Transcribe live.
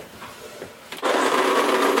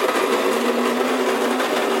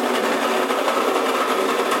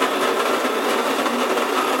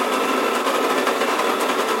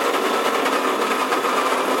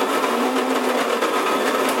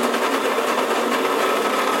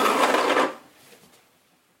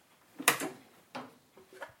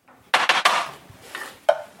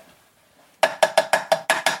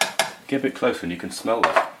Get a bit closer and you can smell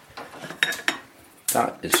that.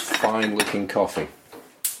 That is fine-looking coffee.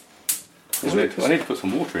 I need to put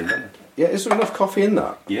some water in, don't I? Yeah, is there enough coffee in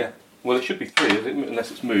that? Yeah. Well, it should be 3, isn't it?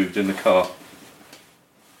 Unless it's moved in the car.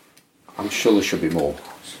 I'm sure there should be more.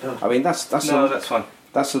 I mean, that's fine.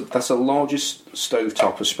 That's the largest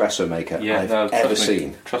stovetop espresso maker I've ever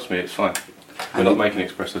seen. Trust me, it's fine. We're not making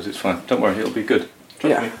espressos, it's fine. Don't worry, it'll be good.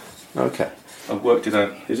 Trust me. Okay. I've worked it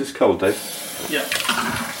out. Is this cold, Dave? Yeah.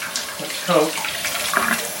 That's cold.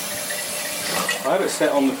 I have it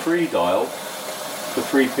set on the 3 dial for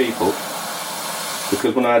 3 people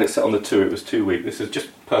because when I had it set on the 2, it was too weak. This is just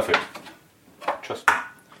perfect. Trust me.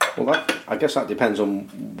 Well, I guess that depends on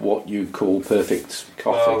what you call perfect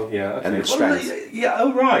coffee. Oh, yeah, okay. And the strength. Well, yeah,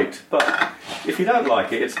 oh right. But if you don't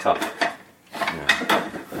like it, it's tough.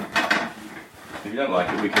 Yeah. If you don't like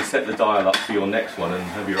it, we can set the dial up for your next one and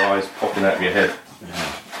have your eyes popping out of your head.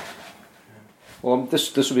 Yeah. Well,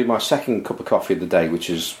 this will be my second cup of coffee of the day, which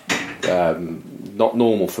is not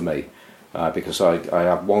normal for me because I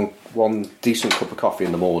have one decent cup of coffee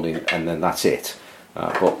in the morning and then that's it.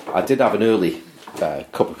 But I did have an early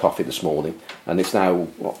cup of coffee this morning, and it's now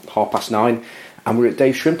 9:30, and we're at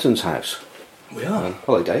Dave Shrimpton's house. We are.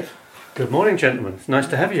 Hello, Dave. Good morning, gentlemen. It's nice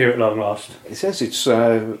to have you here at long last. It says it's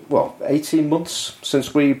 18 months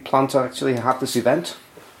since we planned to actually have this event.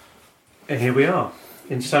 And here we are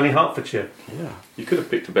in sunny Hertfordshire. Yeah. You could have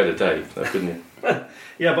picked a better day, though, couldn't you?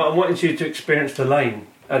 Yeah, but I wanted you to experience the lane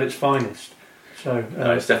at its finest. So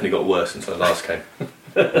no, it's definitely got worse since I last came.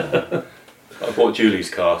 I bought Julie's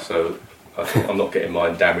car, so I think I'm not getting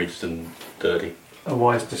mine damaged and dirty. A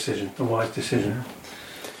wise decision. A wise decision.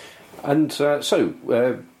 And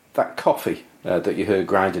that coffee that you heard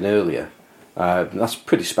grinding earlier, that's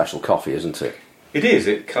pretty special coffee, isn't it? It is.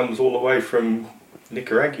 It comes all the way from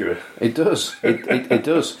Nicaragua. It does. It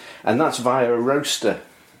does. And that's via a roaster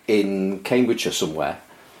in Cambridgeshire somewhere.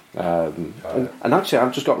 And actually,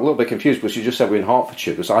 I've just got a little bit confused because you just said we're in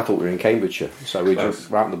Hertfordshire, because I thought we were in Cambridgeshire. So we're just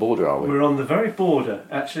right on the border, are we? We're on the very border.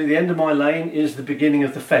 Actually, the end of my lane is the beginning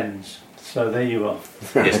of the Fens. So there you are.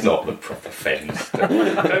 It's not the proper Fens.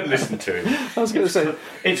 Don't listen to him. I was going to say...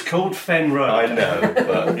 It's called Fen Road. I know,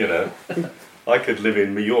 but, you know, I could live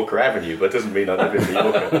in Mallorca Avenue, but it doesn't mean I live in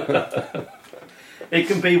Mallorca. It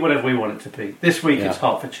can be whatever we want it to be. This week it's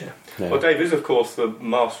Hertfordshire. Yeah. Well, Dave is, of course, the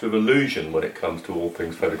master of illusion when it comes to all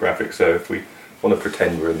things photographic, so if we want to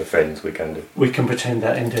pretend we're in the Fens, we can do. We can pretend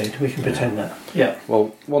that, indeed. We can pretend that. Yeah.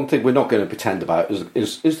 Well, one thing we're not going to pretend about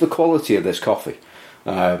is the quality of this coffee,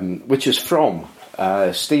 which is from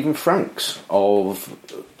Stephen Franks of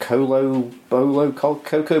Cocoa Bolo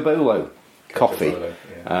Coffee,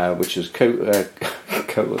 which is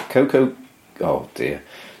cocobolo.coffee.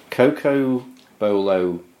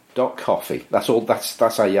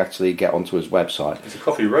 That's how you actually get onto his website. It's a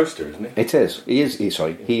coffee roaster, isn't it? It is. He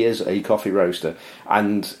is a coffee roaster.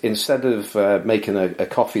 And instead of making a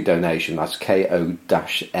coffee donation, that's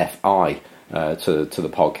KO-FI to the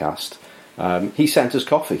podcast, he sent us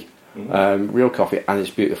coffee, real coffee, and it's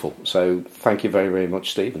beautiful. So thank you very, very much,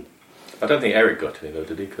 Stephen. I don't think Eric got any though,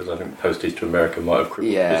 did he? Because I think postage to America might have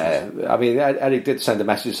crippled business. I mean, Eric did send a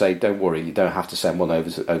message saying, "Don't worry, you don't have to send one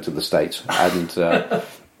over to the States." And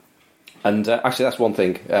actually, that's one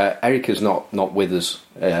thing. Eric is not with us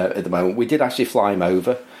at the moment. We did actually fly him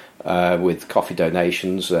over with coffee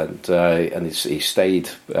donations, and he stayed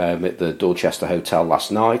at the Dorchester Hotel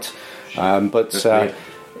last night. But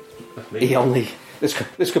he only. This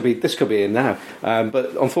could be in now,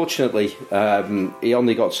 but unfortunately he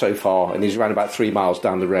only got so far, and he's around about 3 miles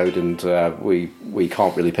down the road, and we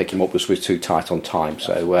can't really pick him up because we're too tight on time.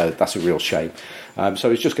 So that's a real shame.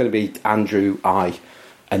 So it's just going to be Andrew, I,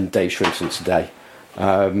 and Dave Shrimpton today.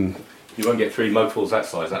 You won't get 3 mugfuls that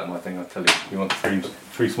size out of my thing, I tell you. You want 3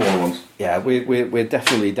 smaller ones. Yeah, we're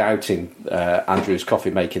definitely doubting Andrew's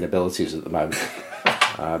coffee making abilities at the moment.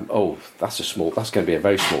 That's going to be a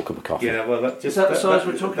very small cup of coffee. Yeah, well, is that the size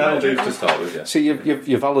we're talking about? That'll do to start with, yeah. See,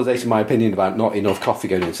 you've validated my opinion about not enough coffee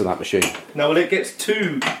going into that machine. No, well, it gets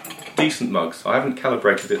 2 decent mugs. I haven't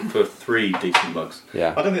calibrated it for 3 decent mugs.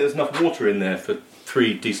 Yeah. I don't think there's enough water in there for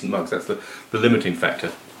 3 decent mugs. That's the limiting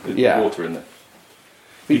factor. Yeah. The water in there.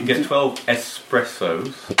 You can get 12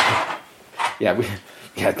 espressos. Yeah,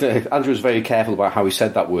 Andrew was very careful about how he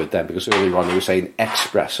said that word then, because earlier on he was saying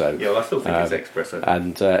espresso. Yeah, well, I still think it's espresso.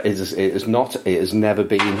 And it has never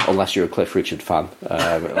been, unless you're a Cliff Richard fan.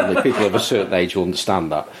 Only people of a certain age will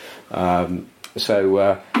understand that. What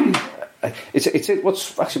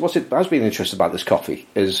has been interesting about this coffee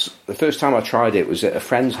is the first time I tried it was at a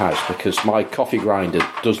friend's house because my coffee grinder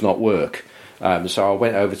does not work. So I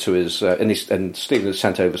went over to his, and Stephen had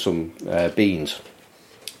sent over some beans.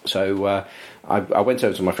 So I went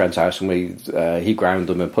over to my friend's house, and he ground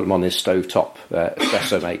them and put them on his stovetop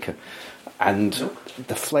espresso maker. And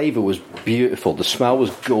the flavour was beautiful. The smell was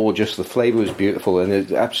gorgeous. The flavour was beautiful, and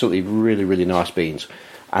it's absolutely really, really nice beans.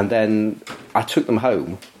 And then I took them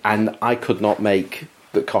home, and I could not make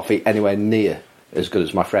the coffee anywhere near as good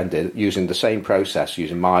as my friend did, using the same process,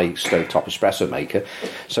 using my stovetop espresso maker.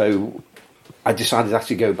 So I decided to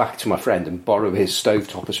actually go back to my friend and borrow his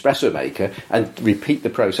stovetop espresso maker and repeat the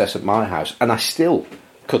process at my house. And I still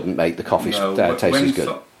couldn't make the coffee taste as good.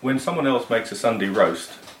 When someone else makes a Sunday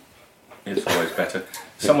roast, it's always better.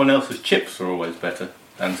 Someone else's chips are always better.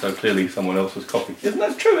 And so clearly someone else's coffee. Isn't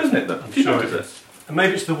that true, isn't it? Though? Sure it is. And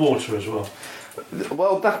maybe it's the water as well.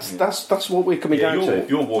 Well, that's what we're coming down to.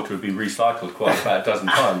 Your water would be recycled quite about a dozen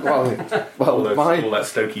times. all that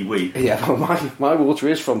Stokey wheat. Yeah, well, my water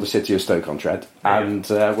is from the city of Stoke-on-Trent, and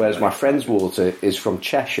whereas my friend's water is from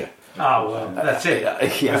Cheshire. Oh, well, that's it.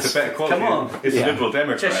 Yes. It's a better quality. Come on. It's a Liberal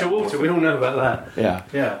Democrat. Cheshire water, we all know about that. Yeah.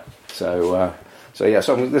 Yeah. So this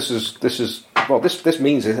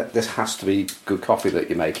means that this has to be good coffee that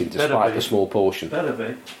you're making, despite the small portion. Better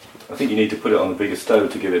be. I think you need to put it on the bigger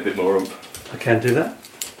stove to give it a bit more oomph. I can do that.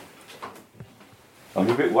 I'm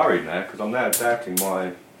a bit worried now because I'm now doubting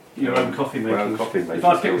your own coffee making. My own coffee making. If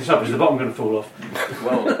I pick this up, is the bottom going to fall off?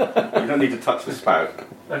 Well, you don't need to touch the spout.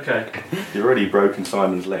 Okay. You've already broken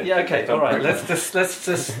Simon's leg. Yeah. Okay. All right. Let's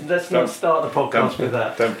not start the podcast with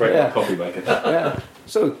that. Don't break the coffee maker. Yeah.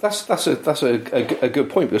 So that's a good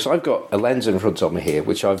point, because I've got a lens in front of me here,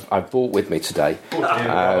 which I've brought with me today.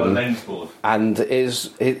 A lens board. And it's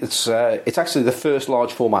actually the first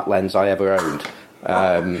large format lens I ever owned.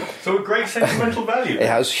 So a great sentimental value. It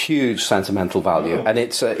has huge sentimental value, and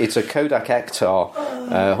it's a Kodak Ektar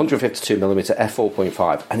 152mm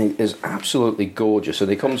f4.5, and it is absolutely gorgeous.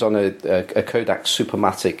 And it comes on a Kodak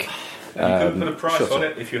Supermatic. And you couldn't put a price on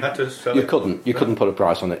it if you had to sell it. You couldn't put a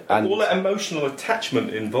price on it. And all that emotional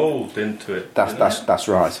attachment involved into it. That's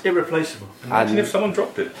right. It's irreplaceable. Imagine if someone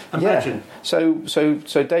dropped it. Imagine. Yeah.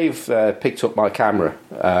 So Dave picked up my camera,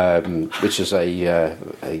 which is a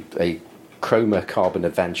Chroma Carbon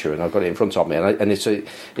Adventure, and I've got it in front of me, and I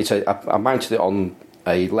mounted it on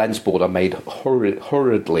a lens board I made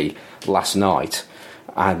hurriedly last night,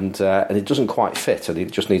 and it doesn't quite fit, and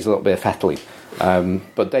it just needs a little bit of fettling.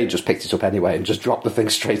 But Dave just picked it up anyway and just dropped the thing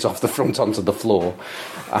straight off the front onto the floor.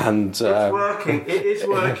 And it's working. It is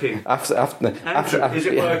working. Is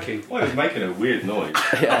it working? Well, it's making a weird noise.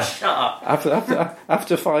 Yeah. Shut up.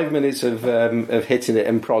 After 5 minutes of hitting it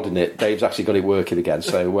and prodding it, Dave's actually got it working again.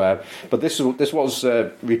 So, but this was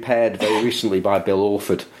repaired very recently by Bill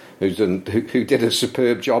Orford, who did a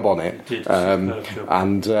superb job on it.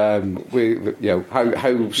 And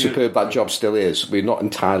how superb that job still is, we're not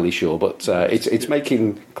entirely sure, but it's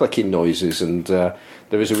making clicking noises, and there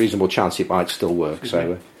is a reasonable chance it might still work.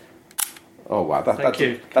 So, oh wow! Thank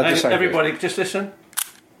you. Everybody, just listen.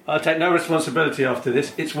 I'll take no responsibility after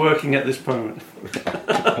this. It's working at this moment.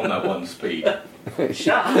 On that one speed.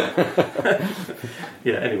 Shut up.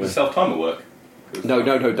 Yeah. Anyway, self-timer work. No,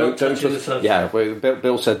 don't. Yeah,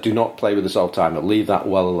 Bill said, do not play with the self-timer. Leave that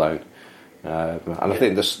well alone. I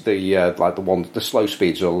think the slow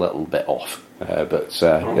speeds are a little bit off, but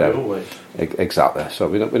always. Exactly. So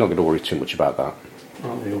we're not going to worry too much about that.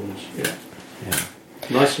 Aren't they always? Yeah.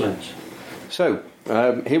 Nice lens. So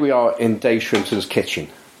here we are in Dave Shrimpton's kitchen,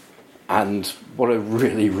 and what a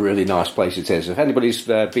really, really nice place it is. If anybody's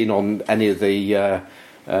been on any of the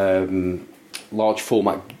large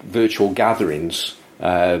format virtual gatherings,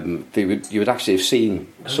 you would actually have seen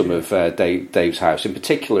some of Dave's house, in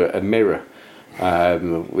particular a mirror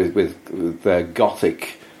with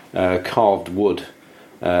Gothic carved wood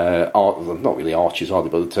not really arches, are they?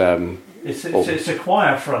 But it's a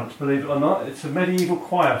choir front, believe it or not. It's a medieval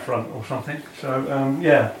choir front or something. So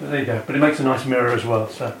there you go. But it makes a nice mirror as well.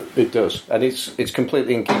 So it does, and it's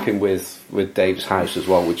completely in keeping with Dave's house as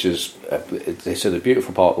well, which is it's in a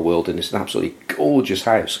beautiful part of the world, and it's an absolutely gorgeous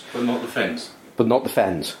house. But not the fence. But not the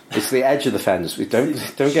fens. It's the edge of the fens. We don't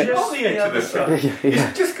get not the edge of the fens.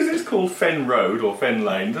 Yeah. Just because it's called Fen Road or Fen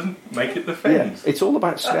Lane doesn't make it the fens. Yeah. It's all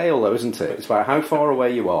about scale, though, isn't it? It's about how far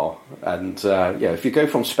away you are, and if you go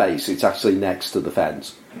from space, it's actually next to the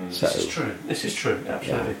fens. So, This is true.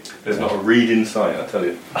 Absolutely. Yeah. There's not a reed in sight, I tell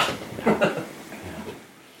you.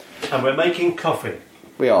 And we're making coffee.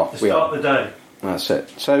 We are. To start the day. That's it.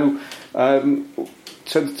 So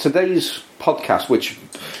today's podcast, which,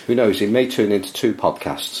 who knows, it may turn into 2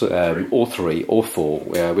 podcasts, or 3, or 4.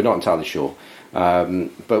 We're not entirely sure.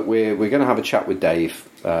 But we're going to have a chat with Dave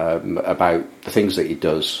about the things that he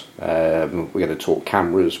does. We're going to talk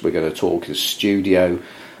cameras. We're going to talk his studio.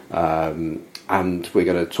 And and we're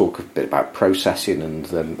going to talk a bit about processing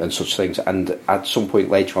and such things. And at some point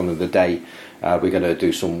later on in the day, we're going to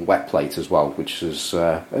do some wet plate as well, which is...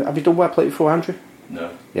 have you done wet plate before, Andrew? No.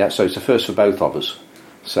 Yeah, so it's the first for both of us.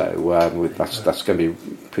 So that's going to be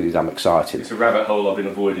pretty damn exciting. It's a rabbit hole I've been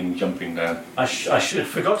avoiding jumping down. I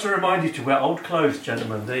forgot to remind you to wear old clothes,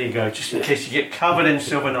 gentlemen. There you go, just in case you get covered in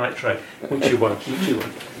silver nitrate, which you won't.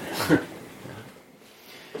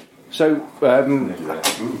 So,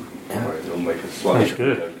 It'll make a slightly That's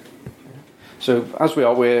good. So as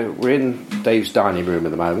we're in Dave's dining room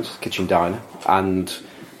at the moment, kitchen diner, and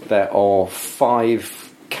there are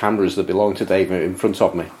 5 cameras that belong to Dave in front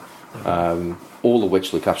of me, all of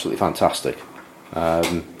which look absolutely fantastic.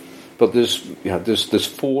 But there's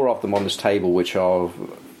 4 of them on this table, which are,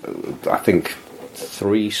 I think,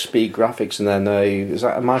 3 speed graphics, and then is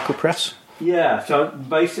that a micro press? Yeah, so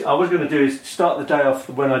basically, I was going to do is start the day off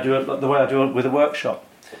when I do it the way I do it with a workshop.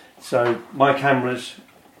 So my cameras,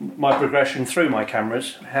 my progression through my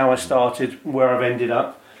cameras, how I started, where I've ended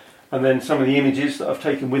up, and then some of the images that I've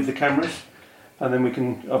taken with the cameras, and then we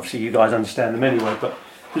can, obviously you guys understand them anyway, but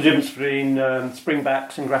the difference between spring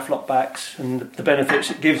backs and graph lock backs and the benefits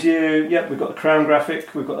it gives you. Yep, we've got the crown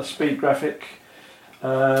graphic, we've got a speed graphic.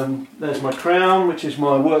 There's my crown, which is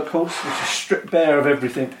my workhorse, which is stripped bare of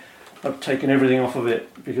everything. I've taken everything off of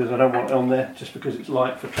it because I don't want it on there, just because it's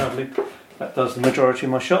light for travelling. That does the majority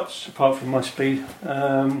of my shots, apart from my speed.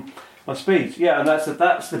 My speeds, yeah, and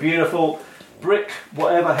that's the beautiful brick,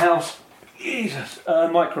 whatever house, Jesus,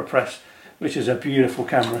 micro press, which is a beautiful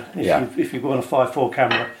camera. If you've got a 5.4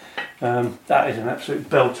 camera, that is an absolute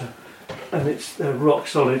belter, and it's rock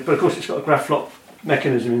solid. But of course, it's got a graph lock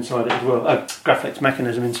mechanism inside it as well. Graphics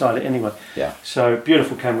mechanism inside it anyway. Yeah. So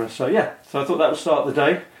beautiful camera. So yeah, so I thought that would start the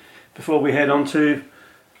day before we head on to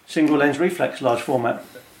single lens reflex large format.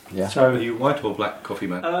 Yeah. So are you white or black coffee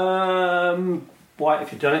man? White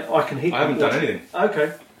if you've done it. I can heat. I haven't done anything.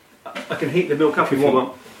 Okay. I can heat the milk up if you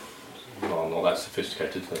want. Well, I'm not that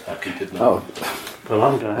sophisticated. I've heated milk. Oh, well,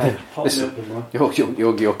 I'm going to have hot milk with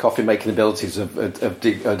mine. your coffee making abilities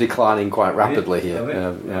are declining quite rapidly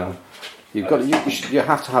here. Yeah. You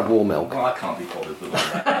have to have warm milk. Well, I can't be bothered with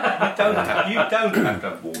that. You don't have to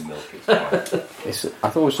have warm milk. It's fine. I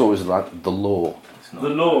thought it was like the law. The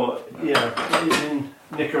law, yeah, it's in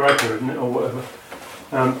Nicaragua, isn't it, or whatever.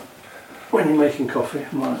 When you're making coffee,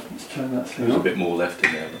 right, let's turn that thing There's on. a bit more left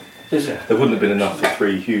in there. Is there? There wouldn't have been enough for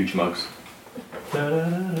 3 huge mugs. Where's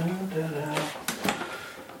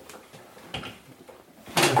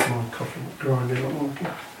my coffee grinder not working?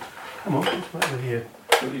 Come on, it's right over here.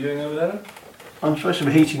 What are you doing over there? I'm supposed to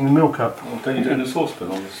be heating the milk up. Well, don't you do it in a saucepan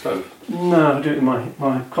on the stove? No, I do it in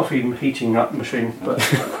my coffee heating up machine, but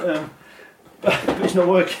it's not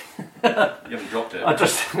working. You haven't dropped it. I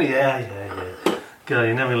just, yeah. Girl,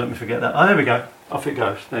 you're never going to let me forget that. Oh, there we go. Off it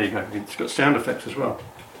goes. There you go. It's got sound effects as well.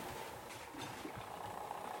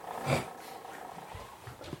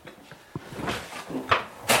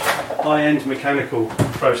 High-end mechanical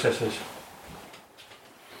processors.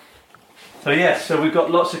 So yes, so we've got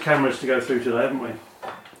lots of cameras to go through today, haven't we?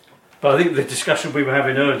 But I think the discussion we were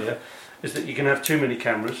having earlier is that you can have too many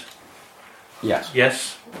cameras. Yes.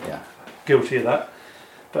 Yes. Yeah. Guilty of that.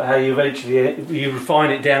 But how you eventually you refine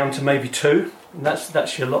it down to maybe 2, and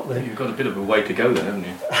that's your lot then. You've got a bit of a way to go then, haven't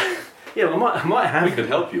you? Yeah, well, I might have. We could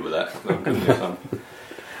help you with that. Couldn't we, son?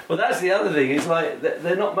 Well, that's the other thing. It's like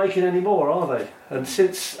they're not making any more, are they? And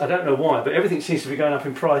since I don't know why, but everything seems to be going up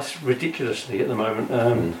in price ridiculously at the moment.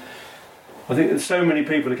 I think that so many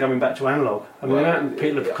people are coming back to analog. I mean, the amount of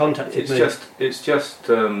people have contacted me. It's just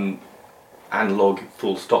analog.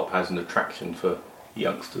 Full stop has an attraction for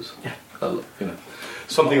youngsters. Yeah.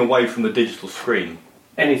 Something away from the digital screen.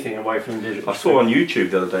 Anything away from the digital. I saw on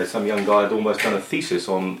YouTube the other day some young guy had almost done a thesis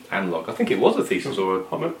on analog. I think it was a thesis or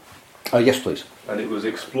a... Yes, please. And it was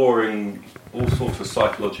exploring all sorts of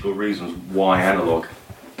psychological reasons why analog,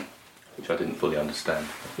 which I didn't fully understand.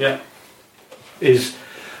 Yeah.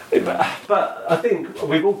 But I think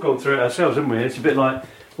we've all gone through it ourselves, haven't we? It's a bit like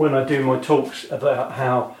when I do my talks about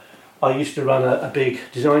how I used to run a big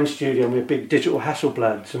design studio and we had big digital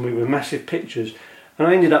Hasselblads and we were massive pictures, and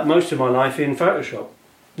I ended up most of my life in Photoshop,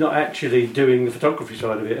 not actually doing the photography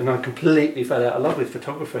side of it, and I completely fell out of love with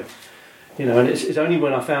photography. And it's only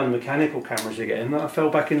when I found mechanical cameras again that I fell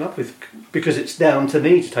back in love with, because it's down to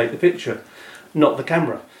me to take the picture, not the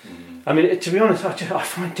camera. Mm-hmm. I mean, to be honest, I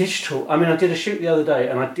find digital. I mean, I did a shoot the other day,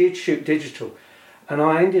 and I did shoot digital, and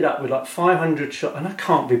I ended up with like 500 shots, and I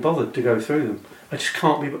can't be bothered to go through them. I just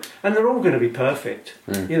can't be, and they're all going to be perfect,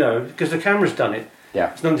 because the camera's done it.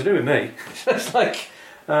 Yeah, it's nothing to do with me. So it's like,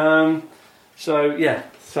 so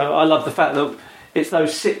I love the fact that it's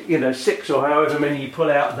those six or however many you pull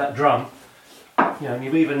out of that drum. And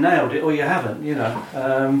you've either nailed it or you haven't.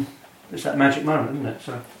 It's that magic moment, isn't it?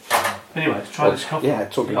 So anyway, let's try this coffee. Yeah,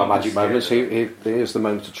 talking about magic moments, here's the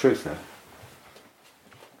moment of truth now.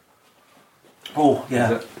 Oh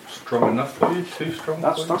yeah, Is that strong enough for you? Too strong?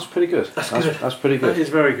 That's pretty good. That's pretty good. That is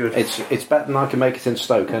very good. It's better than I can make it in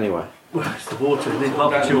Stoke anyway. Well, it's the water, isn't it?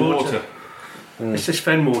 Barbecue water. It's this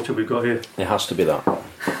fen water we've got here. It has to be that.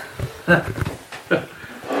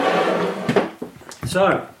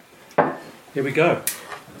 So, here we go.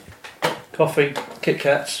 Coffee, Kit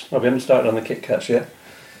Kats. Well, we haven't started on the Kit Kats yet.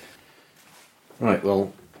 Right,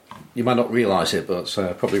 well, you might not realise it, but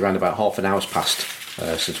probably around about half an hour's passed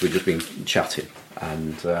since we've just been chatting.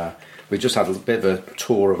 And we've just had a bit of a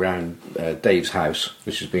tour around Dave's house,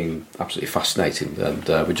 which has been absolutely fascinating. And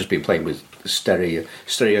we've just been playing with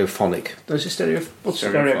stereophonic. Is it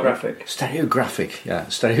Stereographic. Stereographic, yeah.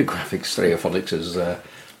 Stereophonics is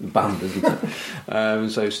band, isn't it?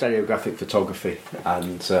 So stereographic photography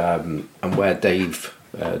and where Dave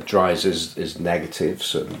dries his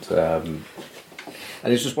negatives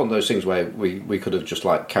and it's just one of those things where we could have just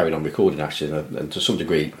like carried on recording actually, and to some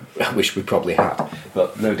degree I wish we probably had,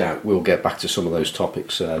 but no doubt we'll get back to some of those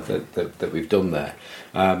topics that we've done there.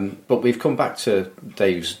 But we've come back to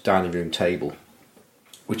Dave's dining room table,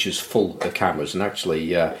 which is full of cameras, and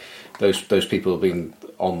actually those people have been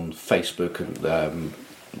on Facebook and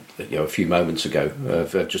a few moments ago.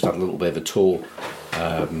 I've just had a little bit of a tour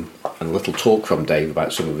and a little talk from Dave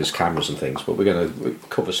about some of his cameras and things, but we're going to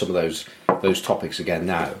cover some of those topics again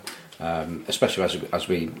now, especially as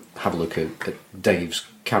we have a look at Dave's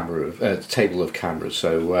table of cameras.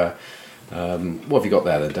 So what have you got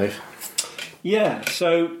there then, Dave? Yeah,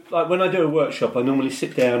 so like when I do a workshop, I normally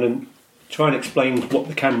sit down and try and explain what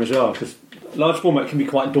the cameras are, because large format can be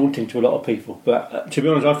quite daunting to a lot of people, but to be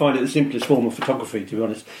honest I find it the simplest form of photography, to be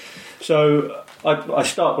honest. So I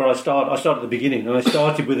start where I start. I start at the beginning, and I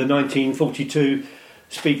started with a 1942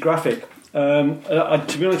 speed graphic.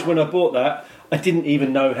 To be honest, when I bought that, I didn't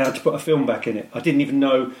even know how to put a film back in it. I didn't even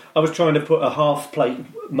know. I was trying to put a half plate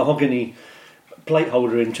mahogany plate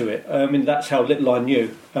holder into it. That's how little I knew.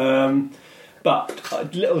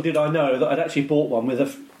 But little did I know that I'd actually bought one with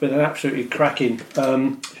an absolutely cracking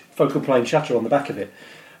focal plane shutter on the back of it.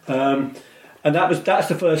 And that's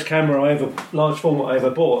the first camera large format I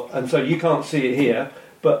ever bought. And so you can't see it here,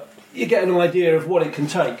 but you get an idea of what it can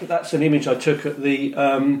take. That's an image I took at the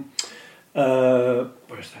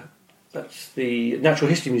where is that? That's the Natural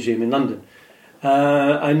History Museum in London.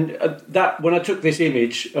 That when I took this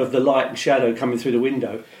image of the light and shadow coming through the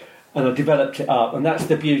window, and I developed it up, and that's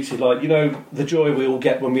the beauty, the joy we all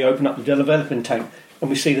get when we open up the development tank and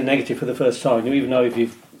we see the negative for the first time. You even know if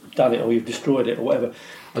you've done it or you've destroyed it or whatever.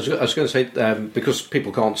 I was going to say because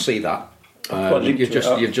people can't see that. You've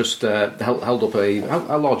just held up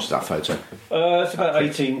how large is that photo? It's about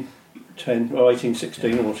 1810 or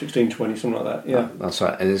 1816 or 1620, something like that. Yeah, that's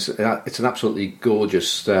right. And it's an absolutely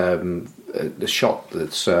gorgeous shot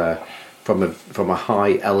that's from a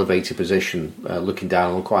high elevated position, looking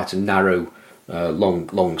down on quite a narrow,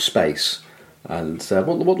 long space. And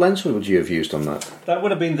what lens would you have used on that? That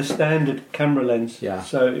would have been the standard camera lens. Yeah.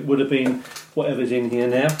 So it would have been whatever's in here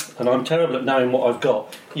now. And I'm terrible at knowing what I've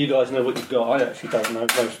got. You guys know what you've got. I actually don't know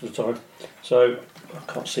most of the time. So I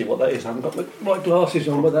can't see what that is. I haven't got my right glasses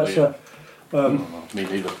on, but that's me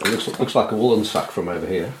neither. It looks like a woolen sack from over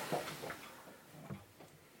here.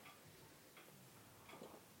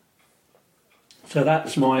 So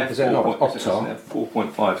that's my... Is that not Optar?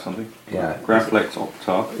 4.5 something. Yeah. Graflex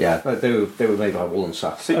Optar. Yeah, they were made by woolen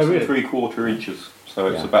sacks. 6 and 3/4 inches. So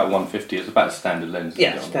it's about 150. It's about a standard lens.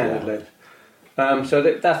 Yeah, standard lens. So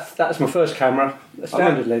that's my first camera, a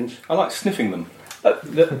standard lens. I like sniffing them.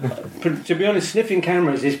 To be honest, sniffing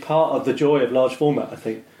cameras is part of the joy of large format, I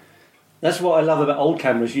think. That's what I love about old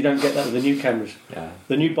cameras. You don't get that with the new cameras. Yeah.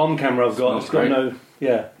 The new bomb camera I've got, it's got no...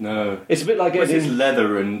 Yeah. No. It's a bit like getting... It's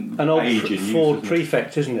leather and an old age Ford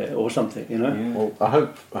Prefect, isn't it? Or something, you know? Yeah.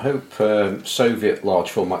 Well, I hope Soviet large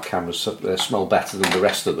format cameras smell better than the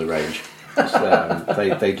rest of the range.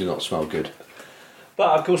 They do not smell good.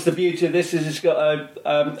 But of course the beauty of this is it's got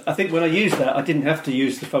a... I think when I used that, I didn't have to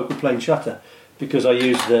use the focal plane shutter because I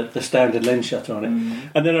used the standard lens shutter on it.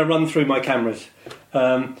 And then I run through my cameras.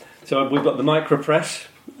 So we've got the micro press,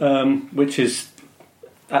 which is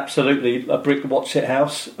absolutely a brick watch-it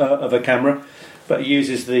house of a camera, but it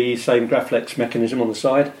uses the same Graflex mechanism on the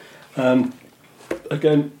side.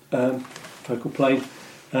 Again, focal plane.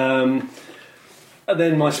 And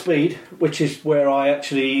then my speed, which is where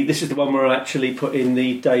this is the one where I actually put in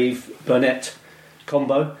the Dave Burnett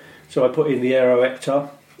combo. So I put in the Aero Hector,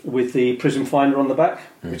 with the prism finder on the back,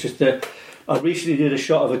 which is I recently did a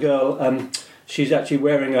shot of a girl. She's actually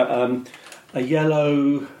wearing a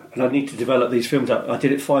yellow, and I need to develop these films up. I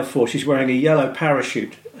did it 5:4. She's wearing a yellow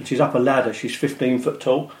parachute, and she's up a ladder. She's 15 foot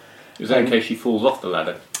tall. Is that in case she falls off the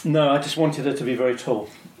ladder? No, I just wanted her to be very tall.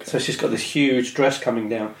 So she's got this huge dress coming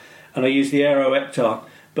down, and I used the Aero Ectar,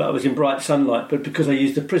 but I was in bright sunlight. But because I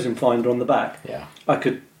used the prism finder on the back, I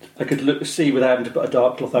could see without having to put a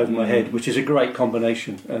dark cloth over my head, which is a great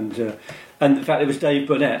combination. And the fact it was Dave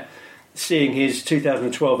Burnett seeing his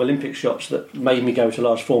 2012 Olympic shots that made me go to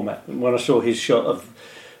large format. And when I saw his shot of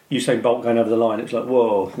Usain Bolt going over the line, it was like,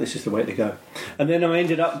 whoa, this is the way to go. And then I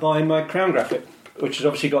ended up buying my Crown Graphic, which has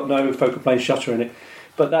obviously got no focal plane shutter in it,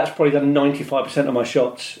 but that's probably done 95% of my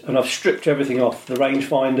shots, and I've stripped everything off, the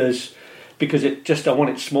rangefinders, because I want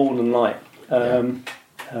it small and light.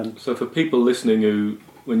 So for people listening who,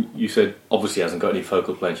 when you said obviously hasn't got any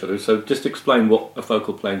focal plane shutter, so just explain what a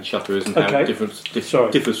focal plane shutter is and how it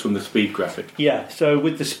differs from the speed graphic. Yeah, so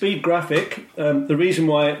with the speed graphic, the reason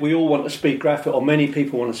why we all want a speed graphic, or many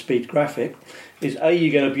people want a speed graphic, is you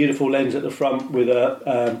get a beautiful lens at the front with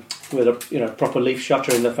a proper leaf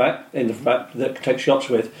shutter in the back that can take shots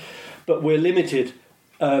with, but we're limited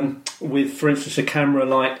with, for instance, a camera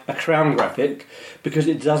like a Crown Graphic because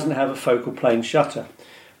it doesn't have a focal plane shutter.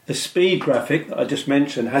 The speed graphic that I just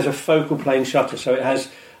mentioned has a focal plane shutter, so it has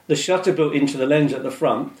the shutter built into the lens at the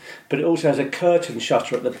front, but it also has a curtain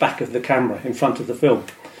shutter at the back of the camera in front of the film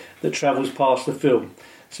that travels past the film.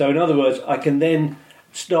 So in other words, I can then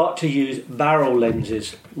start to use barrel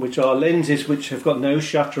lenses, which are lenses which have got no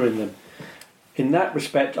shutter in them. In that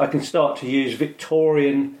respect, I can start to use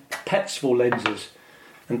Victorian Petzval lenses.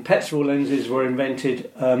 And Petzval lenses were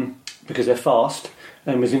invented because they're fast,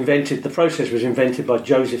 and the process was invented by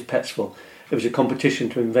Joseph Petzval. It was a competition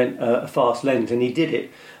to invent a fast lens, and he did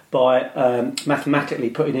it by mathematically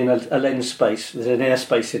putting in a lens space. There's an air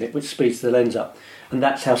space in it which speeds the lens up, and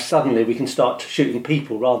that's how suddenly we can start shooting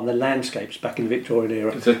people rather than landscapes back in the Victorian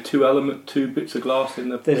era. Is there two bits of glass in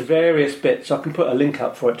the... There's various bits. I can put a link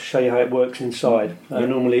up for it to show you how it works inside.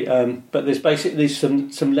 Normally, but there's basically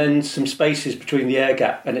some spaces between the air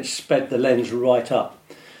gap, and it's sped the lens right up.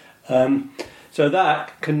 So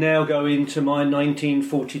that can now go into my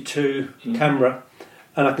 1942 camera,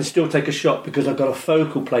 and I can still take a shot because I've got a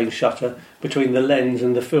focal plane shutter between the lens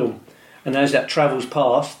and the film. And as that travels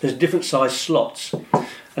past, there's different size slots.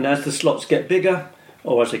 And as the slots get bigger,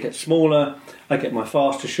 or as they get smaller, I get my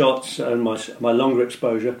faster shots and my longer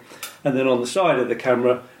exposure. And then on the side of the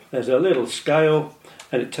camera, there's a little scale,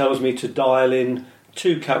 and it tells me to dial in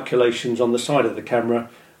 2 calculations on the side of the camera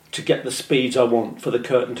to get the speeds I want for the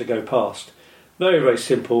curtain to go past. Very, very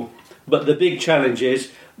simple. But the big challenge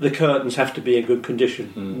is the curtains have to be in good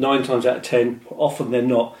condition. 9 times out of 10, often they're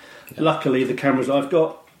not. Yeah. Luckily, the cameras I've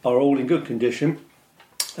got are all in good condition.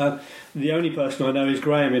 The only person I know is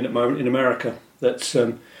Graham at the moment in America that's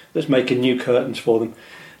making new curtains for them.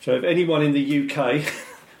 So if anyone in the UK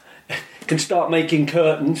can start making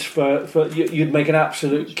curtains you'd make an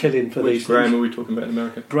absolute killing for Which these Graham things. Are we talking about in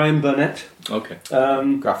America? Graham Burnett. Okay.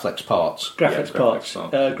 Graflex Parts. Graphics Parts.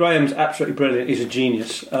 Graham's absolutely brilliant. He's a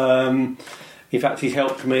genius. In fact, he's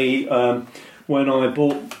helped me when I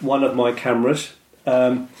bought one of my cameras.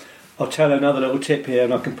 I'll tell another little tip here,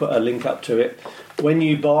 and I can put a link up to it. When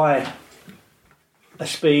you buy a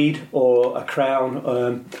Speed or a Crown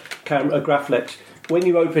a Graflex, when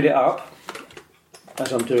you open it up,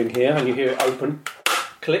 as I'm doing here, and you hear it open,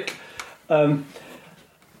 click,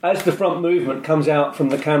 as the front movement comes out from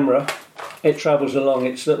the camera, it travels along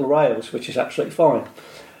its little rails, which is absolutely fine.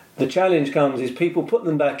 The challenge comes is people put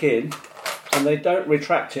them back in, and they don't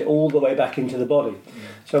retract it all the way back into the body.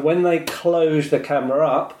 So when they close the camera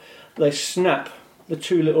up, they snap the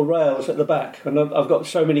 2 little rails at the back. And I've got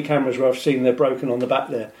so many cameras where I've seen they're broken on the back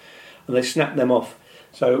there, and they snap them off.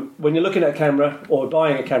 So when you're looking at a camera or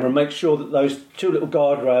buying a camera, make sure that those 2 little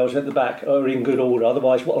guardrails at the back are in good order.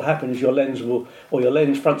 Otherwise, what will happen is your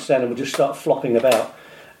lens front center will just start flopping about,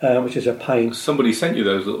 which is a pain. Somebody sent you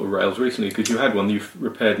those little rails recently because you had one you've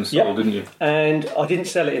repaired and sold, didn't you? And I didn't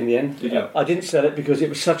sell it in the end. Did you? I didn't sell it because it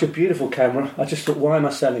was such a beautiful camera. I just thought, why am I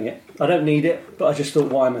selling it? I don't need it, but I just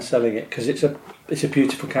thought, why am I selling it? Because it's a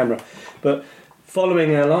beautiful camera. But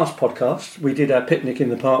following our last podcast, we did our picnic in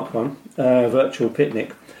the park one, virtual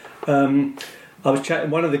picnic. I was chatting,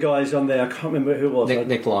 one of the guys on there, I can't remember who it was.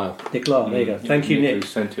 Nick Lyle. Nick Lyle, there you go. Thank you, Nick. Who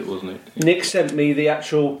sent it, wasn't it? Nick sent me the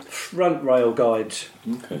actual front rail guides,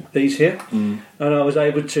 these here, and I was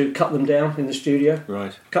able to cut them down in the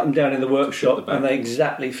studio, cut them down in the workshop, and they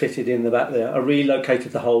exactly fitted in the back there. I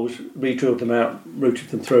relocated the holes, re-drilled them out, routed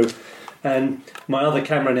them through, And my other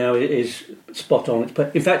camera now is spot on.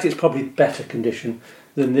 In fact, it's probably better condition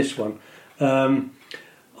than this one.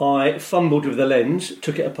 I fumbled with the lens,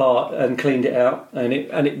 took it apart and cleaned it out, and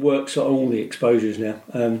it works on all the exposures now.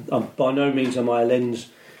 By no means am I a lens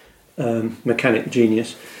mechanic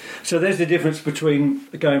genius. So there's the difference between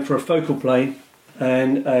going for a focal plane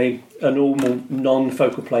and a normal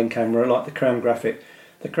non-focal plane camera like the Crown Graphic.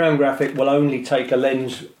 The Crown Graphic will only take a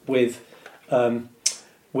lens with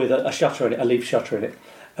a shutter in it, a leaf shutter in it,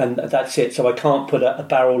 and that's it. So I can't put a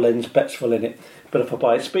barrel lens Betzful in it. But if I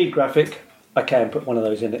buy a Speed Graphic, I can put one of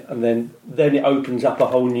those in it, and then it opens up a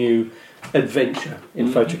whole new adventure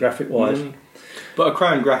in photographic wise. But a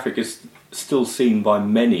Crown Graphic is still seen by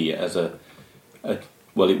many as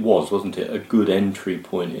well, it wasn't it, a good entry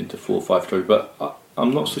point into 4.5 photography, but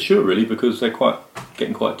I'm not so sure really, because they're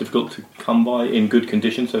getting quite difficult to come by in good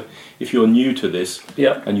condition. So if you're new to this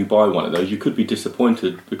and you buy one of those, you could be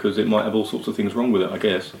disappointed because it might have all sorts of things wrong with it, I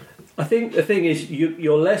guess. I think the thing is,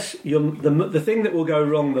 the thing that will go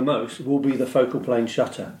wrong the most will be the focal plane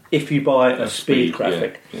shutter. If you buy a Speed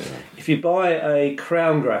Graphic, if you buy a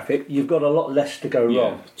Crown Graphic, you've got a lot less to go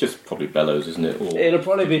wrong. Just probably bellows, isn't it? It'll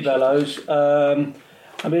probably be bellows. I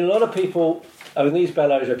mean, a lot of people. I mean, these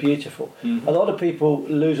bellows are beautiful. A lot of people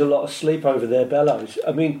lose a lot of sleep over their bellows.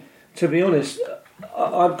 I mean, to be honest,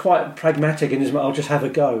 I'm quite pragmatic in this. I'll just have a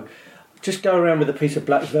go. Just go around with a piece of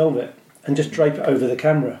black velvet and just drape it over the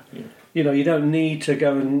camera. You know, you don't need to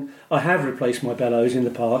go and... I have replaced my bellows in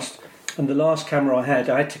the past, and the last camera I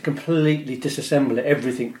had to completely disassemble it,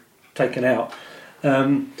 everything taken out.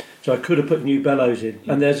 So I could have put new bellows in.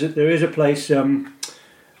 And there is a place, and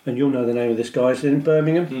you'll know the name of this guy, it's in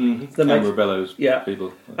Birmingham. Camera bellows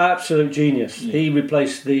people. Absolute genius. He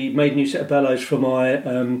made a new set of bellows for my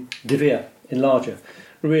De Vere enlarger.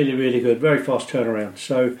 Really, really good. Very fast turnaround.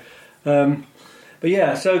 So... But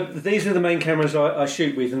yeah, so these are the main cameras I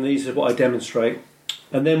shoot with, and these are what I demonstrate.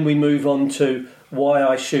 And then we move on to why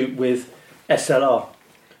I shoot with SLR.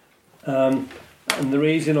 And the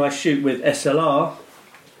reason I shoot with SLR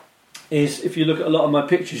is, if you look at a lot of my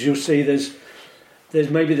pictures, you'll see there's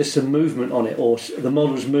some movement on it, or the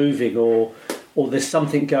model's moving, or there's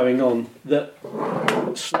something going on that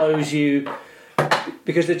slows you.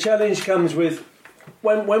 Because the challenge comes with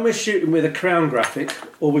when we're shooting with a Crown Graphic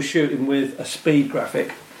or we're shooting with a Speed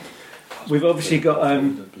Graphic, we've obviously got a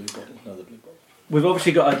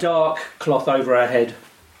dark cloth over our head,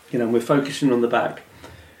 you know, and we're focusing on the back.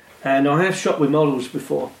 And I have shot with models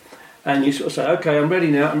before, and you sort of say, "Okay, I'm ready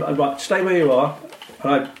now. I'm right, stay where you are."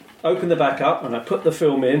 And I open the back up and I put the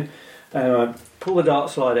film in, and I pull the dark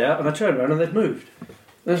slide out, and I turn around and they've moved.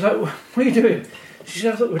 And I was like, "What are you doing?" She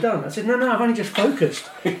said, "I thought we were done." I said, "No, I've only just focused."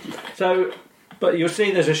 But you'll see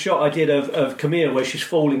there's a shot I did of Camille where she's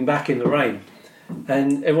falling back in the rain,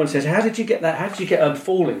 and everyone says, "How did you get that? How did you get her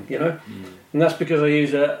falling?" You know, and that's because I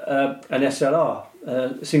use an SLR,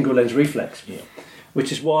 single lens reflex,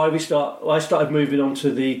 which is why I started moving on to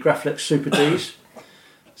the Graflex Super Ds.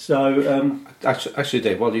 So actually,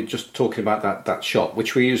 Dave, while you're just talking about that shot,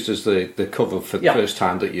 which we used as the cover for the first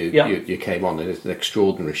time that you came on, and it's an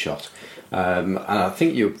extraordinary shot. And I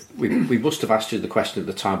think we must have asked you the question at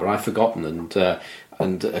the time, but I've forgotten.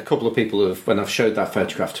 And a couple of people when I've showed that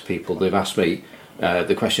photograph to people, they've asked me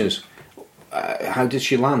the question is, how did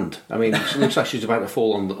she land? I mean, it looks like she's about to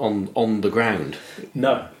fall on the ground.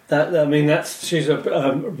 No, she's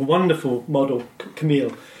a wonderful model,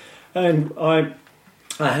 Camille, and I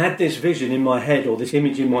had this vision in my head, or this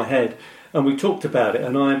image in my head, and we talked about it.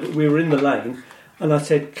 And we were in the lane, and I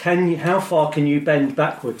said, "How far can you bend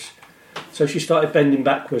backwards?" So she started bending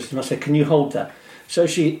backwards, and I said, "Can you hold that?" So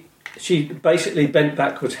she basically bent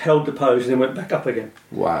backwards, held the pose, and then went back up again.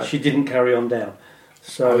 Wow! She didn't carry on down.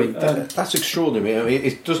 So I mean, that's extraordinary. I mean,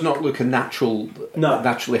 it does not look a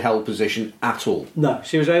naturally held position at all. No,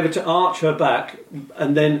 she was able to arch her back,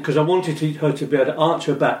 and then because I wanted her to be able to arch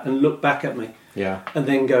her back and look back at me, and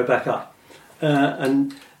then go back up,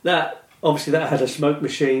 and that obviously that had a smoke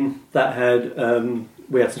machine. That had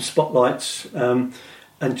we had some spotlights.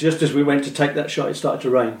 And just as we went to take that shot, it started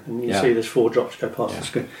to rain, and you see there's 4 drops go past the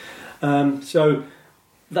screen. So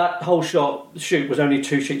that whole shoot was only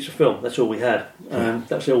 2 sheets of film. That's all we had.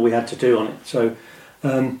 That's all we had to do on it.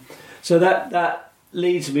 So that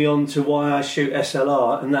leads me on to why I shoot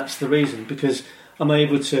SLR, and that's the reason, because I'm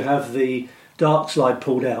able to have the dark slide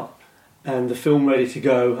pulled out and the film ready to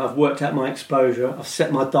go. I've worked out my exposure. I've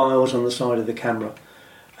set my dials on the side of the camera,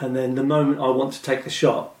 and then the moment I want to take the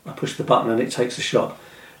shot, I push the button and it takes the shot.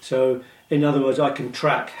 So, in other words, I can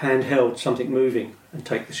track handheld something moving and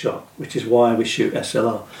take the shot, which is why we shoot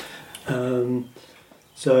SLR.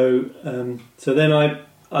 So then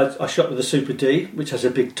I shot with the Super D, which has a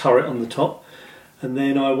big turret on the top, and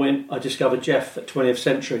then I discovered Jeff at 20th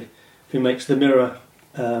Century, who makes the mirror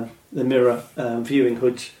viewing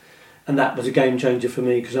hoods, and that was a game changer for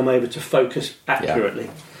me because I'm able to focus accurately.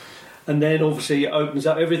 Yeah. And then obviously it opens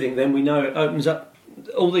up everything. Then we know it opens up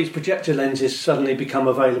all these projector lenses suddenly become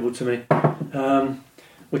available to me,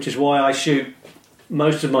 which is why I shoot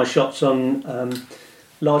most of my shots on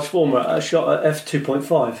large format. I shot at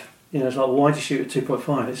f2.5. It's like, why do you shoot at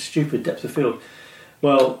 2.5? It's stupid depth of field.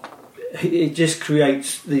 Well, it just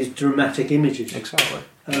creates these dramatic images. Exactly.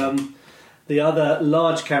 The other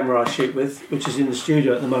large camera I shoot with, which is in the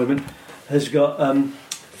studio at the moment, has got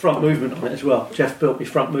front movement on it as well. Jeff built me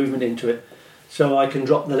front movement into it, so I can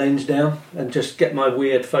drop the lens down and just get my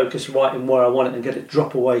weird focus right in where I want it and get it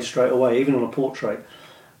drop away straight away, even on a portrait.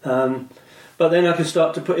 But then I can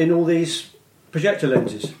start to put in all these projector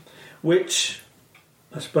lenses, which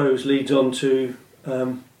I suppose leads on to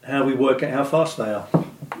how we work out how fast they are,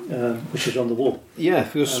 which is on the wall. Yeah,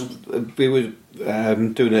 because we were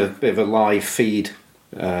doing a bit of a live feed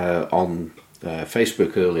on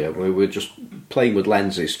Facebook earlier. We were just playing with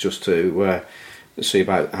lenses just to see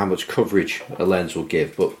about how much coverage a lens will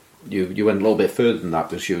give, but you went a little bit further than that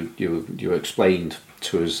because you explained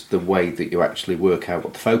to us the way that you actually work out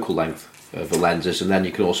what the focal length of the lens is, and then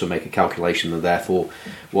you can also make a calculation and therefore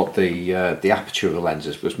what the aperture of the lens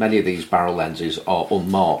is, because many of these barrel lenses are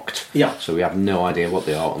unmarked. Yeah. So we have no idea what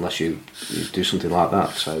they are unless you do something like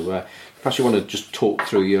that. So perhaps you want to just talk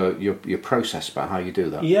through your process about how you do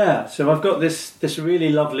that. Yeah. So I've got this really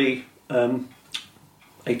lovely 18th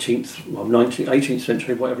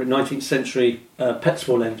century, whatever, 19th century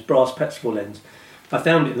Petzval lens, brass Petzval lens. I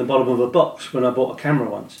found it in the bottom of a box when I bought a camera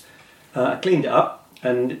once. I cleaned it up,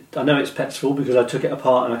 and I know it's Petzval because I took it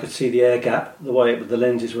apart and I could see the air gap, the way the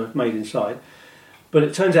lenses were made inside. But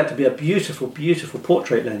it turns out to be a beautiful, beautiful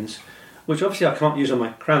portrait lens, which obviously I can't use on my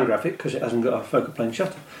Crown Graphic because it hasn't got a focal plane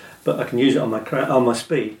shutter, but I can use it on my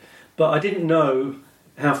Speed. But I didn't know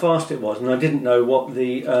how fast it was, and I didn't know what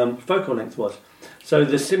the focal length was. So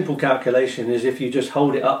the simple calculation is if you just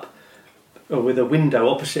hold it up with a window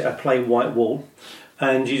opposite a plain white wall,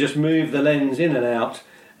 and you just move the lens in and out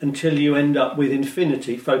until you end up with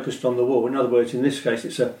infinity focused on the wall. In other words, in this case,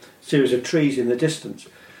 it's a series of trees in the distance.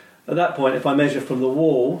 At that point, if I measure from the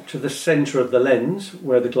wall to the centre of the lens,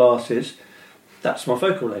 where the glass is, that's my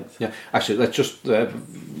focal length. Yeah, actually, let's just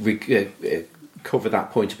cover that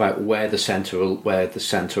point about where the centre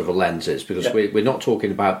of a lens is, because we're not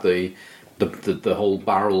talking about the whole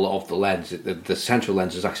barrel of the lens. The central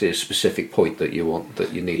lens is actually a specific point that you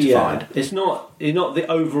need to find. It's not the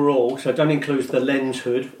overall, so don't include the lens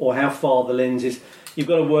hood or how far the lens is. You've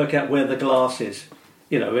got to work out where the glass is.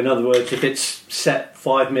 In other words, if it's set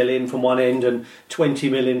 5 million from one end and 20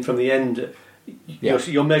 million from the end,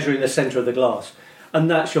 you're measuring the centre of the glass, and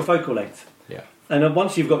that's your focal length. Yeah. And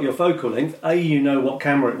once you've got your focal length, A, you know what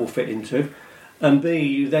camera it will fit into, and B,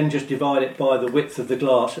 you then just divide it by the width of the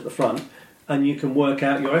glass at the front, and you can work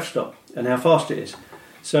out your f-stop and how fast it is.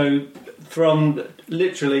 So from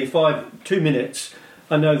literally 2 minutes,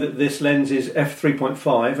 I know that this lens is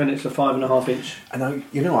f3.5 and it's a 5.5 inch. And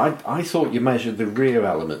I thought you measured the rear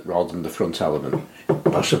element rather than the front element.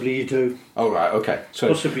 Possibly you do. Oh right, okay. So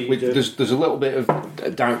possibly you do. There's a little bit of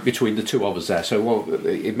doubt between the two of us there. So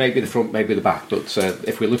it may be the front, maybe the back. But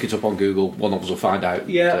if we look it up on Google, one of us will find out.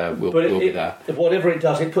 Yeah, and, we'll be there. Whatever it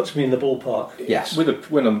does, it puts me in the ballpark. Yes.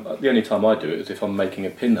 The only time I do it is if I'm making a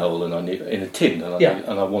pinhole and I need in a tin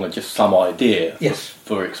and I want just some idea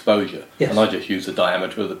for exposure. Yes. And I just use the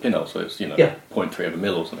diameter of the pinhole, so it's 0.3 of a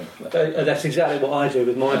mil or something. Like that. That's exactly what I do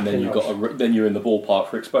with my pinholes. And then you're in the ballpark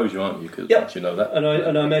for exposure, aren't you? Because you know that. And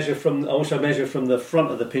I also measure from the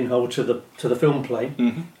front of the pinhole to the film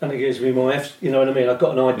plane, and it gives me my F. You know what I mean? I've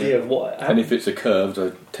got an idea of what. And if it's a curved,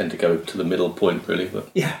 I tend to go to the middle point, really. But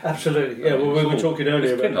yeah, absolutely. Yeah, well, we were talking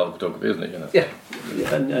earlier about pinhole photography, isn't it? Yeah,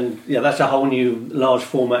 and that's a whole new large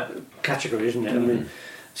format category, isn't it? I mean,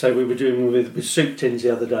 so we were doing with soup tins the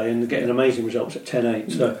other day and getting amazing results at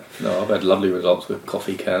 10:8. So no, I've had lovely results with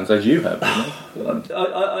coffee cans, as you have.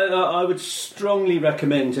 I would strongly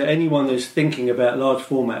recommend to anyone who's thinking about large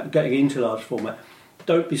format, getting into large format,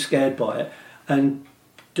 don't be scared by it, and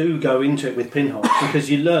do go into it with pinholes, because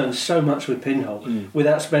you learn so much with pinhole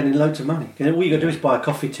without spending loads of money. All you got to do is buy a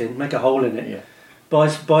coffee tin, make a hole in it, buy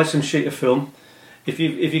some sheet of film. If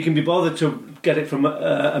you can be bothered to get it from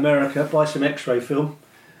America, buy some X-ray film.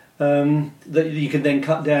 That you can then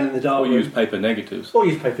cut down in the dark room. Or use paper negatives.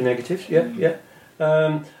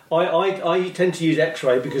 I tend to use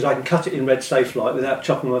X-ray because I can cut it in red safe light without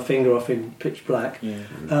chopping my finger off in pitch black,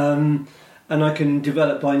 and I can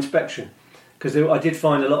develop by inspection. because I did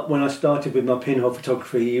find a lot when I started with my pinhole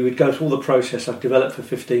photography. You would go through all the process I've developed for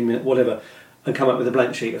 15 minutes, whatever, and come up with a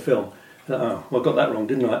blank sheet of film. Oh, well, I got that wrong,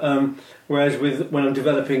 didn't I? Whereas when I'm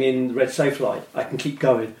developing in red safe light, I can keep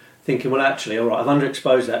going, thinking, well, actually, all right, I've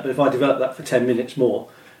underexposed that, but if I develop that for 10 minutes more,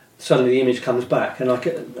 suddenly the image comes back and I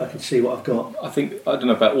can see what I've got. I don't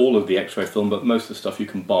know about all of the X-ray film, but most of the stuff you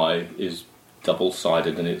can buy is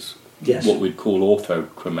double-sided, and it's what we'd call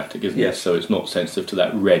orthochromatic, isn't it? So it's not sensitive to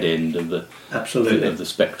that red end of the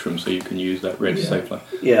spectrum, so you can use that red safe light.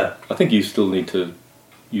 Yeah. I think you still need to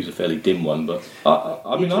use a fairly dim one, but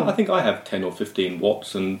I think I have 10 or 15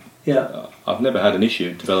 watts, and I've never had an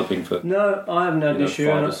issue developing for. No, I haven't had an issue.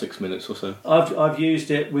 5 or 6 minutes or so. I've used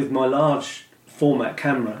it with my large format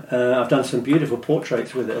camera. I've done some beautiful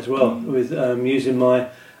portraits with it as well, with using my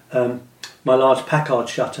large Packard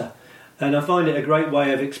shutter, and I find it a great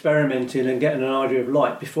way of experimenting and getting an idea of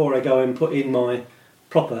light before I go and put in my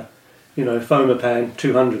proper, Fomapan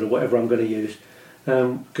 200 or whatever I'm going to use,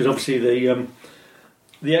 because obviously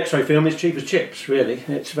the X-ray film is cheap as chips. Really,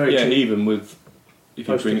 it's very cheap. Even with if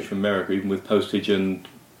you bring it from America, even with postage and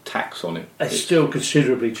tax on it, it's still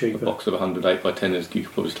considerably cheaper. A box of 100 8x10 you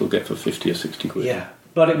could probably still get for 50 or 60 quid. Yeah,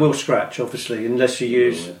 but it will scratch, obviously, unless you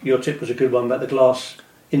use. Your tip was a good one about the glass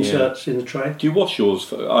inserts in the tray. Do you wash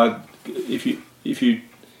yours?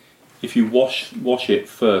 If you wash it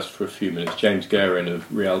first for a few minutes, James Guerin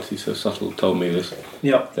of Reality So Subtle told me this.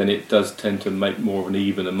 Yep. Then it does tend to make more of an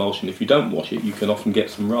even emulsion. If you don't wash it, you can often get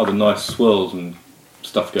some rather nice swirls and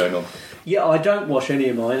stuff going on. Yeah, I don't wash any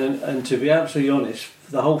of mine, and to be absolutely honest,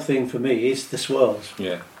 the whole thing for me is the swirls.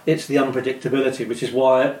 Yeah. It's the unpredictability,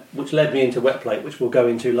 which led me into wet plate, which we'll go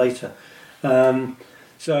into later.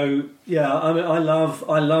 So yeah, I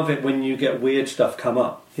love it when you get weird stuff come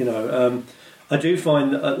up. I do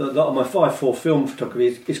find that a lot of my 5.4 film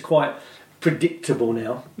photography is quite predictable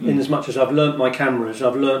now, in as much as I've learnt my cameras,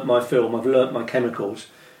 I've learnt my film, I've learnt my chemicals,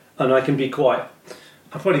 and I can be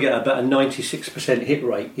I probably get about a 96% hit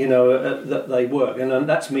rate, that they work, and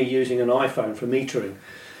that's me using an iPhone for metering.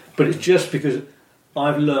 But it's just because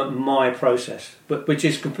I've learnt my process, which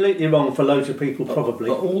is completely wrong for loads of people, probably.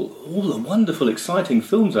 But all the wonderful, exciting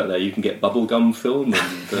films out there. You can get bubblegum film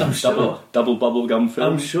and double bubblegum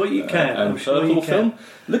film. I'm sure you can. And purple film.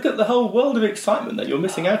 Look at the whole world of excitement that you're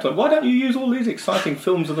missing out on. Why don't you use all these exciting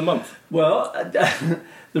films of the month? Well,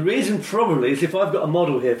 the reason probably is if I've got a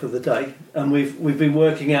model here for the day, and we've been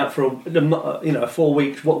working out for 4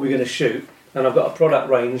 weeks what we're going to shoot, and I've got a product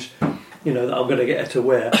range, that I'm going to get her to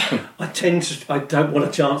wear. I don't want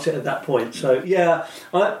to chance it at that point. So yeah,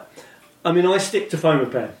 I stick to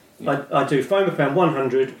Fomapan. I do Fomapan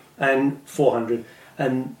 100 and 400,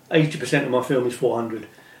 and 80% of my film is 400,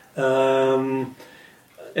 and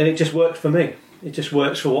it just works for me. It just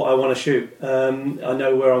works for what I want to shoot. I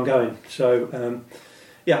know where I'm going. So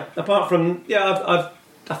apart from I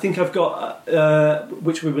think I've got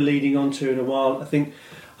which we were leading on to in a while. I think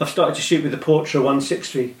I've started to shoot with the Portra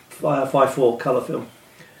 160 5.4 colour film,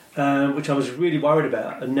 which I was really worried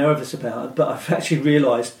about and nervous about, but I've actually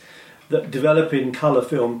realised that developing colour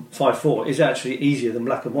film 5.4 is actually easier than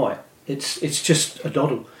black and white. It's just a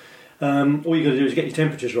doddle. All you got to do is get your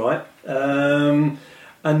temperatures right, and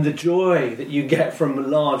the joy that you get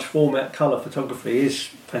from large format colour photography is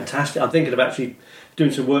fantastic. I'm thinking of actually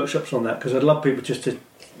doing some workshops on that, because I'd love people just to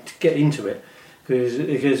get into it,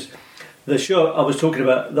 because the shot I was talking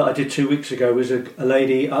about that I did 2 weeks ago was a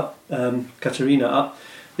lady up, Katerina, up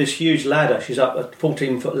this huge ladder. She's up a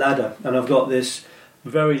 14-foot ladder, and I've got this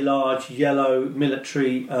very large yellow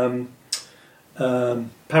military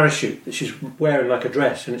parachute that she's wearing like a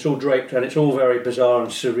dress, and it's all draped, and it's all very bizarre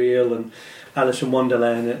and surreal and Alice in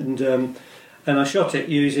Wonderland. And I shot it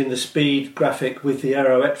using the speed graphic with the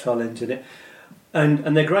Aero Exile lens in it,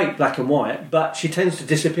 and they're great black and white, but she tends to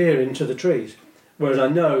disappear into the trees. Whereas I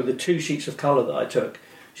know the 2 sheets of colour that I took,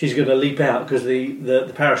 she's going to leap out because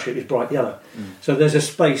the parachute is bright yellow. So there's a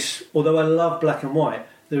space, although I love black and white,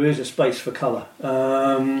 there is a space for colour.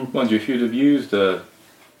 Mind you, if you'd have used because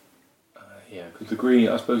the green,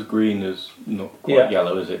 I suppose green is not quite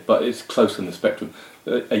yellow, is it? But it's close in the spectrum.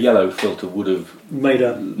 A yellow filter would have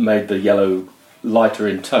made the yellow lighter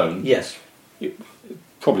in tone. Yes. It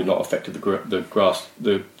probably not affected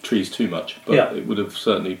the trees too much, but it would have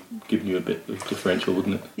certainly given you a bit of differential,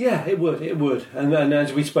 wouldn't it? Yeah, it would. And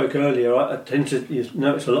as we spoke earlier, I tend to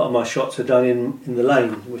notice a lot of my shots are done in the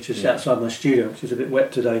lane, which is outside my studio, which is a bit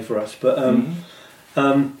wet today for us. But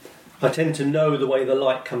I tend to know the way the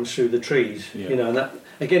light comes through the trees, and that,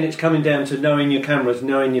 again, it's coming down to knowing your cameras,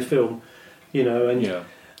 knowing your film, and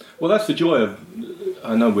well, that's the joy of.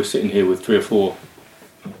 I know we're sitting here with 3 or 4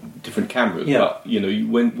 different cameras, but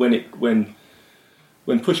when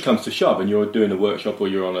when push comes to shove and you're doing a workshop or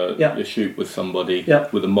you're on a shoot with somebody,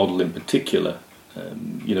 with a model in particular,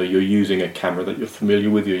 you're using a camera that you're familiar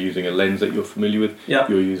with, you're using a lens that you're familiar with,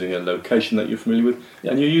 you're using a location that you're familiar with,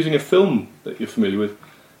 and you're using a film that you're familiar with.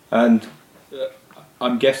 And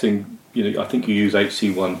I'm guessing, I think you use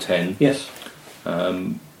HC110. Yes.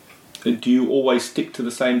 Do you always stick to the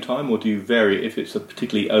same time, or do you vary if it's a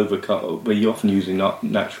particularly overcut? Where you're often using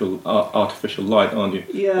natural, artificial light, aren't you?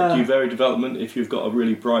 Yeah. Do you vary development if you've got a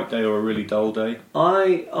really bright day or a really dull day?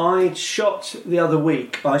 I shot the other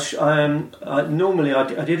week. I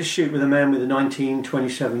did a shoot with a man with a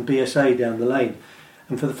 1927 BSA down the lane,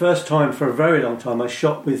 and for the first time for a very long time, I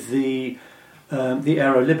shot with the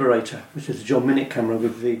Aero Liberator, which is a John Minnick camera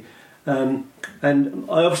with the. And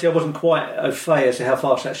I wasn't quite au fait as to how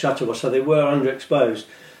fast that shutter was, so they were underexposed.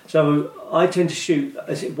 So I tend to shoot,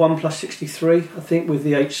 is it 1+63, I think, with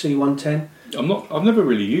the HC110. I've never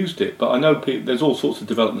really used it, but I know there's all sorts of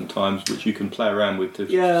development times which you can play around with to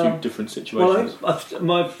suit different situations. Well,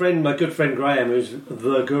 my good friend Graham, who's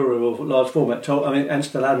the guru of large format, and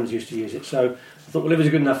Still Adams used to use it. So I thought, well, it was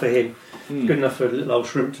good enough for him, good enough for little old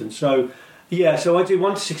Shrimpton. So I do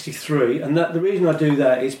 1:63, and the reason I do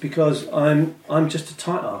that is because I'm just a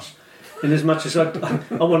tight ass. In as much as I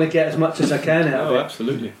want to get as much as I can out of it. Oh,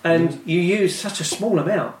 absolutely. And you use such a small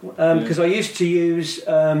amount because I used to use is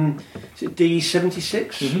it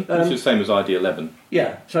D76, it's the same as ID11.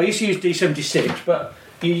 Yeah, so I used to use D76, but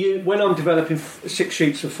when I'm developing 6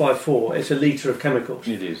 sheets of 5.4, it's a litre of chemicals.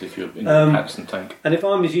 It is if you're in a Patterson tank. And if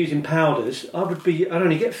I was using powders, I'd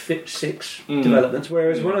only get 6 developments,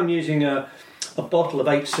 whereas when I'm using a bottle of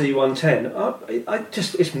HC110,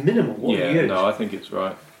 it's minimal what you use. No, I think it's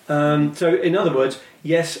right. So in other words,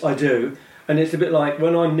 yes, I do, and it's a bit like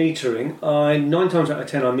when I'm metering. 9 times out of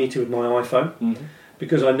 10 I meter with my iPhone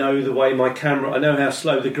because I know the way my camera. I know how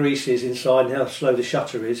slow the grease is inside and how slow the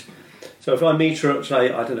shutter is. So if I meter up, say,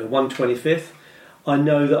 1/25th, I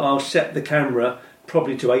know that I'll set the camera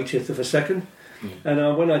probably to 80th of a second.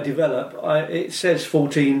 And when I develop, it says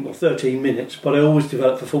 14 or 13 minutes, but I always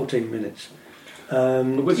develop for 14 minutes.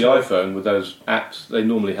 But with the iPhone, with those apps, they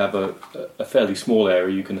normally have a fairly small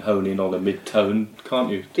area you can hone in on a mid-tone,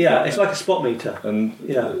 can't you? Yeah, it's like a spot meter. And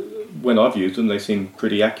when I've used them, they seem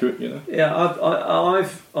pretty accurate, Yeah,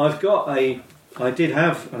 I did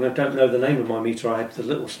have, and I don't know the name of my meter. I had the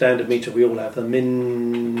little standard meter we all have, the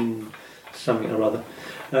Min something or other,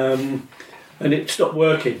 and it stopped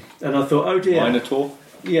working. And I thought, oh dear, Minotaur.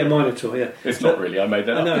 Yeah, Minotaur. Yeah, it's not really. I made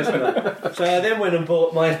that up. No, it's not. So I then went and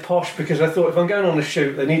bought my Posh because I thought if I'm going on a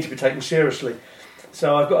shoot, they need to be taken seriously.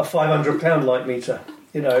 So I've got a £500 light meter,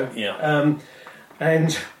 Yeah.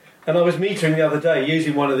 And I was metering the other day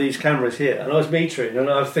using one of these cameras here, and I was metering, and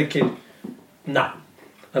I was thinking, no.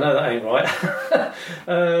 I know that ain't right.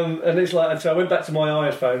 And it's like, so I went back to my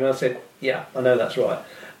iPhone and I said, yeah, I know that's right.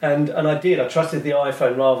 And I did. I trusted the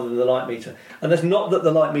iPhone rather than the light meter. And that's not that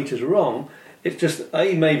the light meter's wrong. It's just,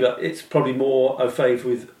 maybe it's probably more au fait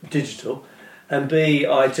with digital. And B,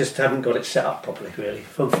 I just haven't got it set up properly, really,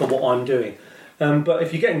 for what I'm doing. But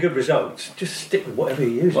if you're getting good results, just stick with whatever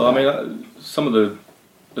you use. Well, I mean, some of the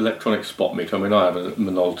electronic spot meter, I have a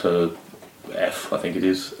Minolta F, I think it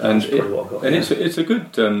is, and it's a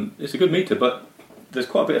good meter, but there's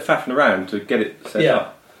quite a bit of faffing around to get it set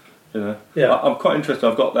up. Yeah, I'm quite interested.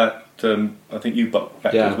 I've got that. I think you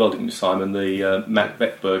backed it as well, didn't you, Simon? The Matt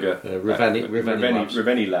Beckberger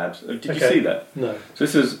Ravenni Labs. Did you see that? No. So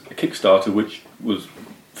this is a Kickstarter which was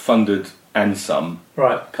funded and some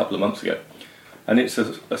a couple of months ago, and it's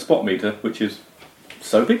a spot meter which is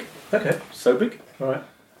so big. Okay. So big. Right.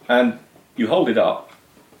 And you hold it up.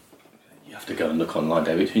 You have to go and look online,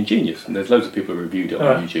 David. It's ingenious, and there's loads of people who reviewed it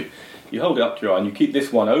on YouTube. You hold it up to your eye and you keep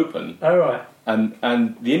this one open. Oh, right. And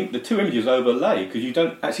the 2 images overlay because you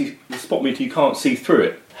don't actually, the spot meter, you can't see through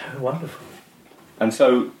it. Oh, wonderful. And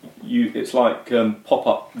so it's like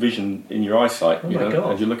pop-up vision in your eyesight. God.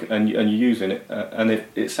 And you look at and you're using it, and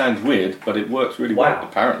it sounds weird, but it works really well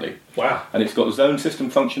apparently. Wow. And it's got zone system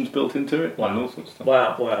functions built into it. And all sorts of stuff.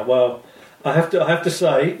 Wow. Well, I have to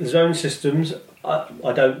say, zone systems.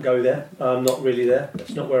 I don't go there. I'm not really there.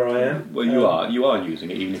 That's not where I am. Well, you are using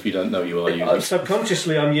it, even if you don't know you are using it.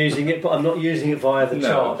 Subconsciously, I'm using it, but I'm not using it via the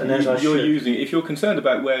chart. And you're using it. If you're concerned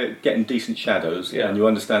about getting decent shadows, and you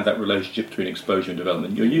understand that relationship between exposure and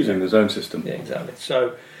development, you're using the zone system. Yeah, exactly.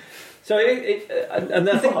 So and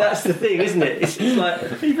I think that's the thing, isn't it? It's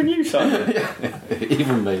like even you, Simon.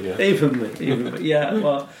 Even me. Yeah. Even me. Yeah.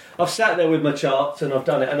 Well, I've sat there with my charts and I've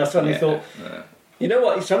done it, and I suddenly thought. You know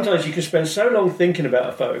what? Sometimes you can spend so long thinking about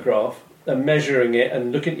a photograph and measuring it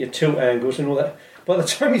and looking at your tilt angles and all that. by the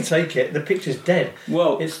time you take it, the picture's dead.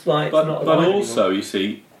 Well, it's like but, it's not but alive also, anymore. you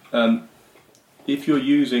see, if you're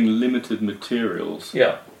using limited materials,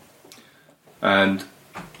 Yeah. and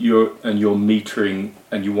you're metering,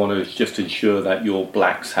 and you want to just ensure that your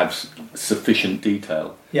blacks have sufficient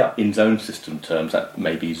detail. Yeah. In zone system terms, that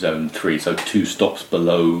may be zone 3, so 2 stops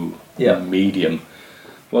below medium.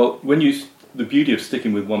 Well, the beauty of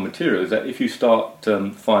sticking with one material is that if you start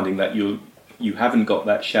finding that you haven't got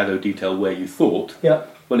that shadow detail where you thought,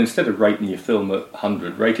 well, instead of rating your film at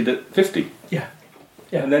 100, rate it at 50. Yeah.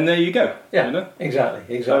 Yeah. And then there you go. Yeah. You know?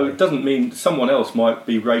 Exactly. So it doesn't mean someone else might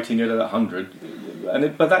be rating it at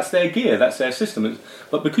 100, but that's their gear, that's their system.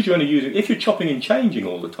 But because you're only using, if you're chopping and changing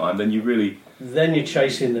all the time, then you're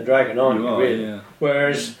chasing the dragon, aren't you? Really? Yeah.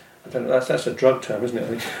 Whereas, I don't know, that's a drug term, isn't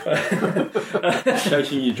it?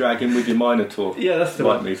 Chasing your dragon with your Minotaur. Yeah, that's the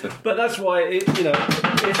light one. meter. But that's why, if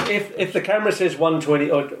the camera says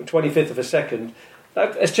 1/20 or 25th of a second,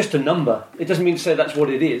 it's just a number. It doesn't mean to say that's what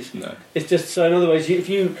it is. No. It's just, so in other words, if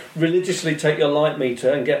you religiously take your light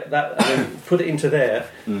meter and get that and then put it into there,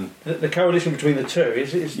 the correlation between the two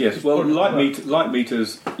is yes. Well, light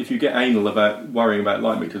meters. If you get anal about worrying about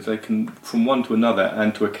light meters, they can, from one to another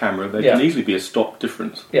and to a camera, they can easily be a stop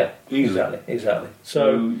difference. Yeah, easily. Exactly.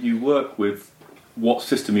 So you work with what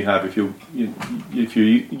system you have. If you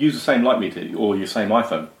use the same light meter or your same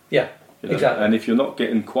iPhone. Yeah. You know? Exactly. And if you're not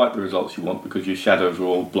getting quite the results you want because your shadows are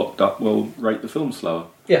all blocked up, well, rate the film slower.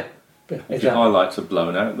 Yeah. If your highlights are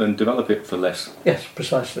blown out, then develop it for less. Yes,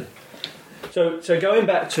 precisely. So going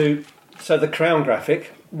back to the crown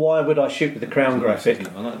graphic, why would I shoot with the crown graphic?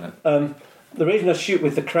 I like that. The reason I shoot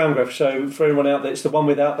with the crown graphic, so for anyone out there, it's the one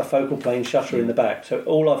without the focal plane shutter in the back. So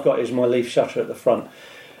all I've got is my leaf shutter at the front.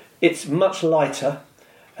 It's much lighter,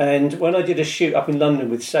 and when I did a shoot up in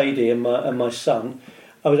London with Sadie and my son,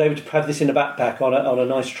 I was able to have this in a backpack on a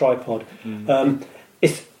nice tripod.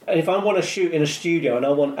 If I want to shoot in a studio and I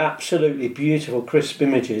want absolutely beautiful, crisp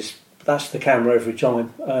images, that's the camera every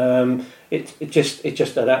time. It's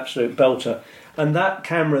just an absolute belter. And that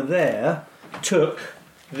camera there took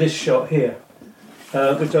this shot here,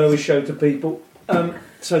 which I always show to people.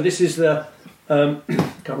 So this is the can't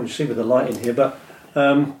really see with the light in here, but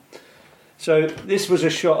so this was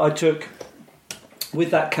a shot I took with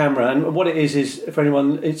that camera, and what it is for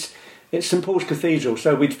anyone, it's St Paul's Cathedral.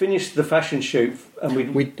 So we'd finished the fashion shoot,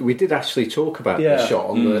 and we did actually talk about this shot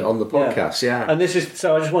on the podcast, And this is,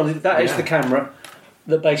 so I just wanted, that is the camera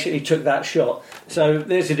that basically took that shot. So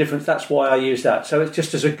there's the difference. That's why I use that. So it's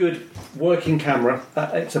just as a good working camera,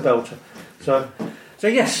 it's a belter. So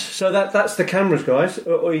yes, so that's the cameras, guys,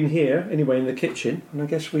 or in here anyway, in the kitchen. And I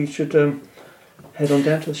guess we should head on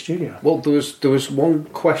down to the studio. Well, there was one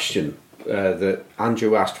question that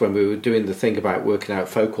Andrew asked when we were doing the thing about working out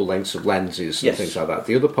focal lengths of lenses and things like that.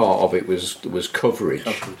 The other part of it was coverage.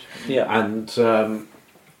 Yeah, and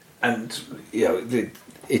you know,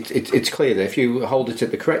 it's clear that if you hold it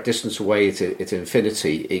at the correct distance away at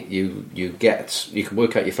infinity, you can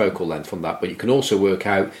work out your focal length from that, but you can also work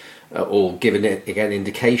out or give an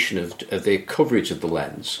indication of the coverage of the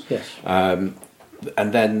lens. Yes.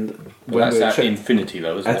 And then when that's at infinity,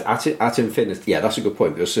 though, isn't it? At infinity, yeah, that's a good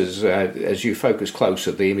point. Because as you focus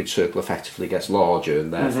closer, the image circle effectively gets larger,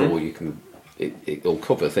 and therefore it'll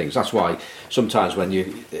cover things. That's why sometimes when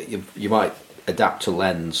you might adapt a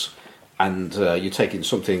lens, and you're taking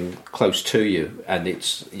something close to you, and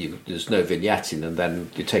there's no vignetting, and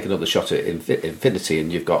then you take another shot at infinity,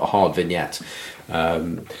 and you've got a hard vignette.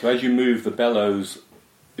 So as you move the bellows,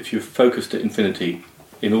 if you're focused at infinity,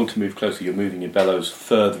 in order to move closer, you're moving your bellows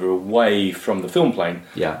further away from the film plane.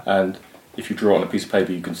 Yeah. And if you draw on a piece of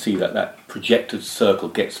paper, you can see that projected circle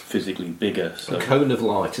gets physically bigger. So. A cone of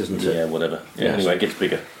light, isn't it? Yeah, whatever. Yeah, yes. Anyway, it gets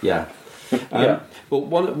bigger. Yeah. Well,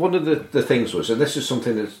 one of the things was, and this is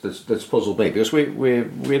something that's puzzled me, because we're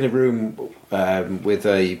in a room with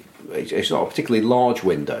it's not a particularly large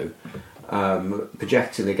window,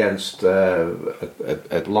 projecting against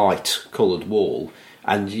a light coloured wall.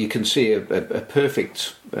 And you can see a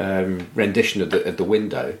perfect rendition of the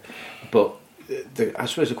window, but I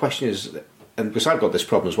suppose the question is, and because I've got this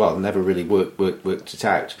problem as well, I've never really worked it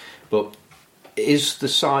out, but is the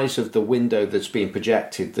size of the window that's being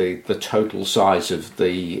projected the total size of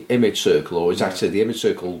the image circle, or is actually the image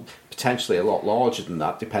circle potentially a lot larger than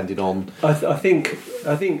that, depending on? I think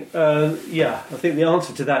the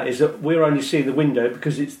answer to that is that we're only seeing the window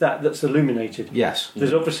because it's that's illuminated. Yes,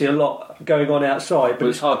 there's obviously a lot going on outside, but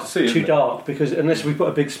it's hard to see. Too dark because unless we put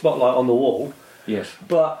a big spotlight on the wall. Yes.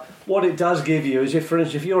 But what it does give you is, for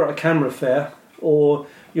instance, if you're at a camera fair or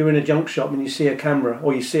you're in a junk shop and you see a camera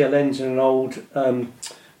or you see a lens in an old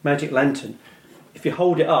magic lantern, if you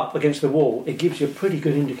hold it up against the wall, it gives you a pretty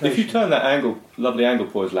good indication. If you turn that lovely angle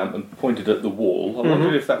poise lamp and point it at the wall, I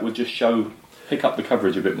wonder if that would just pick up the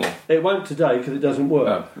coverage a bit more. It won't today because it doesn't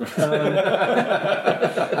work. Oh.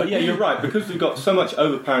 But yeah, you're right, because we've got so much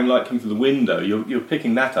overpowering light coming through the window, you're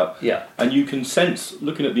picking that up. Yeah. And you can sense,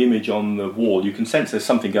 looking at the image on the wall, you can sense there's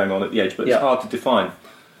something going on at the edge, but it's hard to define.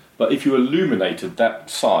 But if you illuminated that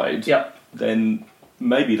side, then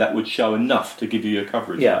maybe that would show enough to give you your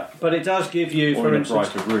coverage. Yeah, but it does give you, or for in instance,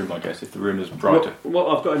 a brighter room, I guess, if the room is brighter. What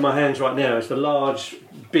I've got in my hands right now is the large,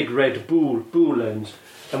 big red Boule lens,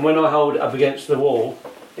 and when I hold it up against the wall,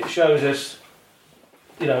 it shows us,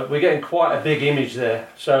 we're getting quite a big image there.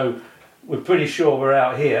 So we're pretty sure we're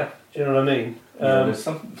out here. Do you know what I mean? There's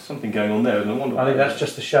something going on there. I think that's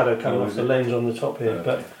just the shadow coming off the lens on the top here.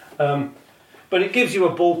 Okay. But it gives you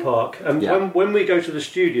a ballpark. And when we go to the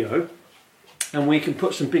studio, and we can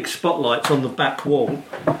put some big spotlights on the back wall,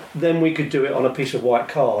 then we could do it on a piece of white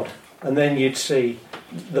card, and then you'd see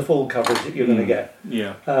the full coverage that you're going to get.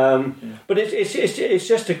 Yeah. But it's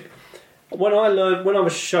just when I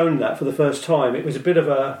was shown that for the first time, it was a bit of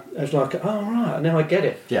it's like, oh right, now I get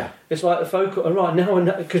it. Yeah. It's like the focal. Oh, right, now I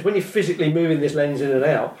know, because when you're physically moving this lens in and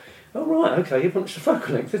out, oh right, okay, it's the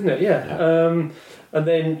focal length, isn't it? Yeah. And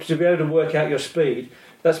then to be able to work out your speed.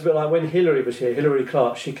 That's a bit like when Hilary was here, Hilary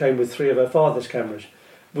Clark, she came with 3 of her father's cameras.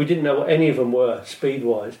 We didn't know what any of them were,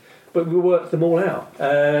 speed-wise, but we worked them all out.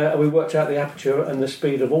 And we worked out the aperture and the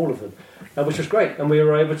speed of all of them, which was great. And we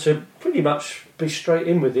were able to pretty much be straight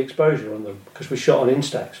in with the exposure on them, because we shot on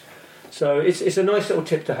Instax. So it's a nice little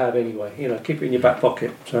tip to have anyway, keep it in your back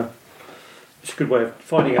pocket. So it's a good way of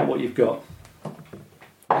finding out what you've got.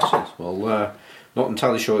 Excellent. Well, not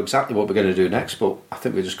entirely sure exactly what we're going to do next, but I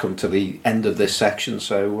think we've just come to the end of this section,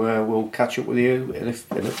 so we'll catch up with you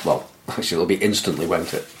well, actually it'll be instantly,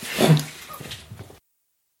 won't it?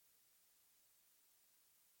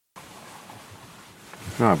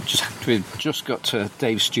 Right, we've just got to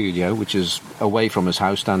Dave's studio, which is away from his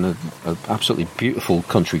house down an absolutely beautiful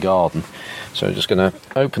country garden. So I'm just going to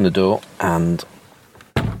open the door and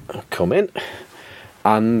come in,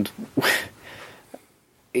 and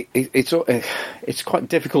it's quite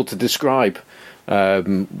difficult to describe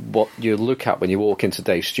what you look at when you walk into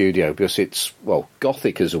Dave's studio, because it's, well,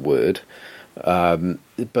 gothic as a word,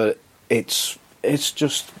 but it's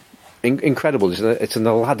just incredible. It's an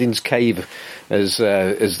Aladdin's cave, as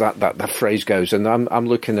that phrase goes. And I'm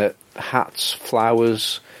looking at hats,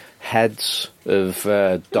 flowers, heads of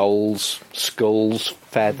dolls, skulls,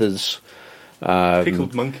 feathers.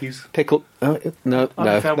 Pickled monkeys. No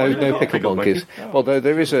pickled monkeys. Oh. Although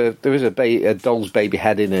there is a doll's baby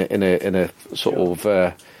head in a sort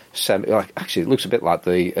of actually it looks a bit like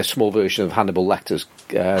a small version of Hannibal Lecter's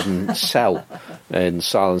cell in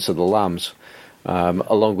Silence of the Lambs,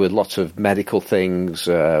 along with lots of medical things,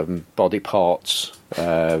 body parts,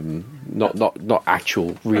 not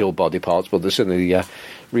actual real body parts, but they're certainly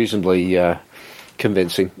reasonably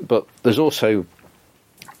convincing. But there's also,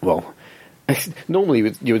 well,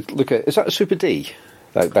 normally you would look at, is that a Super D,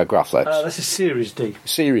 that Graflex? That's a Series D.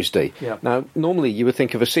 Series D. Yeah. Now, normally you would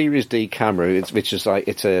think of a Series D camera, which is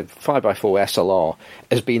it's a 5x4 SLR,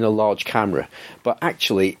 as being a large camera, but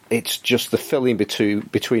actually it's just the filling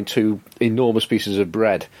between two enormous pieces of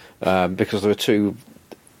bread, because there are two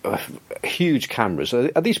huge cameras.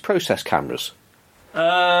 Are these process cameras?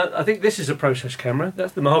 I think this is a process camera.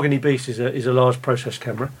 That's the Mahogany Beast is a large process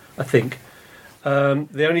camera, I think.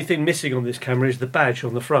 The only thing missing on this camera is the badge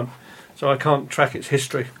on the front, so I can't track its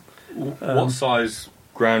history. What size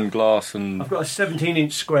ground glass and... I've got a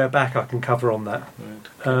 17-inch square back I can cover on that.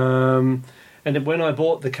 Right. And when I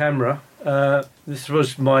bought the camera, this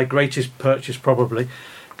was my greatest purchase probably.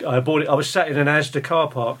 I bought it. I was sat in an Asda car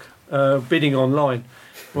park bidding online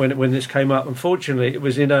when this came up. Unfortunately, it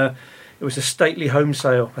was a stately home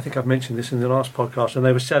sale. I think I've mentioned this in the last podcast, and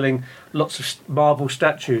they were selling lots of marble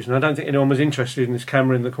statues, and I don't think anyone was interested in this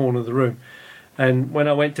camera in the corner of the room. And when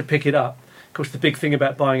I went to pick it up, of course the big thing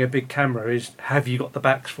about buying a big camera is, have you got the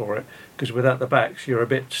backs for it? Because without the backs you're a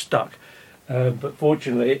bit stuck. But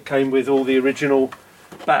fortunately it came with all the original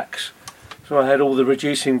backs. So I had all the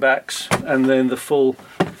reducing backs and then the full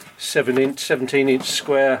 17-inch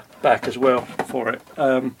square back as well for it.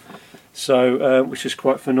 Which is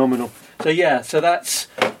quite phenomenal.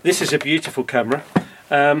 This is a beautiful camera.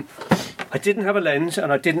 I didn't have a lens and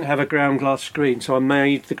I didn't have a ground glass screen, so I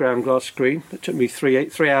made the ground glass screen. It took me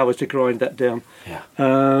 3 hours to grind that down. Yeah.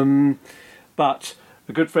 But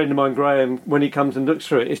a good friend of mine, Graham, when he comes and looks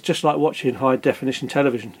through it, it's just like watching high definition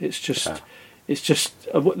television. It's just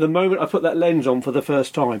the moment I put that lens on for the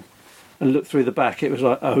first time and looked through the back, it was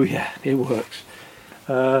like, oh yeah, it works.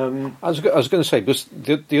 I was going to say, because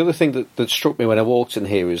the other thing that struck me when I walked in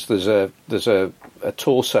here is there's a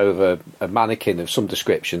torso of a mannequin of some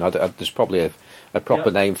description. There's probably a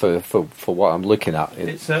proper name for what I'm looking at.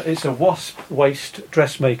 It's a wasp waist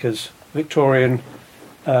dressmaker's Victorian,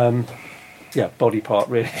 body part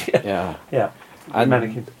really. Yeah. And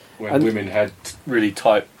mannequin. When women had really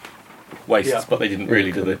tight waists, but they didn't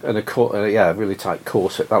really, did they? And a really tight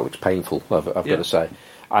corset. That looks painful. I've got to say.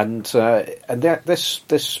 And this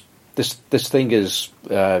thing is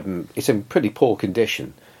it's in pretty poor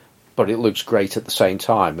condition, but it looks great at the same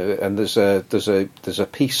time. And there's a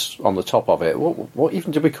piece on the top of it. What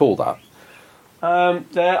even do we call that?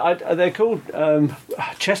 They're called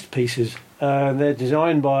chest pieces. They're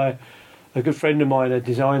designed by a good friend of mine, a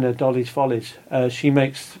designer, Dolly's Follies. She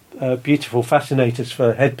makes beautiful fascinators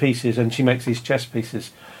for headpieces, and she makes these chest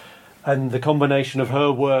pieces. And the combination of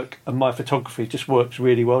her work and my photography just works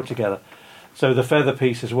really well together. So the feather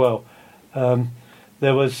piece as well.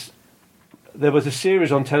 There was a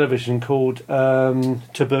series on television called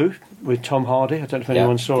Taboo with Tom Hardy. I don't know if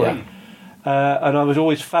anyone saw it. And I was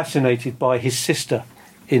always fascinated by his sister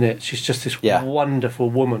in it. She's just this wonderful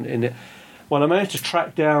woman in it. Well, I managed to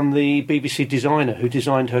track down the BBC designer who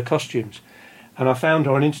designed her costumes. And I found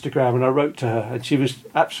her on Instagram and I wrote to her, and she was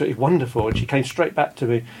absolutely wonderful. And she came straight back to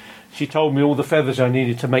me. She told me all the feathers I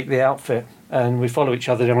needed to make the outfit, and we follow each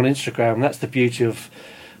other on Instagram. And that's the beauty of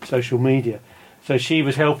social media. So she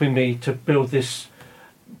was helping me to build this.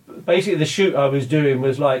 Basically, the shoot I was doing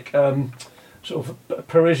was like sort of a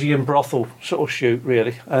Parisian brothel sort of shoot,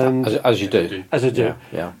 really. As you do. As I do.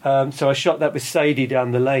 Yeah. So I shot that with Sadie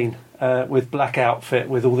down the lane with black outfit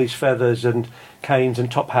with all these feathers and canes and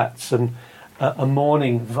top hats and a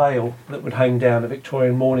mourning veil that would hang down, a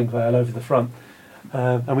Victorian mourning veil over the front.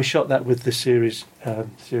 And we shot that with the Series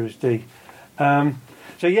D. So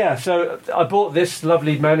I bought this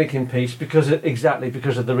lovely mannequin piece because of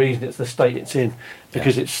the reason. It's the state it's in,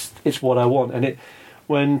 because it's what I want. And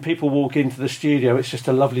when people walk into the studio, it's just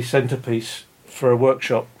a lovely centerpiece for a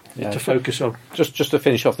workshop to focus on. Just to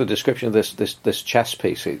finish off the description of this chest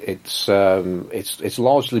piece, it's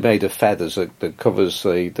largely made of feathers that covers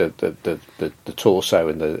the torso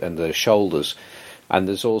and the shoulders. And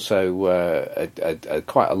there's also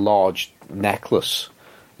quite a large necklace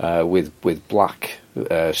with black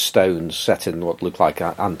stones set in what look like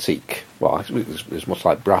antique. Well, it's much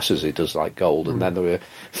like brass as it does like gold. And then there were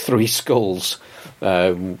 3 skulls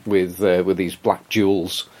with these black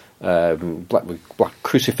jewels, black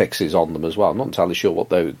crucifixes on them as well. I'm not entirely sure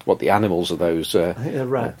what the animals are. Those I think they're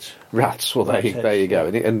rats. Rats. Well, there you go.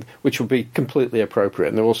 And which would be completely appropriate.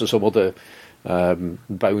 And there are also some other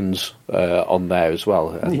bones on there as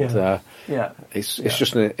well, and it's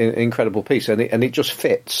just an incredible piece, and it just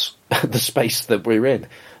fits the space that we're in.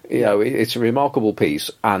 It's a remarkable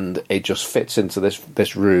piece, and it just fits into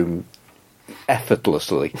this room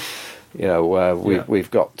effortlessly.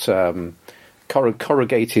 We've got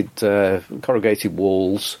corrugated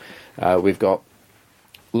walls. We've got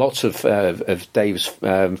lots of Dave's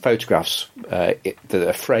photographs that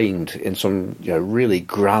are framed in some really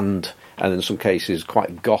grand, and in some cases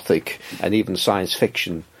quite gothic and even science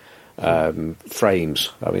fiction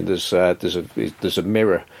frames. I mean, there's a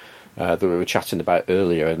mirror that we were chatting about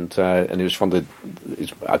earlier, and it was from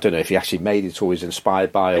I don't know if he actually made it or was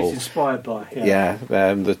inspired by. It's inspired by.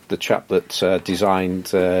 The chap that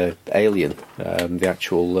designed Alien,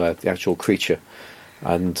 the actual creature,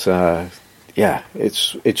 and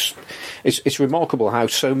it's remarkable how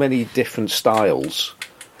so many different styles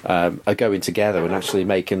are going together and actually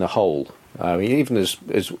making a whole. I mean, even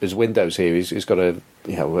as Windows here, he's got I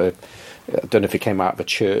don't know if he came out of a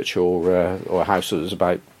church or a house that was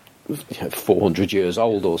about 400 years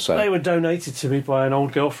old or so. They were donated to me by an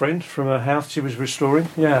old girlfriend from a house she was restoring.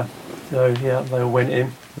 Yeah, so they all went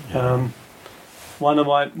in. One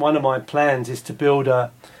of my plans is to build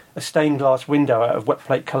a stained glass window out of wet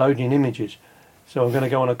plate collodion images. So I'm going to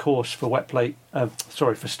go on a course for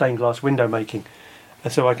for stained glass window making.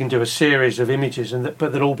 So I can do a series of images,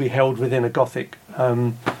 but they'll all be held within a Gothic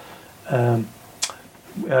stained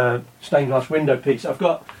glass window piece. I've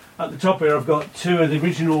got at the top here. I've got 2 of the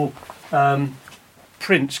original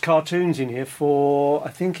prints, cartoons in here for, I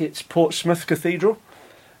think it's Portsmouth Cathedral,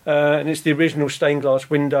 and it's the original stained glass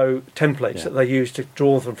window templates that they use to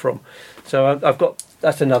draw them from. So I've got.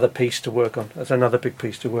 That's another piece to work on. That's another big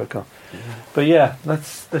piece to work on. Yeah. But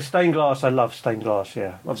that's the stained glass. I love stained glass.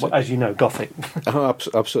 Yeah, as you know, Gothic. Oh,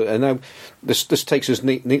 absolutely. And now this takes us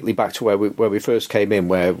neatly back to where we first came in,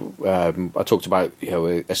 where I talked about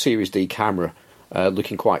a Series D camera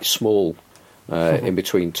looking quite small in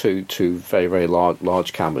between two very very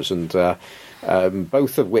large cameras, and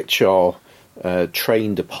both of which are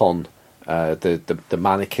trained upon the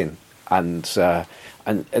mannequin, and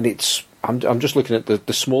it's. I'm just looking at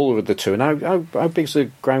the smaller of the two. And how big's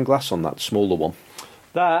the ground glass on that smaller one?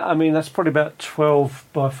 That's probably about 12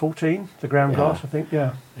 by 14. The ground glass, I think.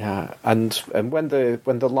 Yeah. Yeah, and when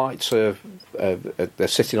the lights are they're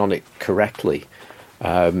sitting on it correctly,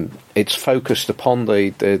 it's focused upon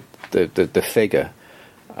the figure.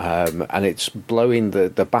 And it's blowing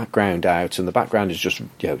the background out, and the background is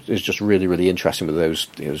just really, really interesting with those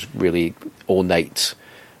really ornate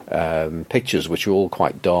pictures, which are all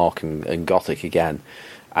quite dark and gothic again.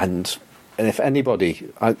 And if anybody,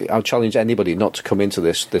 I'll challenge anybody not to come into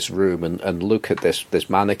this room and look at this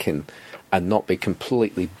mannequin and not be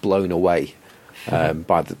completely blown away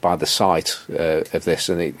by the sight of this,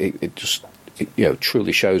 and it just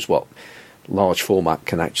truly shows what large format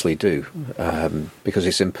can actually do, because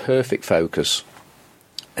it's in perfect focus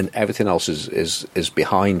and everything else is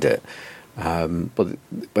behind it. But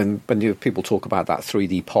when people talk about that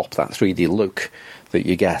 3D pop, that 3D look that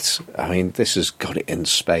you get, this has got it in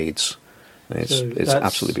spades. It's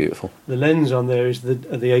absolutely beautiful. The lens on there is the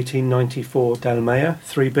 1894 Dalmaia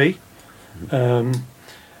 3B.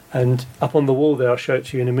 And up on the wall there, I'll show it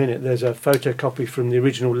to you in a minute, there's a photocopy from the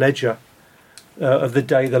original ledger of the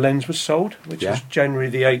day the lens was sold, which was January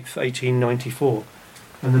the 8th, 1894.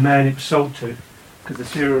 And the man it was sold to, because the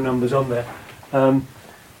serial number's on there,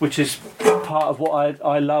 which is part of what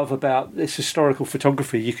I love about this historical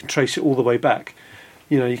photography. You can trace it all the way back.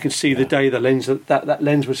 You can see the day the lens that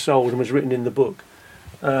lens was sold and was written in the book.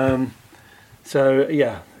 So it's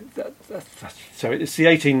the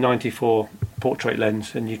 1894 portrait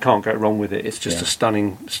lens, and you can't go wrong with it. It's just a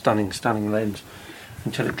stunning lens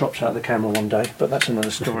until it drops out of the camera one day. But that's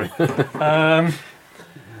another story. So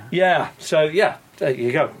there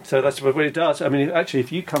you go. So that's what it does. Actually,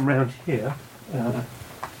 if you come round here,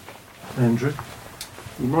 Andrew,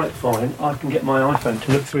 you might find I can get my iPhone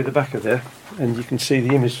to look through the back of there, and you can see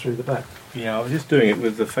the image through the back. Yeah, I was just doing it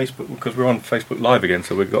with the Facebook, because we're on Facebook Live again,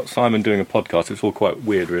 so we've got Simon doing a podcast. It's all quite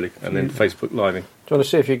weird, really, and then Facebook Living. Do you want to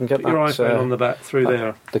see if you can get your iPhone on the back through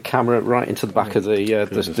there? The camera right into the back of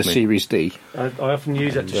the Series D. I often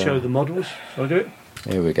use that to show the models. Shall I do it?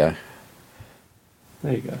 Here we go.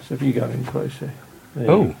 There you go. So if you go in closer,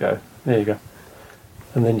 you go. There you go.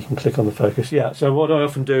 And then you can click on the focus. Yeah, so what I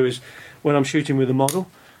often do is, when I'm shooting with a model,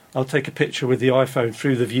 I'll take a picture with the iPhone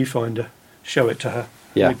through the viewfinder, show it to her,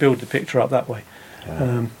 and we build the picture up that way.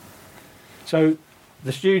 Yeah. So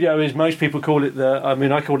the studio is, most people call it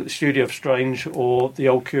I call it the Studio of Strange, or the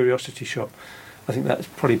Old Curiosity Shop. I think that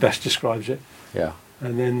probably best describes it. Yeah.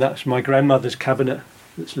 And then that's my grandmother's cabinet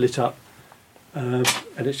that's lit up, and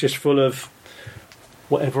it's just full of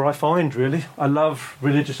whatever I find, really. I love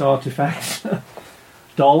religious artefacts,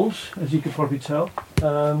 dolls, as you could probably tell,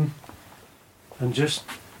 and just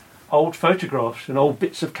old photographs and old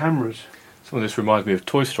bits of cameras. Some of this reminds me of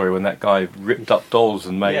Toy Story, when that guy ripped up dolls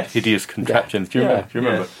and made hideous contraptions. Do you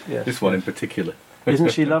remember? Yes. This one in particular.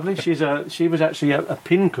 Isn't she lovely? She was actually a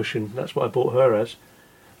pin cushion. That's what I bought her as.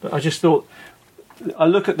 But I just thought, I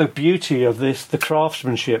look at the beauty of this, the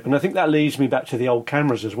craftsmanship, and I think that leads me back to the old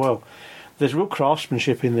cameras as well. There's real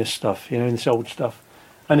craftsmanship in this stuff, in this old stuff.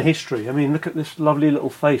 And history. Look at this lovely little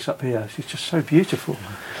face up here. She's just so beautiful.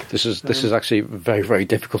 This is actually very, very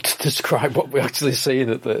difficult to describe what we're actually seeing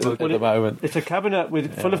at the moment. It's a cabinet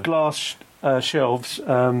full of glass shelves,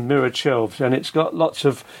 mirrored shelves, and it's got lots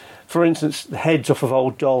of, for instance, heads off of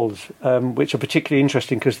old dolls, which are particularly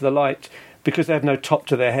interesting because because they have no top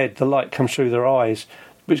to their head, the light comes through their eyes,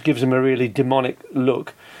 which gives them a really demonic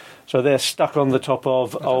look. So they're stuck on the top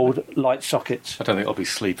of old light sockets. I don't think I'll be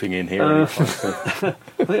sleeping in here. I think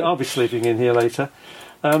I'll be sleeping in here later.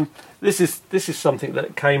 This is something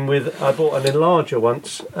that came with. I bought an enlarger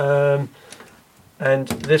once, and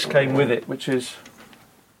this came with it, which is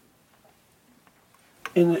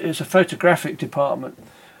it's a photographic department,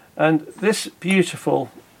 and this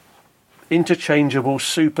beautiful interchangeable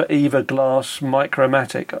Super Eva glass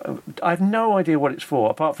Micromatic. I have no idea what it's for,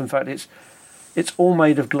 apart from the fact it's all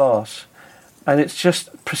made of glass, and it's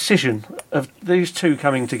just precision of these two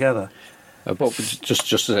coming together. But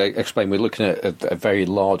just to explain, we're looking at a very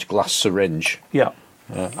large glass syringe. Yeah.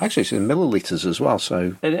 Actually, it's in millilitres as well.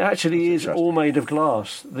 So and it actually is all made of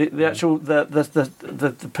glass. The actual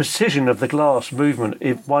the precision of the glass movement,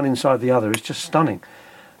 one inside the other, is just stunning.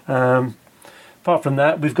 Apart from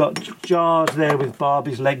that, we've got jars there with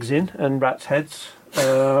Barbie's legs in and rats' heads.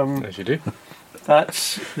 As you do.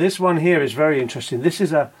 This one here is very interesting. This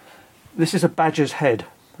is a badger's head,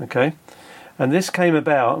 okay, and this came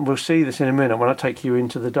about, and we'll see this in a minute when I take you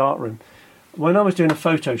into the darkroom. when I was doing a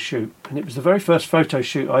photo shoot, and it was the very first photo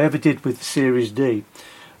shoot I ever did with the Series D,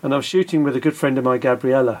 and I was shooting with a good friend of mine,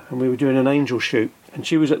 Gabriella, and we were doing an angel shoot, and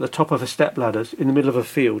she was at the top of a step ladder in the middle of a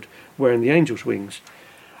field wearing the angel's wings.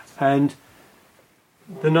 And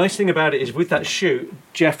the nice thing about it is with that shoot,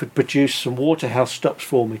 Jeff had produced some Waterhouse stops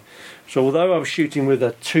for me. So although I was shooting with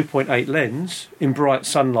a 2.8 lens in bright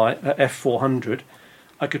sunlight at f400,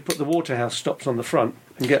 I could put the Waterhouse stops on the front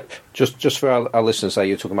and get... Just for our listeners there,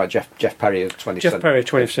 you're talking about Jeff Perry of 20th Century. Jeff Perry of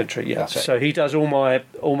 20th Century, yeah. So he does all my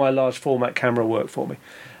large format camera work for me.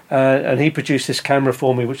 And he produced this camera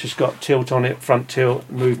for me, which has got tilt on it, front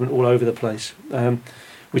tilt, movement all over the place,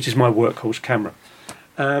 which is my workhorse camera.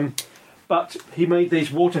 But he made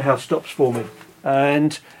these Waterhouse stops for me,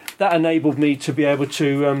 and that enabled me to be able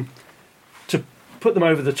to put them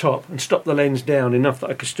over the top and stop the lens down enough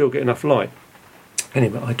that I could still get enough light.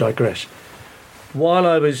 Anyway, I digress. While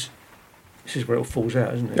I was... This is where it all falls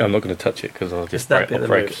out, isn't it? Yeah, I'm not going to touch it because I'll just break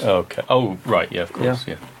it. Oh, okay. Oh, right, yeah, of course,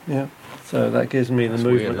 yeah. So that gives me the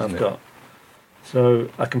movement weird, I've got. So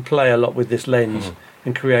I can play a lot with this lens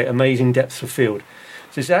and create amazing depths of field.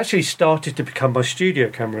 So it's actually started to become my studio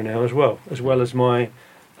camera now as well as my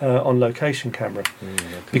on-location camera.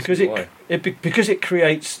 Because it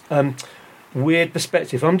creates weird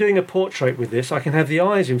perspective. I'm doing a portrait with this. I can have the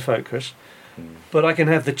eyes in focus, but I can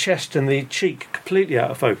have the chest and the cheek completely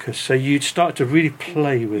out of focus. So you'd start to really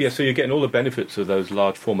play with... Yeah, so you're getting all the benefits of those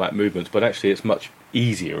large format movements, but actually it's much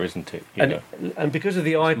easier, isn't it? And because of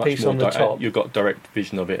the eyepiece on the top... You've got direct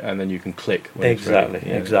vision of it, and then you can click.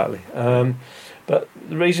 Exactly. But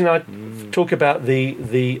the reason I talk about the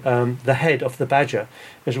head of the badger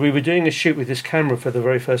is we were doing a shoot with this camera for the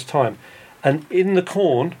very first time, and in the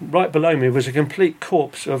corn, right below me, was a complete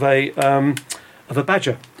corpse of a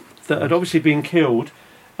badger that had obviously been killed,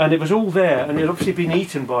 and it was all there, and it had obviously been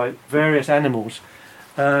eaten by various animals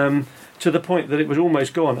to the point that it was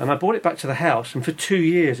almost gone. And I brought it back to the house, and for 2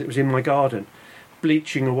 years it was in my garden,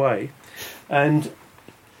 bleaching away. And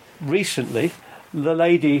recently, the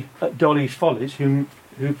lady at Dolly's Follies,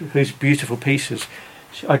 whose beautiful pieces,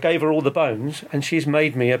 I gave her all the bones, and she's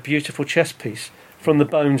made me a beautiful chess piece from the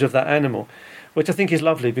bones of that animal, which I think is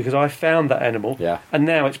lovely because I found that animal, and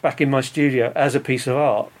now it's back in my studio as a piece of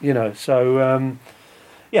art, So,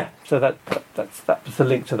 so that was the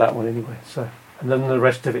link to that one anyway. So, and then the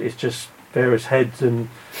rest of it is just various heads and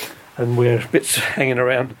weird bits hanging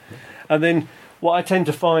around. And then what I tend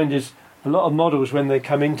to find is a lot of models, when they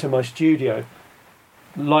come into my studio,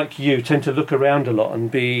 like you, tend to look around a lot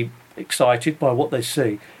and be excited by what they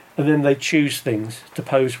see, and then they choose things to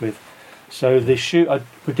pose with. So the shoot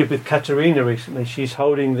we did with Katerina recently, she's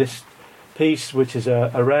holding this piece which is a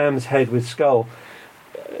ram's head with skull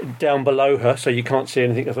down below her, so you can't see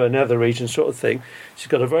anything of her nether region sort of thing. She's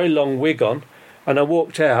got a very long wig on, and I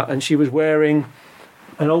walked out and she was wearing...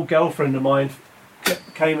 An old girlfriend of mine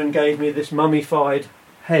came and gave me this mummified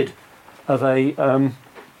head of a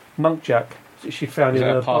monkjack that she found in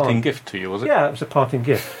her a parting gift to you, was it? Yeah, it was a parting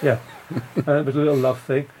gift, yeah. It was a little love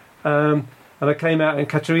thing. And I came out and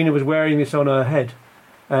Katerina was wearing this on her head,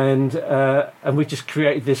 and we just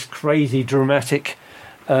created this crazy dramatic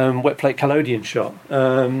wet plate collodion shot.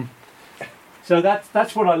 So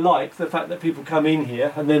that's what I like, the fact that people come in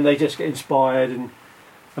here and then they just get inspired. And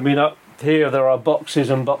I mean, up here there are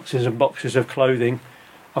boxes and boxes and boxes of clothing.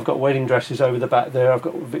 I've got wedding dresses over the back there. I've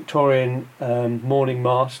got Victorian mourning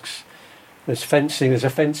masks. There's fencing. There's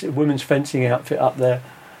a women's fencing outfit up there.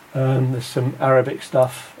 There's some Arabic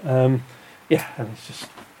stuff. And it's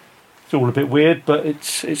all a bit weird, but it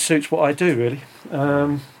suits what I do really,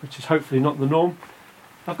 which is hopefully not the norm.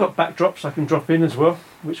 I've got backdrops I can drop in as well,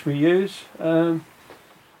 which we use.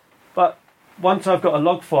 But once I've got a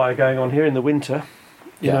log fire going on here in the winter,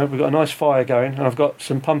 we've got a nice fire going, and I've got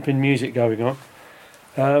some pumping music going on.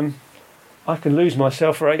 I can lose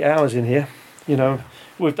myself for 8 hours in here.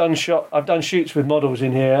 I've done shoots with models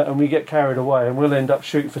in here, and we get carried away, and we'll end up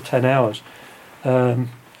shooting for 10 hours.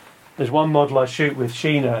 There's one model I shoot with,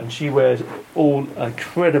 Sheena, and she wears all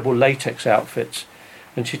incredible latex outfits,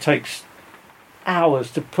 and she takes hours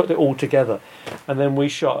to put it all together. And then we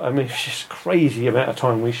shot, it's just crazy amount of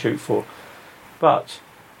time we shoot for. But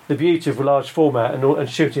the beauty of a large format and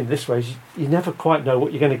shooting this way is you never quite know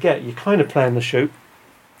what you're going to get. You kind of plan the shoot,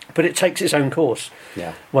 but it takes its own course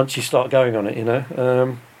once you start going on it,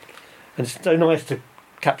 and it's so nice to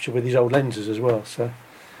capture with these old lenses as well. So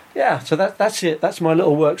that's it. That's my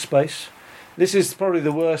little workspace. This is probably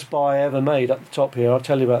the worst buy I ever made up the top here. I'll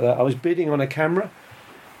tell you about that. I was bidding on a camera,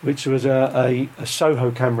 which was a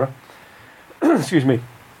Soho camera. Excuse me.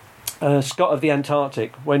 Scott of the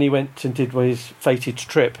Antarctic, when he went and did his fated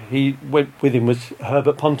trip, he went with him with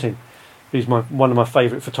Herbert Ponting, who's one of my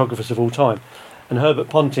favourite photographers of all time. And Herbert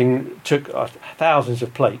Ponting took thousands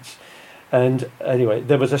of plates. And anyway,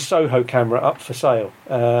 there was a Soho camera up for sale,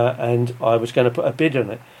 and I was going to put a bid on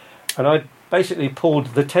it. And I basically pulled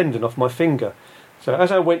the tendon off my finger. So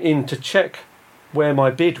as I went in to check where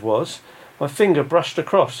my bid was, my finger brushed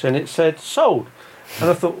across and it said sold. And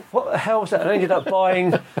I thought, what the hell was that? And I ended up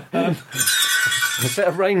buying a set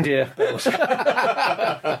of reindeer bells. and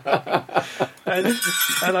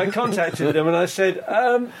I contacted them and I said,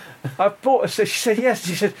 I bought. So she said yes.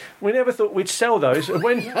 She said we never thought we'd sell those. And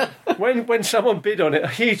when someone bid on it, a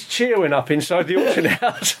huge cheer went up inside the auction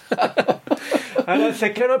house. And I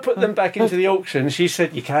said, can I put them back into the auction? She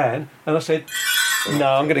said, you can. And I said,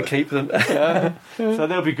 no, I'm going to keep them. So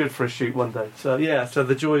they'll be good for a shoot one day. So yeah, so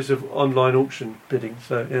the joys of online auction bidding.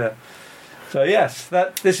 So yeah. So yes,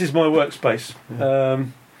 this is my workspace,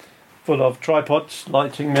 full of tripods,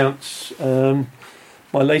 lighting mounts, my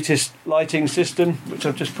latest lighting system, which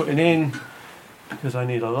I'm just putting in because I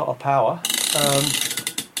need a lot of power.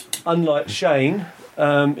 Unlike Shane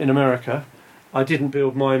in America, I didn't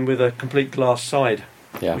build mine with a complete glass side,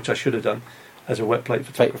 which I should have done as a wet plate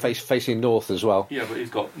photographer. Facing north as well. Yeah, but he's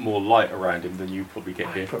got more light around him than you probably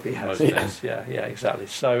get here. Probably has. Yes. Yeah, exactly.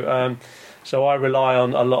 So, so I rely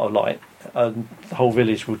on a lot of light. The whole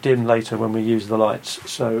village will dim later when we use the lights.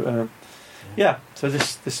 So, so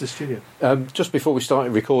this is the studio. Just before we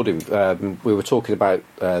started recording, we were talking about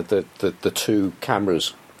the two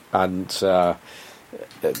cameras and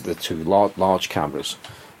the two large cameras,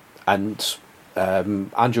 and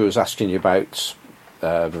Andrew was asking you about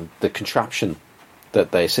the contraption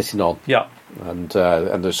that they're sitting on. Yeah, and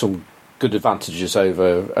there's some good advantages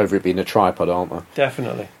over it being a tripod, aren't there?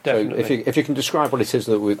 Definitely. So if you can describe what it is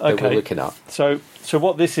that we're looking at. So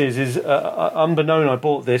what this is unbeknown, I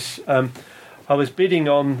bought this. I was bidding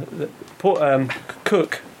on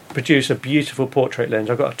Cook produced a beautiful portrait lens.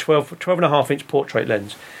 I've got a 12.5-inch portrait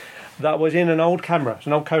lens that was in an old camera. It's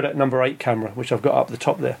an old Kodak number 8 camera, which I've got up the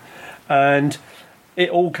top there, and it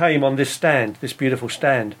all came on this stand, this beautiful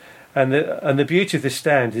stand. And the beauty of this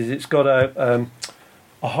stand is it's got a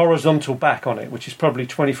horizontal back on it, which is probably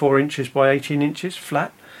 24 inches by 18 inches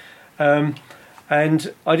flat. And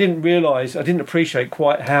I didn't appreciate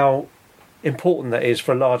quite how important that is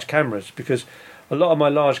for large cameras, because a lot of my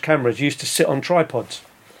large cameras used to sit on tripods.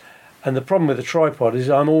 And the problem with the tripod is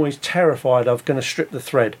I'm always terrified I'm going to strip the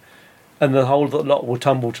thread and the whole lot will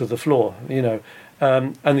tumble to the floor,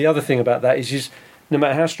 And the other thing about that is no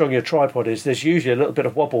matter how strong your tripod is, there's usually a little bit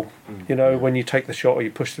of wobble, when you take the shot or you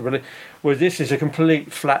push the release. Whereas this is a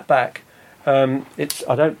complete flat back. I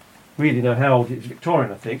don't really know how old it's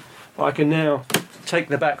Victorian, I think, but I can now take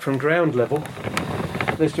the back from ground level.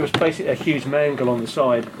 There's just basically a huge mangle on the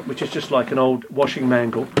side, which is just like an old washing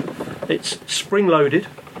mangle. It's spring-loaded,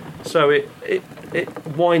 so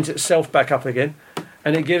it winds itself back up again,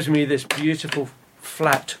 and it gives me this beautiful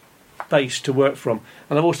flat base to work from.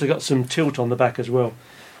 And I've also got some tilt on the back as well.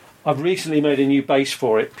 I've recently made a new base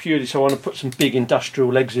for it, purely so I want to put some big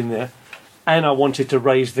industrial legs in there, and I wanted to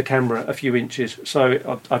raise the camera a few inches,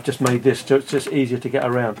 so I've just made this so it's just easier to get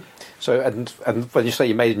around. So and when you say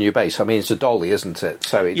you made a new base, I mean it's a dolly, isn't it?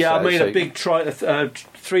 So it's, I made a big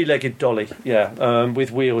three-legged dolly,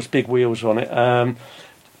 with wheels, big wheels on it.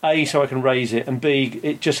 A, so I can raise it, and B,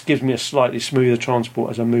 it just gives me a slightly smoother transport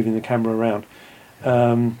as I'm moving the camera around.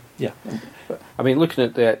 I mean, looking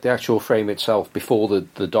at the actual frame itself before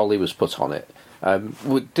the dolly was put on it,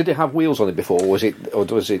 did it have wheels on it before, or was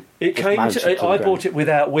it? It came. I bought it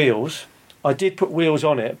without wheels. I did put wheels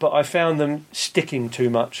on it, but I found them sticking too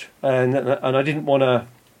much, and I didn't want to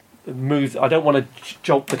move. I don't want to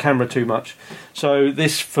jolt the camera too much. So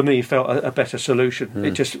this, for me, felt a better solution.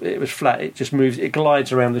 It was flat. It just moves. It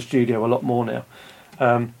glides around the studio a lot more now.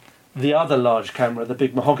 The other large camera, the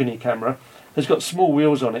big mahogany camera, has got small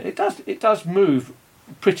wheels on it. It does move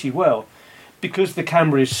pretty well, because the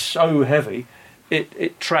camera is so heavy.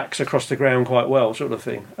 It tracks across the ground quite well, sort of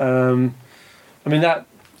thing.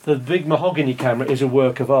 The big mahogany camera is a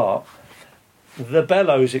work of art. The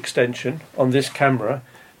bellows extension on this camera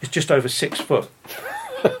is just over 6 foot.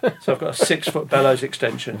 So I've got a 6 foot bellows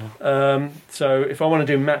extension. So if I want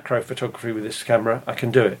to do macro photography with this camera, I can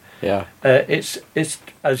do it. Yeah. It's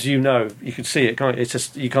as you know, you can see it, can't you? It's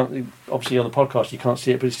just, you can't, obviously on the podcast you can't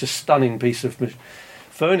see it, but it's just a stunning piece of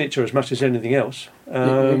furniture as much as anything else.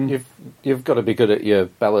 You've got to be good at your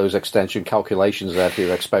bellows extension calculations there for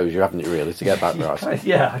your exposure, haven't you, really, to get that right?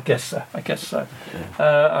 Yeah, I guess so.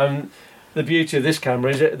 Yeah. The beauty of this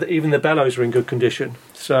camera is that even the bellows are in good condition.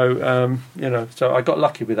 So so I got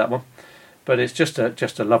lucky with that one. But it's just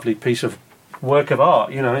a lovely piece of work of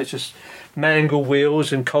art. It's just mangle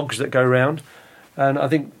wheels and cogs that go round. And I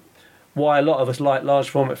think why a lot of us like large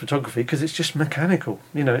format photography, because it's just mechanical.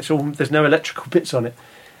 You know, there's no electrical bits on it.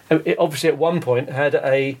 It obviously at one point had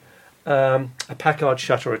a Packard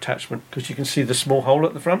shutter attachment, because you can see the small hole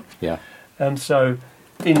at the front. Yeah. And so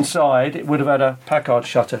inside it would have had a Packard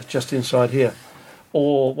shutter just inside here,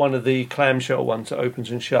 or one of the clamshell ones that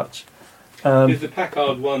opens and shuts. Is the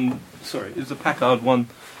Packard one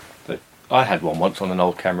that I had one once on an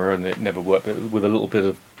old camera and it never worked, but with a little bit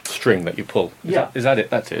of string that you pull? Is that it?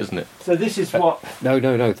 That's it, isn't it? So this is what... No.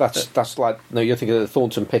 That's like... No, you're thinking of the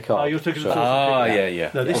Thornton Pickard. Oh, you're thinking of the Thornton Pickard.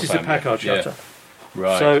 Yeah. No, this is the Packard shutter. Yeah.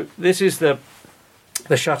 Right. So this is the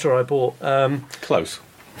shutter I bought. Close.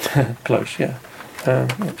 Close, yeah.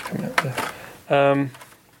 It's coming up there.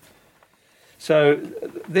 So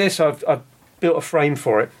this, I've built a frame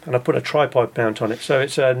for it, and I put a tripod mount on it. So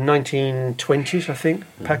it's a 1920s, I think,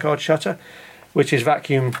 Packard shutter, which is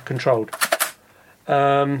vacuum controlled.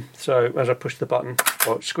 So as I push the button,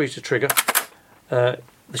 or squeeze the trigger, the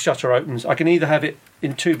shutter opens. I can either have it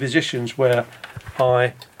in two positions where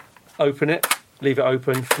I open it, leave it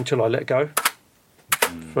open until I let go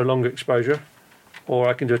for a longer exposure, or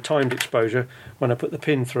I can do a timed exposure when I put the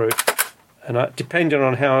pin through. And depending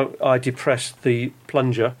on how I depress the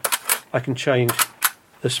plunger, I can change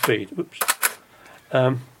the speed.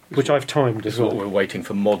 Which I've timed as well. We're waiting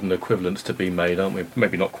for modern equivalents to be made, aren't we?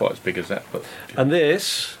 Maybe not quite as big as that, but... And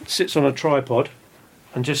this sits on a tripod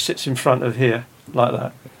and just sits in front of here, like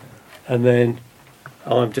that. And then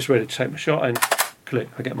I'm just ready to take my shot, and click,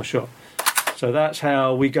 I get my shot. So that's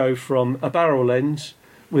how we go from a barrel lens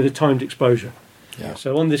with a timed exposure. Yeah.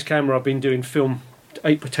 So on this camera I've been doing film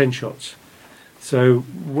 8x10 shots. So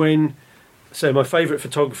my favourite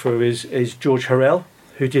photographer is George Harrell,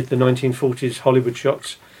 who did the 1940s Hollywood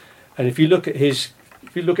shots. And if you look at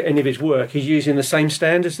any of his work, he's using the same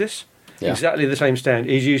stand as this, exactly the same stand.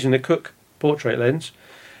 He's using a Cooke portrait lens,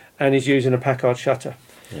 and he's using a Packard shutter.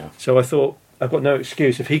 Yeah. So I thought, I've got no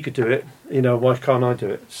excuse. If he could do it, why can't I do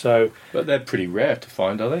it? So, but they're pretty rare to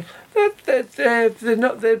find, are they? They're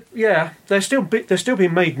not. They're still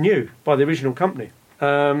being made new by the original company.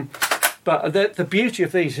 But the beauty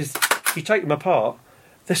of these is, you take them apart,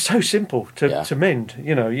 they're so simple to mend.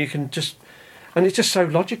 You can just, and it's just so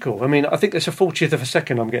logical. I mean, I think there's a 40th of a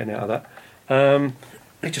second I'm getting out of that.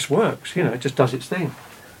 It just works. It just does its thing.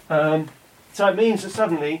 So it means that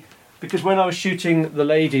suddenly, because when I was shooting the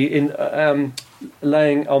lady in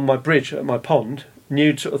laying on my bridge at my pond,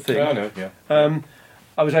 nude sort of thing. I know, yeah.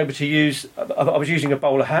 I was able to use. I was using a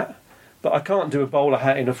bowler hat, but I can't do a bowler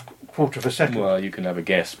hat in a quarter of a second. Well, you can have a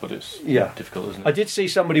guess, but it's difficult, isn't it? I did see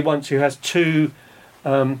somebody once who has two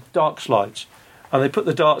dark slides, and they put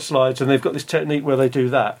the dark slides, and they've got this technique where they do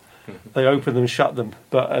that. They open them and shut them,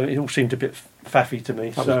 but it all seemed a bit faffy to me.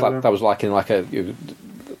 That was like in like a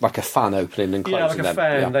fan opening and closing. Yeah, like a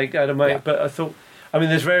fan. Yeah. They go to make. But I thought,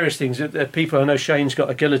 there's various things. People, I know Shane's got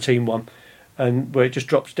a guillotine one, and where it just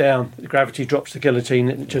drops down, the gravity drops the guillotine,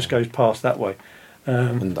 and it just goes past that way.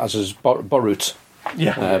 And as is Borut.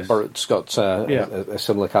 Yeah, Borut's got a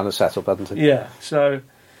similar kind of setup, hasn't he? Yeah. So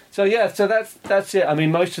that's it.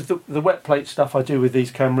 Most of the wet plate stuff I do with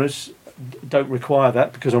these cameras don't require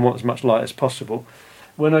that, because I want as much light as possible.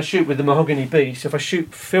 When I shoot with the Mahogany Beast, if I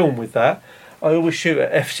shoot film with that, I always shoot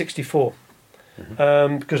at f/64,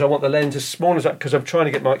 because I want the lens as small as that, because I'm trying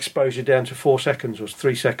to get my exposure down to 4 seconds or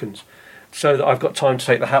 3 seconds, so that I've got time to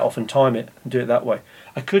take the hat off and time it and do it that way.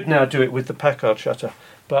 I could now do it with the Packard shutter,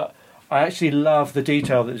 but I actually love the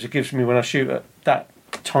detail that it gives me when I shoot at that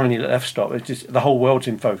tiny little f-stop. It's just, the whole world's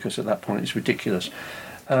in focus at that point. It's ridiculous.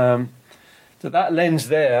 So that lens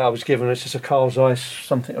there I was given, it's just a Carl Zeiss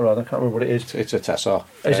something or other, I can't remember what it is. It's a Tessar.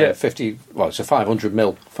 Is it? 50, well, it's a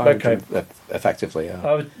 500mm, effectively,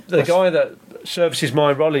 yeah. The guy that services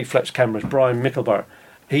my Rolleiflex cameras, Brian Mickelborough,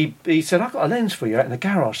 he said, I've got a lens for you out in the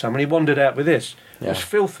garage somewhere, and he wandered out with this. It was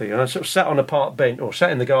filthy, and I sort of sat on a park bench, or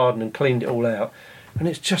sat in the garden and cleaned it all out, and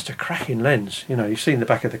it's just a cracking lens, you've seen the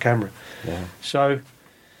back of the camera. Yeah.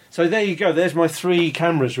 So there you go. There's my 3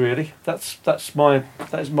 cameras. Really, that's my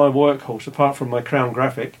workhorse. Apart from my Crown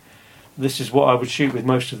Graphic, this is what I would shoot with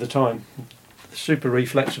most of the time. The Super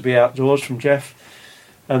Reflex would be outdoors from Jeff,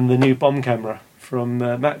 and the new bomb camera from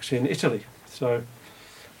Max in Italy. So,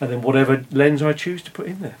 and then whatever lens I choose to put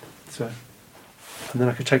in there. So, and then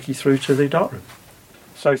I could take you through to the darkroom.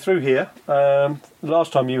 So through here,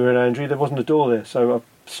 last time you were in, Andrew, there wasn't a door there, so I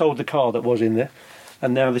sold the car that was in there.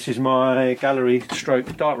 And now this is my gallery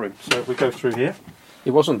stroke darkroom. So if we go through here. It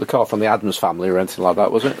wasn't the car from the Adams family or anything like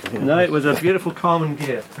that, was it? No, it was a beautiful Carman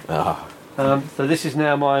gear. Ah. So this is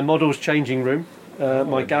now my model's changing room.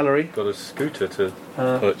 my gallery. Got a scooter to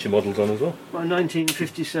perch your models on as well. My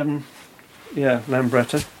 1957,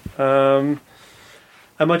 Lambretta, and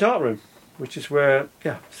my darkroom, which is where,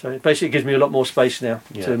 so it basically gives me a lot more space now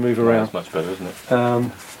to move around. That's much better, isn't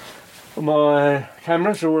it? My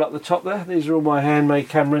cameras are all up the top there. These are all my handmade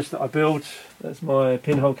cameras that I build. That's my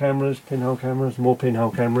pinhole cameras, more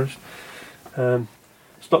pinhole cameras.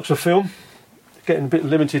 Stocks of film, getting a bit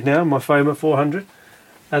limited now, my Foma 400.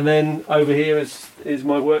 And then over here is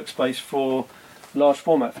my workspace for large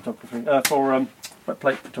format photography, for wet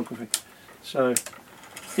plate photography. So,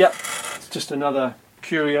 it's just another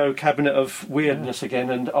curio cabinet of weirdness again,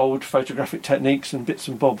 and old photographic techniques and bits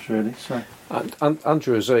and bobs, really. So, and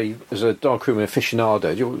Andrew, as a darkroom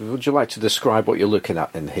aficionado, would you like to describe what you're looking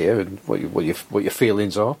at in here and what your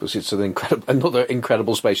feelings are? Because it's another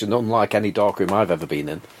incredible space, and unlike any darkroom I've ever been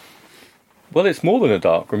in. Well, it's more than a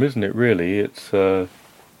darkroom, isn't it? Really, it's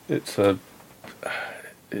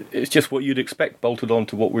just what you'd expect bolted on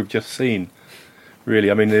to what we've just seen. Really,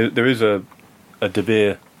 I mean, there is a De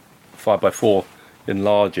Beer 5x4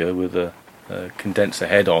 enlarger with a condenser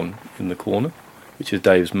head on in the corner, which is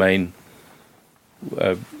Dave's main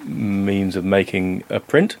means of making a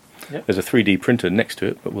print. Yep. There's a 3D printer next to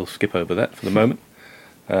it, but we'll skip over that for the moment.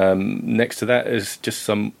 Next to that is just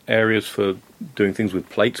some areas for doing things with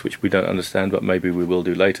plates, which we don't understand, but maybe we will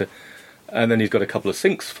do later. And then he's got a couple of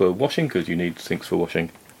sinks for washing, because you need sinks for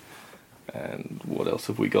washing. And what else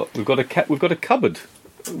have we got? We've got a cupboard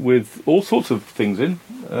with all sorts of things in,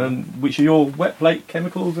 which are your wet plate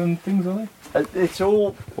chemicals and things, are they? it's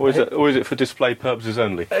all... Or is it for display purposes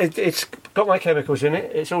only? It's got my chemicals in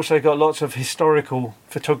it. It's also got lots of historical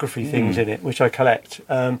photography things in it, which I collect.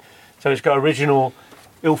 So it's got original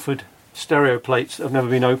Ilford stereo plates that have never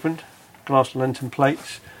been opened, glass lantern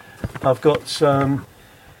plates. I've got some,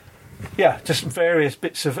 just various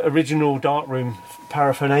bits of original darkroom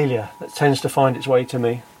paraphernalia that tends to find its way to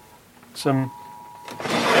me. Some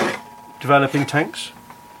developing tanks.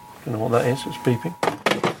 Don't know what that is. It's beeping.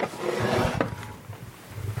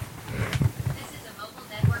 This is a mobile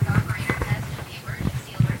network operator testing the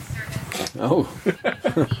emergency alert service. Oh,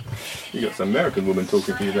 You got some American woman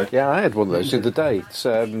talking to you there. yeah, I had one of those the other day.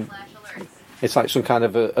 It's like some kind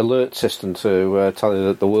of alert system to tell you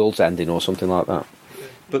that the world's ending or something like that.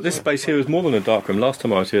 But this space here is more than a darkroom. Last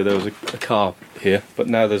time I was here, there was a car here, but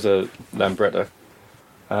now there's a Lambretta.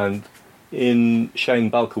 And in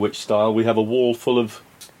Shane Balkowicz style, we have a wall full of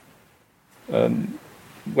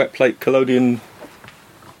wet plate collodion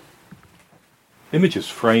images,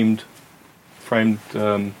 framed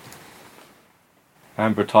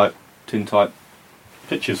amber type, tin type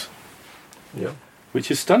pictures, which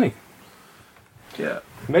is stunning. Yeah.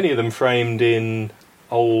 Many of them framed in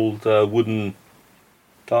old wooden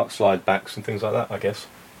dark slide backs and things like that, I guess.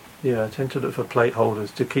 Yeah, I tend to look for plate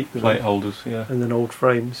holders to keep them. Plate holders, yeah. And then old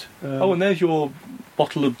frames. And there's your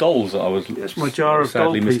bottle of dolls that I was. That's my jar of doll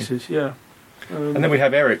sadly missing. pieces, yeah. And then we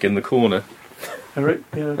have Eric in the corner. Eric,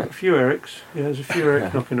 a few Erics. Yeah, there's a few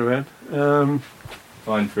Erics knocking around.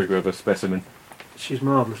 Fine figure of a specimen. She's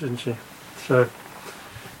marvellous, isn't she? So,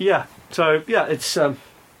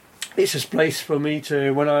 it's a place for me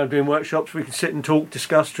to, when I'm doing workshops, we can sit and talk,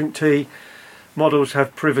 discuss, drink tea. Models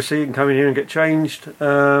have privacy and come in here and get changed,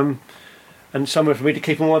 and somewhere for me to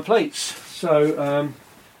keep all my plates. So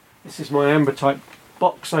this is my amber type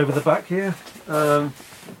box over the back here. This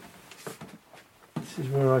is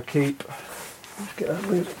where I keep. Let's get that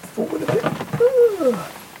moved forward a bit.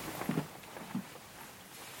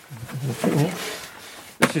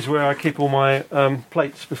 This is where I keep all my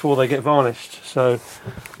plates before they get varnished. So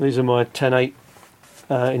these are my 10-8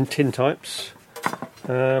 in tin types.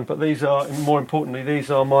 But these are, more importantly, these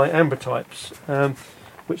are my amber types,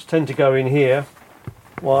 which tend to go in here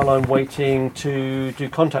while I'm waiting to do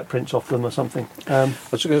contact prints off them or something. I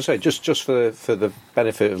was going to say, just for the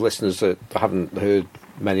benefit of listeners that haven't heard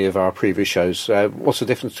many of our previous shows, what's the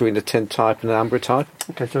difference between a tin type and an amber type?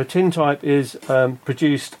 Okay, so a tin type is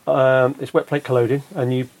produced, it's wet plate collodion,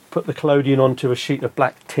 and you put the collodion onto a sheet of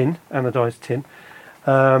black tin, anodised tin,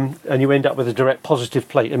 and you end up with a direct positive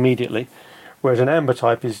plate immediately. Whereas an amber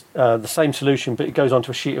type is the same solution, but it goes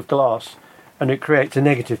onto a sheet of glass, and it creates a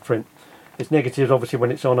negative print. It's negative, obviously,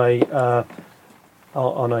 when it's on a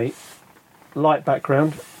light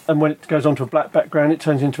background, and when it goes onto a black background, it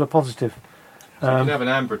turns into a positive. So you can have an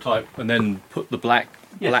amber type and then put the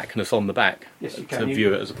blackness on the back to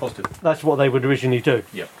view it as a positive. That's what they would originally do.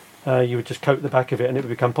 Yeah. You would just coat the back of it, and it would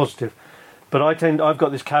become positive. But I've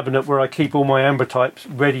got this cabinet where I keep all my amber types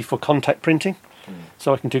ready for contact printing.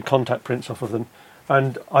 So I can do contact prints off of them,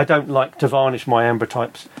 and I don't like to varnish my amber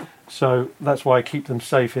types, so that's why I keep them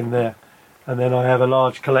safe in there. And then I have a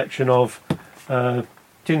large collection of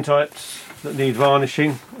tintypes that need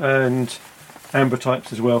varnishing and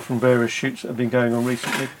ambrotypes as well from various shoots that have been going on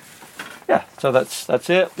recently. Yeah, so that's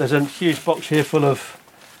it. There's a huge box here full of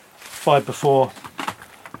 5x4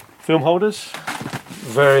 film holders,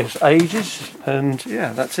 various ages, and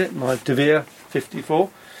yeah, that's it. My Devere 54.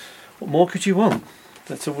 What more could you want?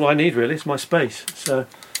 That's all I need really. It's my space. So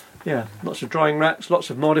yeah, lots of drying racks, lots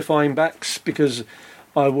of modifying backs because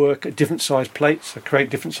I work at different size plates. I create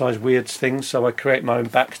different size weirds things, so I create my own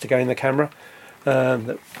backs to go in the camera.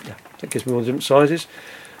 That gives me all different sizes.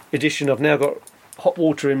 Addition, I've now got hot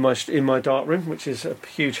water in my dark room, which is a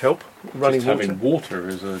huge help. Running Just having water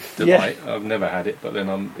is a delight. Yeah. I've never had it, but then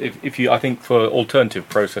I think for alternative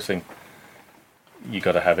processing, you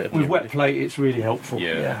got to have it. With wet plate, it's really helpful.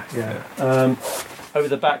 Yeah. Over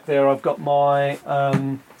the back there, I've got my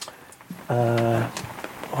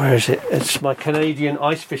where is it? It's my Canadian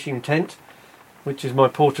ice fishing tent, which is my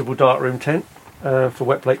portable darkroom tent for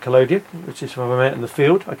wet plate collodion, which is when I'm out in the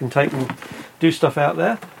field. I can take and do stuff out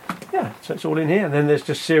there. Yeah, so it's all in here. And then there's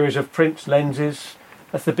just a series of prints, lenses.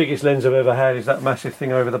 That's the biggest lens I've ever had, is that massive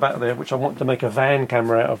thing over the back there, which I want to make a van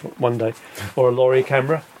camera out of one day, or a lorry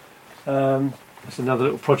camera. That's another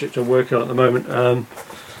little project I'm working on at the moment,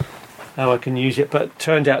 how I can use it. But it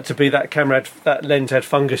turned out to be that lens had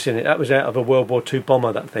fungus in it. That was out of a World War II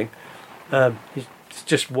bomber, that thing. It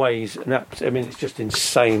just weighs, and it's just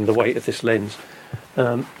insane, the weight of this lens.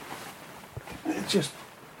 It's just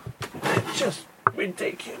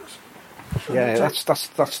ridiculous. Yeah, that's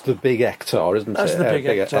the big hectare, isn't it? That's the big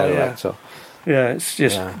hectare, yeah. Hectare. Yeah, it's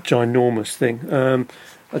just a ginormous thing. I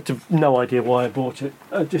had no idea why I bought it.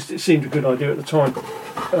 It seemed a good idea at the time.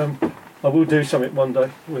 I will do something one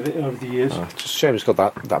day with it over the years. It's a shame it's got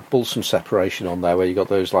that balsam separation on there where you got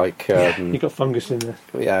those you got fungus in there.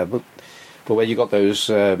 Yeah, but where you got those,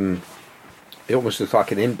 it almost looks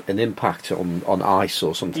like an impact on ice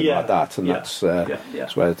or something like that, and that's where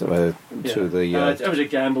to the. It was a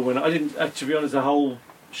gamble when I didn't. To be honest, the whole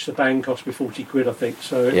shebang cost me £40, I think.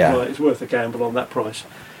 So it's worth a gamble on that price.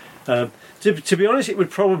 To be honest, it would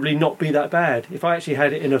probably not be that bad if I actually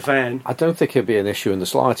had it in a van. I don't think it'd be an issue in the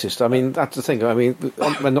slightest. I mean, that's the thing. I mean,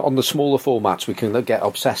 on the smaller formats, we can get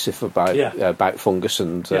obsessive about fungus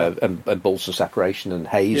and balsam separation and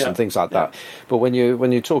haze and things like that. But when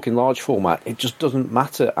you're talking large format, it just doesn't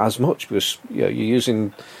matter as much because you're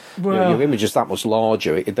using. Your image is that much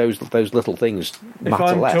larger. Those little things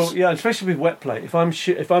matter less. Especially with wet plate. If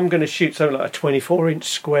I'm going to shoot something like a 24-inch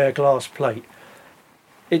square glass plate,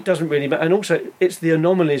 it doesn't really matter. And also, it's the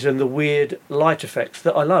anomalies and the weird light effects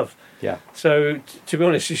that I love. Yeah. So, to be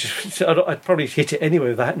honest, I'd probably hit it anyway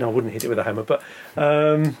with that. No, I wouldn't hit it with a hammer. But,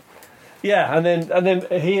 And then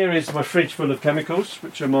here is my fridge full of chemicals,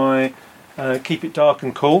 which are my Keep It Dark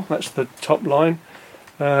and Cool. That's the top line.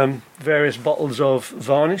 Various bottles of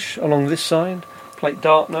varnish along this side. Plate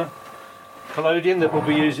darkener. Collodion that we'll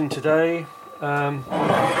be using today.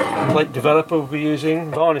 Plate developer we'll be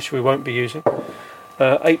using. Varnish we won't be using.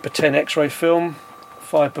 8x10 X-ray film,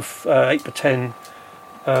 8x10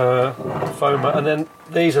 foamer, and then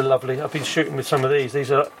these are lovely. I've been shooting with some of these. These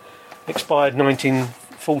are expired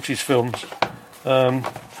 1940s films,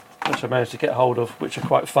 which I managed to get hold of, which are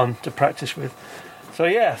quite fun to practice with. So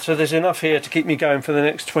there's enough here to keep me going for the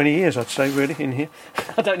next 20 years, I'd say, really, in here.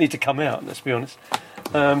 I don't need to come out, let's be honest.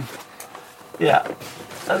 And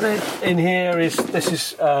then in here this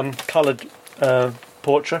is coloured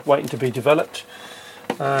portrait waiting to be developed.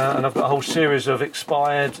 And I've got a whole series of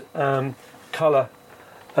expired colour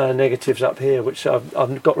negatives up here, which I've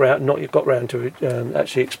not yet got round to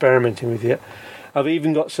actually experimenting with yet. I've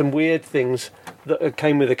even got some weird things that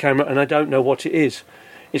came with the camera, and I don't know what it is.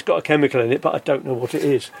 It's got a chemical in it, but I don't know what it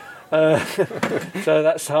is. So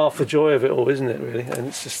that's half the joy of it all, isn't it? Really, and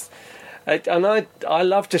it's just. I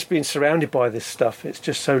love just being surrounded by this stuff. It's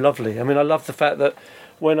just so lovely. I mean, I love the fact that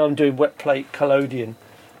when I'm doing wet plate collodion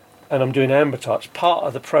and I'm doing ambrotypes, part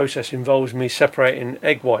of the process involves me separating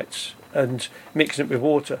egg whites and mixing it with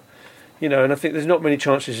water. And I think there's not many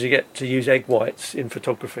chances you get to use egg whites in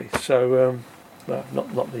photography. So,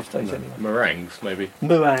 not these days anyway. Meringues, maybe.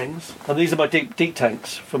 Meringues. And these are my deep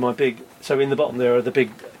tanks for my big. So in the bottom there are the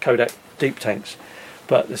big Kodak deep tanks,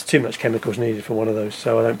 but there's too much chemicals needed for one of those,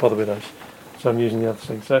 so I don't bother with those. So I'm using the other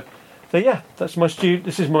thing. So yeah, that's my studio.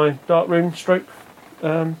 This is my darkroom stroke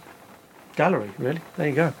gallery. Really, there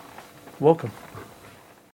you go. Welcome.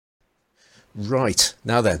 Right,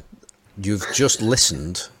 now then, you've just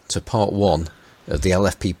listened to part one of the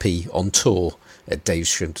LFPP on tour at Dave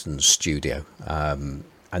Shrimpton's studio. And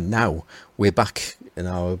now we're back in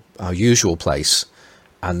our usual place,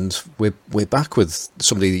 and we're back with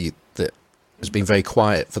somebody that has been very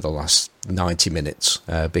quiet for the last 90 minutes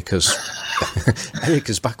because Eric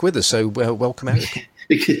is back with us. So welcome, Eric.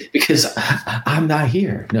 Because I'm not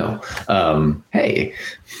here. No. Hey,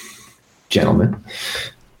 gentlemen.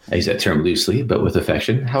 I use that term loosely, but with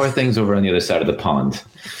affection. How are things over on the other side of the pond?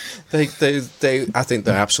 I think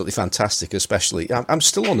they're absolutely fantastic. Especially, I'm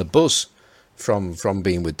still on the buzz from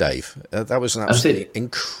being with Dave. That was an absolutely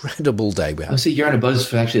incredible day we had. I would say you're on a buzz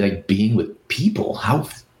for actually like being with people. How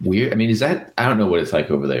weird. I mean, I don't know what it's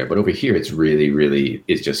like over there, but over here it's really, really,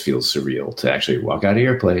 it just feels surreal to actually walk out of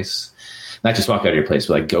your place. Not just walk out of your place,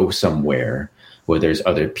 but like go somewhere where there's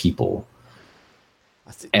other people.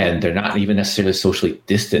 And they're not even necessarily socially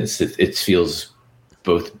distanced. It feels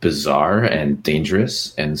both bizarre and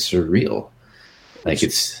dangerous and surreal. Like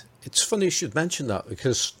it's funny you should mention that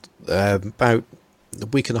because about a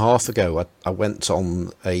week and a half ago, I went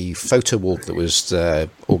on a photo walk that was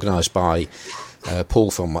organised by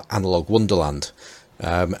Paul from Analog Wonderland,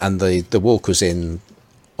 and the walk was in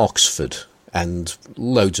Oxford. And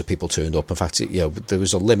loads of people turned up. In fact, there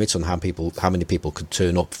was a limit on how many people could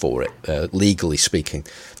turn up for it, legally speaking.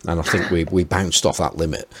 And I think we bounced off that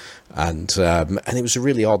limit. And it was a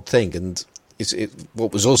really odd thing. And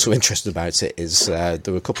what was also interesting about it is there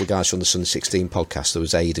were a couple of guys from the Sunday 16 podcast. There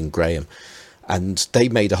was Aid and Graham, and they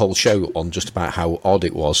made a whole show on just about how odd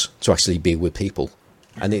it was to actually be with people.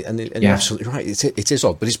 And you're absolutely right. It is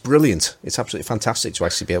odd, but it's brilliant. It's absolutely fantastic to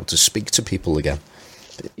actually be able to speak to people again.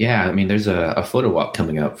 Yeah, I mean, there's a photo walk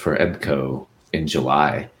coming up for EBCO in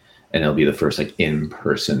July, and it'll be the first like in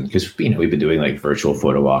person because we've been doing like virtual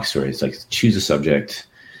photo walks where it's like choose a subject,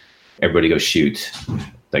 everybody go shoot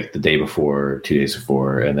like the day before, 2 days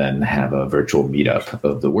before, and then have a virtual meetup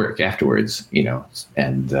of the work afterwards.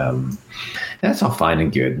 And that's all fine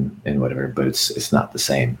and good and whatever, but it's not the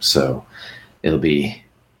same. So it'll be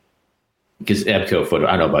because EBCO photo.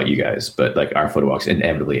 I don't know about you guys, but like our photo walks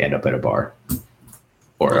inevitably end up at a bar.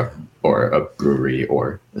 Or a brewery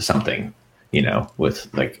or something, with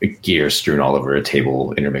like gear strewn all over a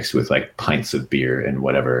table, intermixed with like pints of beer and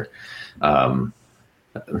whatever.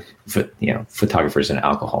 Photographers and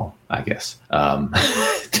alcohol, I guess.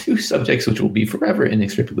 Two subjects which will be forever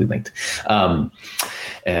inextricably linked.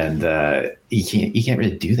 And you can't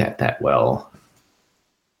really do that well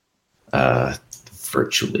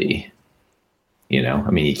virtually.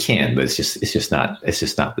 I mean, you can, but it's just not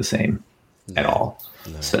the same at all.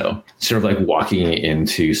 No. So sort of like walking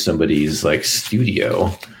into somebody's like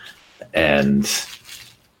studio and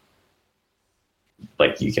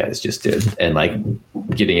like you guys just did and like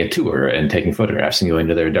getting a tour and taking photographs and going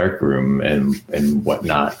to their dark room and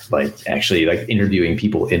whatnot, like actually like interviewing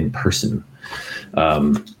people in person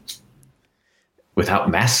without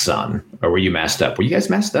masks on. Or were you masked up? Were you guys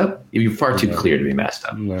masked up? You were far too clear to be masked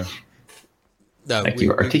up. No,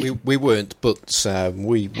 we weren't, but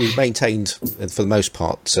we maintained, for the most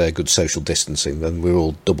part, good social distancing, and we were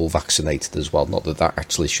all double vaccinated as well. Not that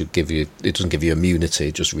actually should give you, it doesn't give you immunity,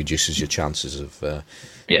 it just reduces your chances of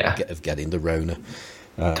getting the Rona.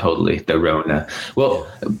 Totally, the Rona. Well,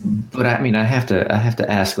 but I mean, I have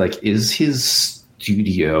to ask, like, is his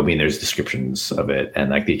studio, I mean, there's descriptions of it and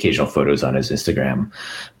like the occasional photos on his Instagram,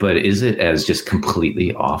 but is it as just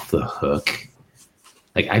completely off the hook?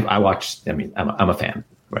 Like I watched, I mean, I'm a fan,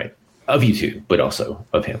 right, of you two, but also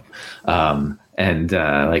of him. And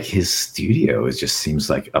like his studio just seems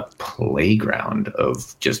like a playground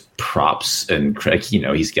of just props and,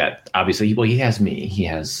 he's got, obviously, well, he has me. He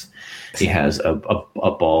has a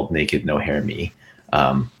bald, naked, no hair me,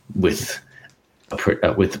 with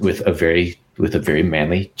a very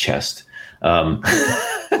manly chest.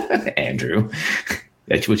 Andrew.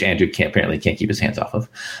 Which Andrew apparently can't keep his hands off of.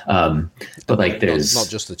 But like there's... Not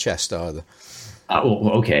just the chest either.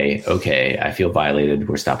 Okay. I feel violated.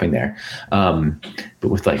 We're stopping there. But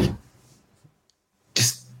with like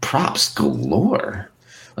just props galore.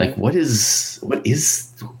 Like how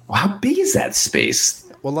big is that space?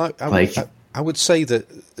 Well, I would say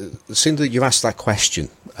that as soon as you asked that question,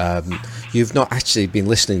 you've not actually been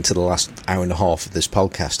listening to the last hour and a half of this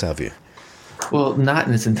podcast, have you? Well, not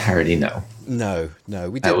in its entirety, no. No,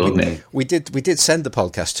 we did. We did send the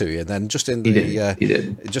podcast to you, and then just in the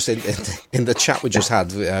just in the chat we just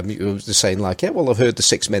had, you were saying like, yeah, well, I've heard the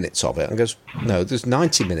 6 minutes of it. And goes, no, there's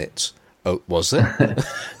 90 minutes. Oh, was there?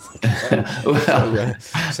 Well,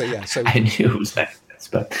 so I knew it was that.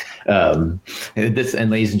 But this,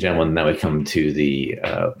 and ladies and gentlemen, now we come to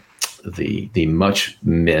the much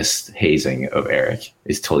missed hazing of Eric.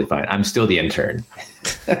 Is totally fine. I'm still the intern.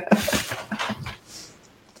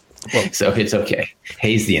 Well, so it's okay.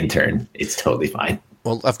 Haze the intern. It's totally fine.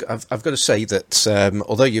 Well, I've got to say that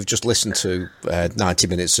although you've just listened to 90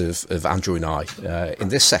 minutes of Andrew and I, in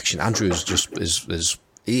this section, Andrew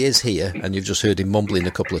he is here, and you've just heard him mumbling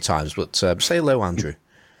a couple of times. But say hello, Andrew.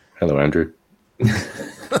 Hello, Andrew.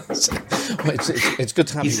 It's good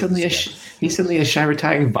to have He's you. He's suddenly a shy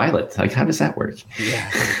retiring violet. Like, how does that work?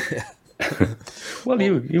 Yeah. Well,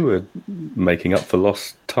 you were making up for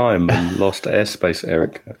lost time and lost airspace,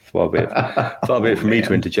 Eric. Far be it from me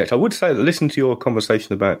to interject. I would say that listen to your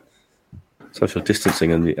conversation about social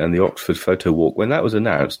distancing and the Oxford photo walk. When that was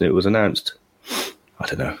announced, and it was announced, I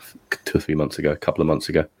don't know, 2 or 3 months ago, a couple of months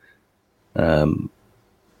ago.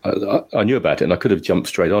 I knew about it, and I could have jumped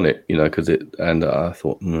straight on it, because and I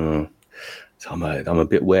thought, so I'm a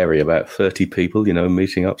bit wary about 30 people,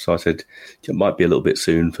 meeting up. So I said, it might be a little bit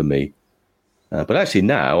soon for me. But actually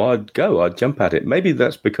now I'd jump at it. Maybe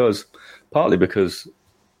that's partly because,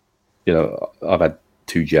 I've had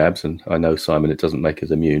 2 jabs, and I know, Simon, it doesn't make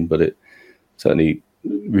us immune, but it certainly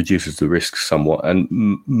reduces the risk somewhat. And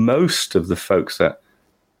most of the folks that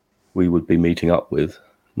we would be meeting up with,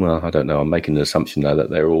 well, I don't know, I'm making an assumption now that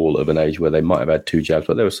they're all of an age where they might have had 2 jabs,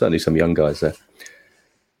 but there were certainly some young guys there.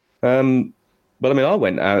 But I mean, I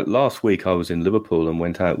went out last week. I was in Liverpool and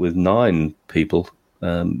went out with 9 people,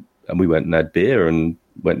 and we went and had beer and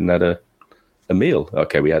went and had a meal.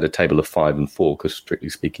 Okay, we had a table of 5 and 4 because, strictly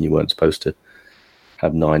speaking, you weren't supposed to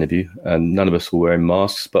have 9 of you, and none of us were wearing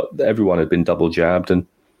masks, but everyone had been double jabbed, and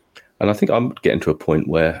I think I'm getting to a point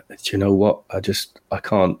where, do you know what? I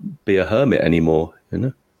can't be a hermit anymore.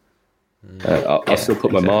 I still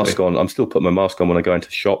put my mask on. I'm still putting my mask on when I go into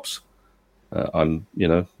shops. I'm,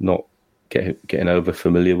 not getting over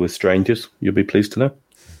familiar with strangers. You'll be pleased to know.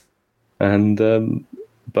 And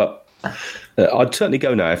but I'd certainly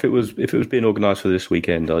go now if it was being organised for this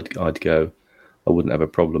weekend. I'd go. I wouldn't have a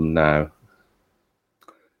problem now.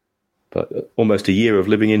 But almost a year of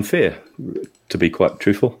living in fear, to be quite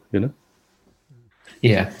truthful.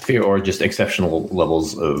 Yeah, fear or just exceptional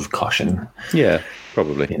levels of caution. Yeah,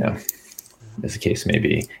 probably. As the case may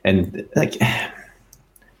be. And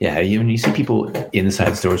yeah, when you see people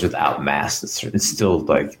inside stores without masks, it's still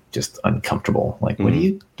like just uncomfortable. Like, what are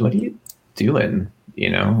you doing?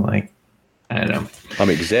 I don't know. I'm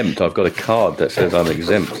exempt. I've got a card that says I'm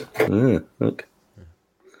exempt. Look,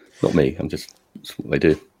 not me. That's what they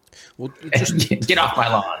do. Well, just get off my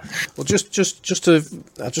lawn. Well,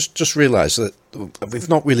 I just realised that we've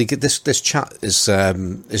not really this chat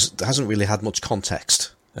hasn't really had much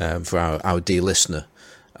context for our dear listener.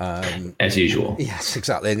 As usual. Yes,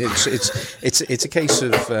 exactly. And it's a case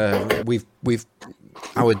of we've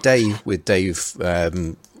our day with Dave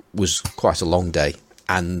was quite a long day,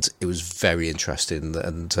 and it was very interesting.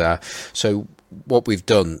 And so what we've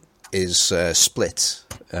done is split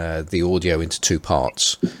the audio into 2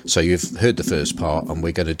 parts. So you've heard the first part, and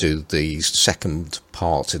we're going to do the second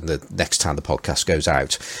part in the next time the podcast goes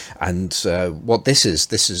out. And what this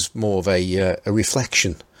is more of a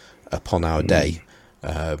reflection upon our day,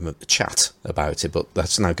 chat about it. But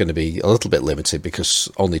that's now going to be a little bit limited because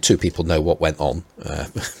only 2 people know what went on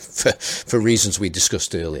for reasons we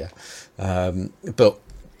discussed earlier. But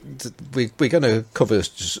we're going to cover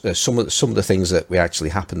some of the things that we actually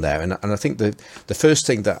happened there, and I think the first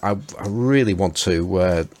thing that I really want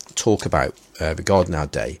to talk about regarding our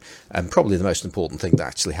day, and probably the most important thing that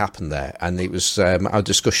actually happened there, and it was our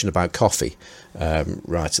discussion about coffee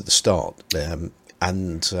right at the start,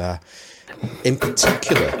 and in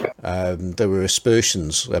particular there were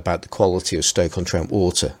aspersions about the quality of Stoke-on-Trent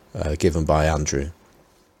water given by Andrew,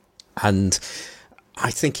 and I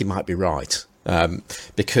think he might be right.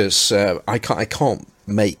 Because I can't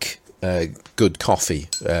make good coffee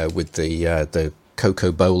with the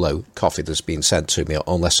Cocoa Bolo coffee that's been sent to me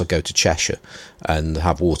unless I go to Cheshire and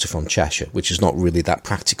have water from Cheshire, which is not really that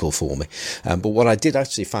practical for me. But what I did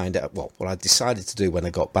actually find out, what I decided to do when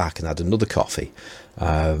I got back and had another coffee,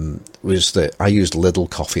 was that I used Lidl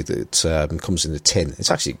coffee that comes in a tin.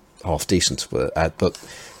 It's actually half decent, but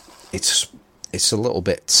it's a little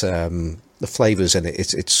bit the flavours in it.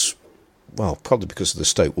 It's well, probably because of the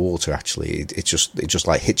Stoke water, actually. It just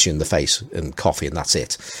like hits you in the face and coffee, and that's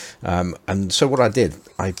it. And so what I did,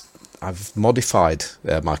 I've modified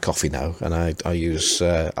my coffee now, and I use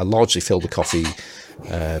I largely fill the coffee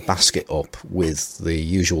basket up with the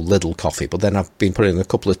usual Lidl coffee, but then I've been putting a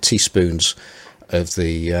couple of teaspoons of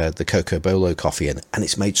the Cocoa Bolo coffee in, and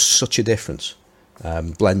it's made such a difference.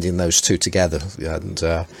 Blending those 2 together, and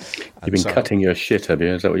you've been cutting your shit, have you?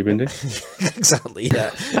 Is that what you've been doing? Exactly,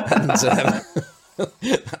 yeah.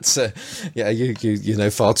 That's yeah. You know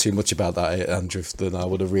far too much about that, Andrew, than I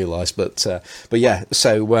would have realised. But yeah.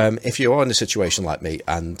 So if you are in a situation like me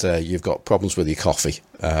and you've got problems with your coffee,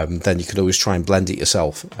 then you can always try and blend it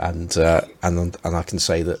yourself. And I can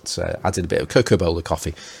say that adding a bit of cocoa bola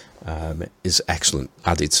coffee is excellent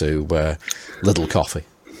added to Lidl coffee.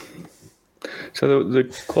 So the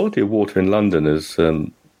quality of water in London is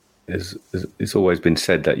it's always been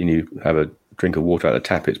said that you have a drink of water out of the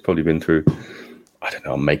tap. It's probably been through, I don't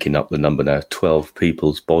know, I'm making up the number now, 12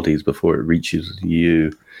 people's bodies before it reaches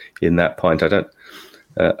you in that pint. I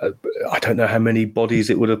don't know how many bodies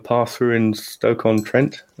it would have passed through in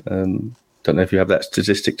Stoke-on-Trent. Don't know if you have that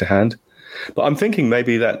statistic to hand, but I'm thinking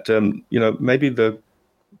maybe that maybe the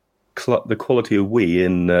quality of wee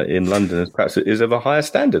in London is perhaps is of a higher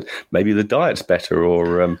standard. Maybe the diet's better,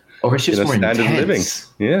 or it's just more standard intense. of living.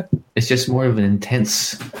 Yeah, it's just more of an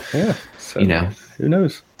intense. Yeah, so, who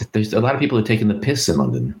knows? There's a lot of people who are taking the piss in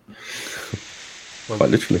London. Quite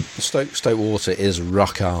literally, Stoke water is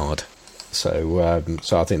rock hard. So I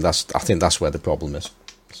think that's where the problem is.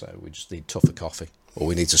 So we just need tougher coffee, or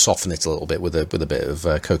we need to soften it a little bit with a bit of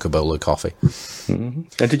cocoa bola coffee. Mm-hmm.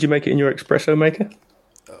 And did you make it in your espresso maker?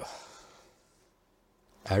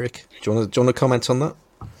 Eric, do you want to comment on that?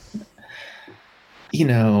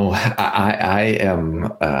 I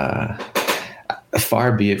am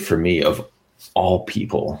far be it for me of all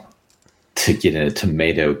people to get in a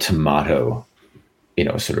tomato,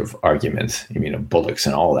 sort of argument. Bullocks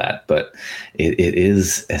and all that, but it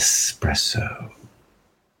is espresso.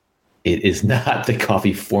 It is not the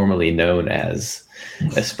coffee formerly known as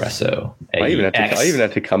espresso. I even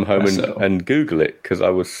had to come home and Google it because I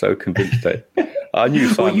was so convinced that I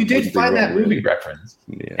knew. Well, you did find that movie reference,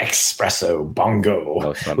 Espresso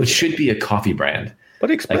Bongo, which should be a coffee brand. But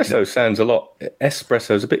espresso sounds a lot.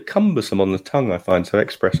 Espresso is a bit cumbersome on the tongue, I find. So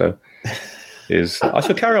espresso is. I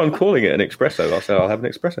shall carry on calling it an espresso. I'll say I'll have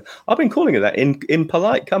an espresso. I've been calling it that in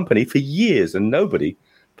polite company for years, and nobody,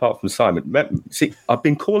 apart from Simon. See, I've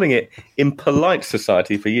been calling it in polite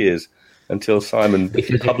society for years until Simon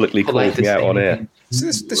publicly called me out on air.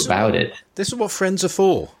 This about it. This is what friends are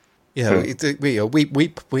for. We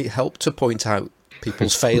help to point out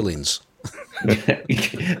people's failings.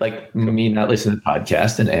 Like me not listening to the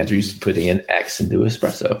podcast, and Andrew's putting an X into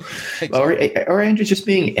espresso, exactly. or Andrew's just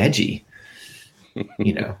being edgy.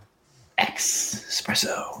 X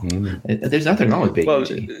espresso. There's nothing wrong with being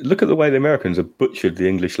edgy. Look at the way the Americans have butchered the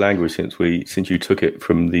English language since you took it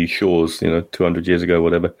from these shores, 200 years ago,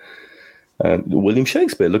 whatever. William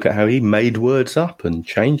Shakespeare, look at how he made words up and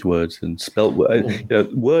changed words and spelt words.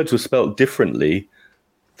 Words were spelt differently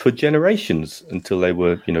for generations until they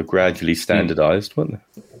were, gradually standardized, weren't they?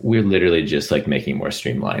 We're literally just like making more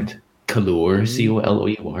streamlined. Color,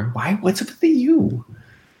 C-O-L-O-U-R. Why? What's up with the U?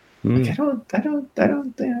 Like, I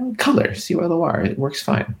don't. Color, C-O-L-O-R. It works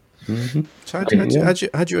fine. Mm-hmm. So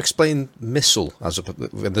how do you explain missile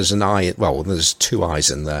there's an I? Well, there's two I's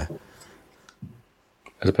in there.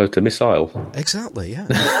 As opposed to missile. Exactly, yeah.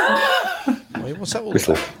 What's that all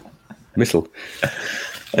about? Missile.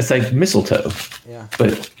 It's like mistletoe. Yeah.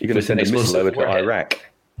 But you're going to send a missile over to Iraq.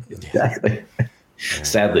 Exactly. Yeah.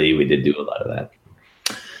 Sadly, we did do a lot of that.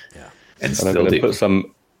 Yeah. And I'm going to put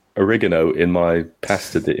some oregano in my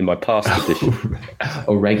pasta dish.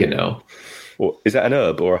 Oregano. Or, is that an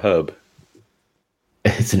herb or a herb?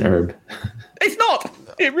 It's an herb. It's not!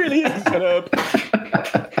 It really is an herb.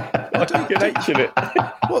 I don't get H in it.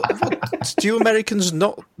 What, do you Americans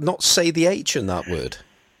not say the H in that word?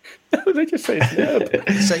 No, they just say it's an herb.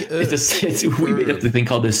 Say herb. We made up the thing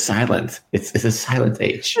called a silent. It's a silent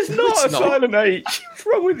H. It's not a silent H. What's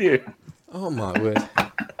wrong with you? Oh, my word.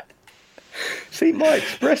 See, my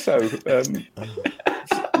espresso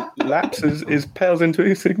lapse pales into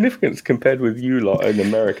insignificance compared with you lot in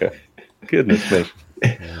America. Goodness me.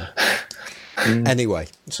 Yeah. Anyway,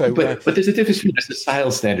 so but there's a difference between just a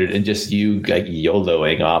style standard and just you like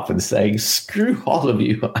YOLOing off and saying, "Screw all of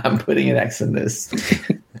you! I'm putting an X in this."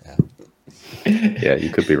 Yeah,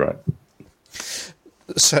 you could be right.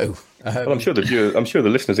 So, well, I'm sure the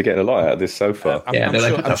listeners are getting a lot out of this so far.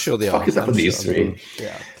 I'm sure they are. Fuck is up with these three?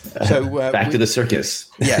 Yeah. So back to the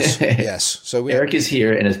circus. Yes. So Eric is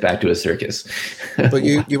here and is back to a circus. But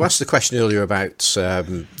you asked the question earlier about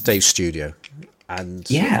Dave's studio. And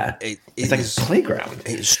it's like a playground.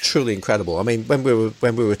 It's truly incredible. I mean, when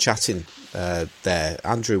we were chatting there,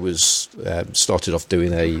 Andrew was started off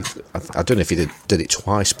doing I don't know if he did it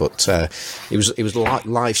twice, but he was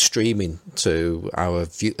live streaming to our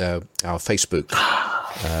Facebook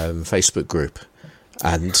group,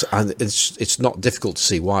 and it's not difficult to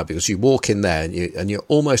see why, because you walk in there and you're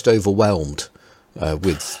almost overwhelmed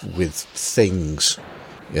with things.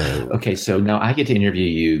 Okay, so now I get to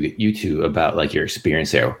interview you two about like your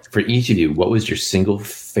experience there. For each of you, what was your single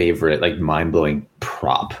favorite, like mind-blowing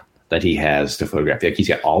prop that he has to photograph? Like he's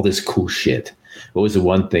got all this cool shit. What was the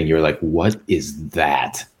one thing you were like, what is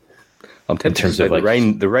that? I'm tempted to say like,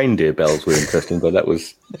 the reindeer bells were interesting, but that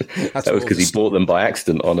was because he bought them by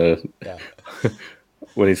accident on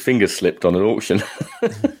when his finger slipped on an auction.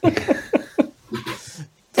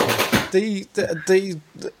 The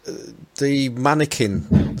mannequin,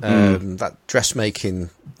 that dressmaking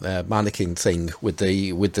mannequin thing with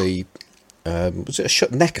the was it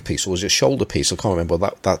a neck piece or was it a shoulder piece? I can't remember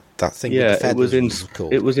that thing. Yeah, with the feathers,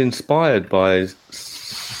 it was inspired by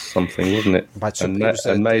something, wasn't it?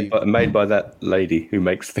 Made by that lady who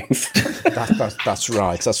makes things. That's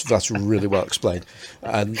right. That's really well explained.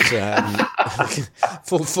 And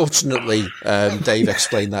fortunately, Dave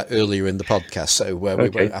explained that earlier in the podcast, so we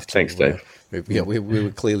won't have to. Thanks, Dave. We were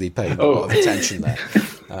clearly paying a lot of attention there.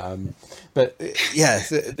 But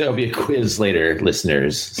there'll be a quiz later,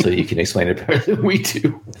 listeners, so you can explain it better than we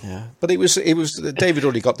do. Yeah, but it was David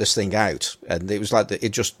already got this thing out, and it was like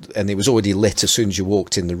it was already lit as soon as you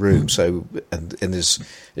walked in the room. So and his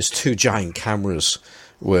two giant cameras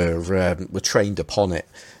were trained upon it,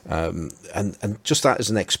 and just that as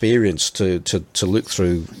an experience to look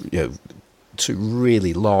through, to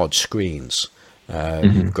really large screens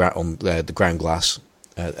on the ground glass.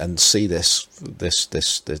 And see this thing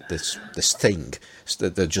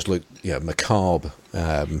that just looked macabre.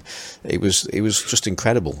 It was just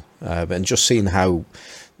incredible, and just seeing how.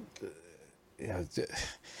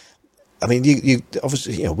 I mean, you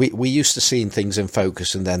obviously we used to seeing things in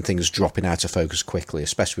focus and then things dropping out of focus quickly,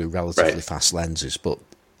 especially with relatively fast lenses. But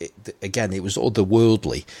again, it was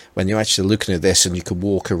otherworldly when you're actually looking at this and you could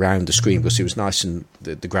walk around the screen because it was nice and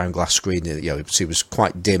the ground glass screen. It was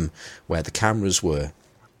quite dim where the cameras were.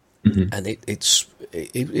 Mm-hmm. And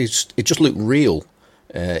it just looked real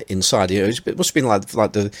inside. It must have been like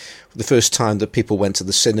the first time that people went to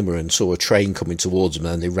the cinema and saw a train coming towards them,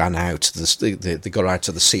 and they ran out. They got out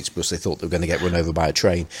of the seats because they thought they were going to get run over by a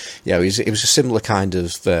train. It was a similar kind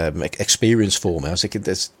of experience for me. I was thinking,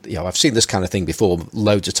 I've seen this kind of thing before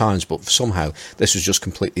loads of times, but somehow this was just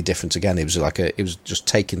completely different again. It was just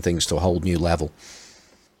taking things to a whole new level.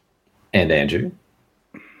 And Andrew.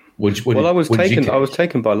 I was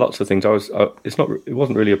taken by lots of things. It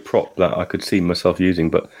wasn't really a prop that I could see myself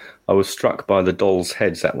using, but I was struck by the dolls'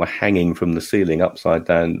 heads that were hanging from the ceiling upside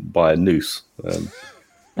down by a noose. I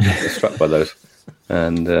was struck by those,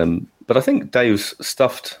 and but I think Dave's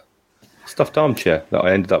stuffed armchair that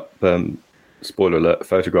I ended up, spoiler alert,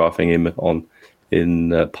 photographing him on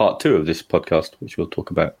in part 2 of this podcast, which we'll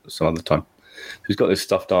talk about some other time. He's got this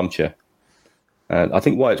stuffed armchair. And I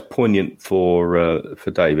think why it's poignant for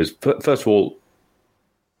Dave is, first of all,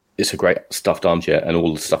 it's a great stuffed armchair, and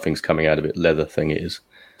all the stuffing's coming out of it, leather thing it is.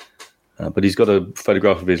 But he's got a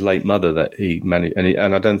photograph of his late mother that he managed,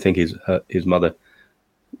 and I don't think his mother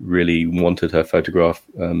really wanted her photograph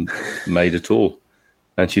made at all.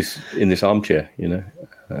 And she's in this armchair,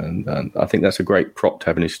 and I think that's a great prop to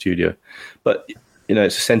have in his studio. But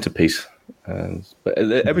it's a centerpiece. But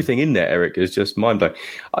everything in there, Eric, is just mind-blowing.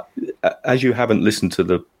 As you haven't listened to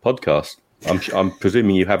the podcast, I'm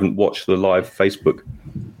presuming you haven't watched the live Facebook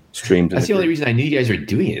streams. That's the only reason I knew you guys were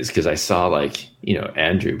doing it, is because I saw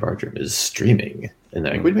Andrew Bartram is streaming, and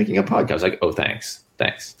they're like, we're making a podcast. I was like, oh, thanks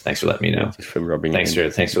for letting me know. For rubbing thanks for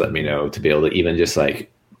letting me know, to be able to even just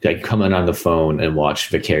like come in on the phone and watch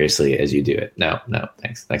vicariously as you do it. No,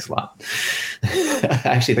 thanks a lot. I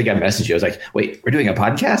actually think I messaged you. I was like, wait, we're doing a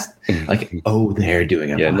podcast? Like, oh, they're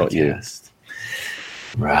doing a podcast. Not you.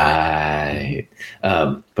 Right.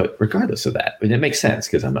 But regardless of that, it makes sense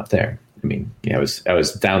because I'm not there. I mean, I was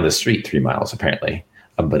down the street 3 miles, apparently,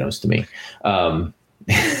 unbeknownst to me. Well,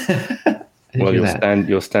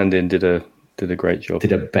 your stand-in did a great job.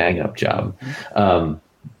 Did a bang-up job.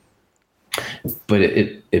 But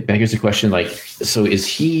it beggars the question, like, so is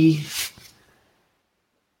he?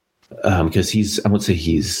 Because I won't say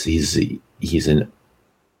he's an,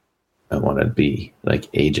 I don't want to be like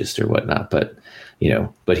ageist or whatnot, but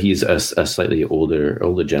but he's a slightly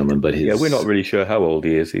older gentleman. But we're not really sure how old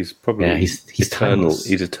he is. He's probably he's eternal. Timeless.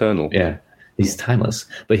 He's eternal. Yeah, he's timeless.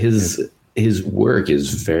 But his work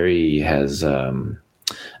has a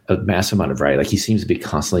massive amount of variety. Like, he seems to be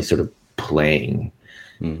constantly sort of playing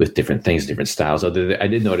with different things, different styles. I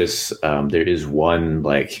did notice there is one,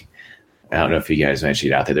 like, I don't know if you guys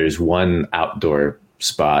mentioned it out there. There's one outdoor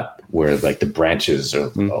spot where like the branches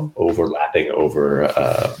are overlapping over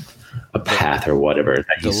a path or whatever.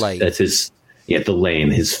 The lane. That's the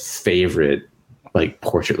lane. His favorite like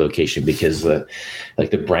portrait location because the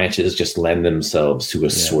branches just lend themselves to a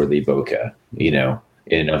swarthy bokeh, in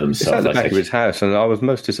and of It's themselves. at the back of his house, and I was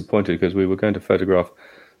most disappointed because we were going to photograph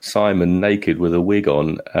Simon naked with a wig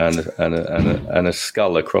on and a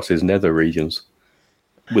skull across his nether regions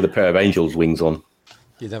with a pair of angel's wings on.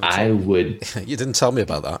 You didn't tell me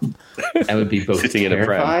about that. I would be both Sitting in a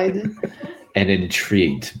pram. terrified and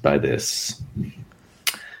intrigued by this.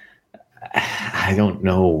 I don't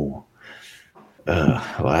know.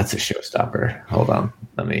 Well, that's a showstopper. Hold on.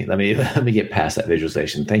 Let me get past that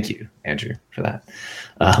visualization. Thank you, Andrew, for that.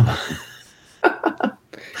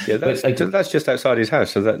 Yeah, that's just outside his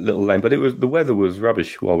house, so that little lane. But the weather was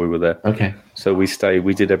rubbish while we were there. Okay. So we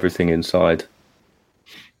did everything inside.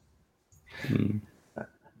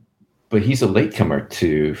 But he's a latecomer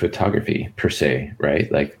to photography per se,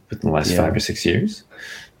 right? Like within the last 5 or 6 years.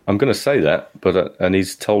 I'm going to say that, but and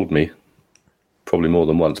he's told me probably more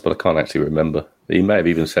than once, but I can't actually remember. He may have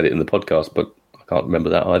even said it in the podcast, but I can't remember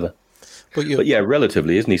that either. But yeah,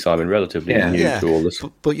 relatively, isn't he, Simon? Relatively new to all this.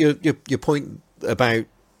 But your point about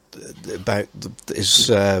is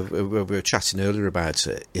we were chatting earlier about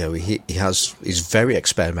it. He's very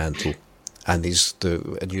experimental, and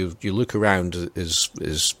you look around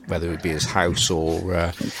is whether it be his house or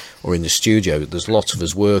in the studio. There's lots of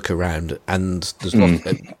his work around, and there's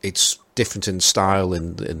it's different in style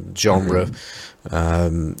in genre,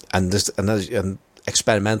 and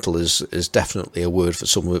experimental is definitely a word for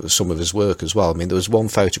some of his work as well. I mean, there was one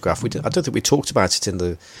photograph I don't think we talked about it on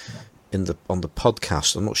the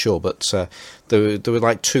podcast. I'm not sure, but there were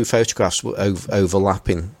like two photographs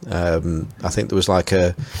overlapping. I think there was I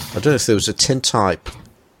don't know if there was a tintype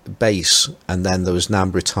base and then there was an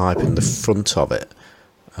ambrotype in the front of it.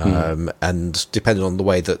 And depending on the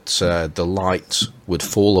way that the light would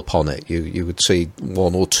fall upon it, you would see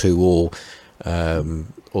one or two, or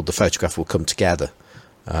the photograph will come together,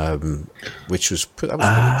 which was pretty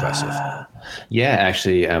impressive. Yeah,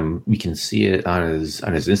 actually, we can see it on his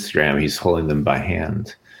Instagram. He's holding them by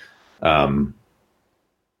hand, and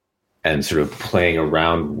sort of playing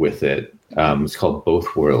around with it. It's called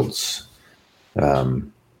Both Worlds,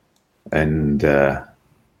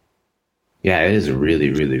 yeah, it is really,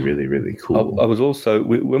 really, really, really cool. I was also,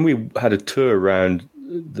 when we had a tour around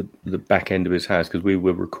the back end of his house, because we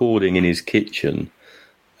were recording in his kitchen,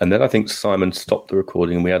 and then I think Simon stopped the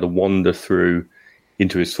recording and we had a wander through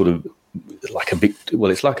into his sort of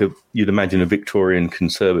you'd imagine a Victorian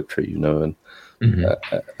conservatory,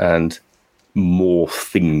 and more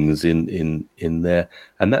things in there.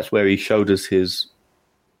 And that's where he showed us his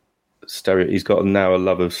stereo. He's got now a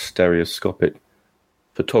love of stereoscopic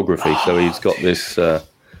photography, so he's got this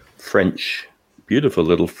beautiful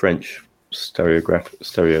little French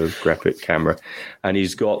stereographic camera, and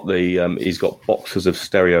he's got boxes of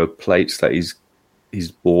stereo plates that he's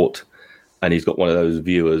bought, and he's got one of those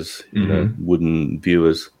viewers, wooden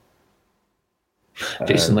viewers.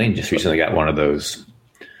 Jason Lane just recently got one of those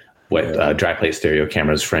dry plate stereo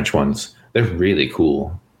cameras, French ones. They're really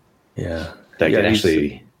cool. Yeah,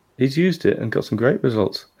 he's used it and got some great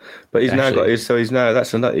results. But he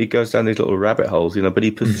goes down these little rabbit holes, but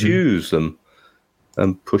he pursues them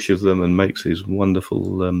and pushes them and makes these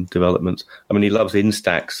wonderful developments. I mean, he loves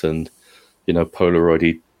Instax and,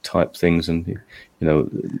 Polaroid type things. And,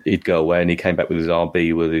 he'd go away and he came back with his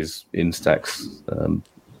RB with his Instax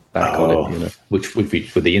back on it, Which would be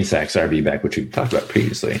with the Instax RB back, which we talked about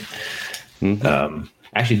previously. Mm-hmm.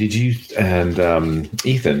 Actually, did you and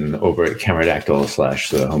Ethan over at Cameradactyl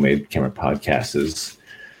 / the Homemade Camera Podcast is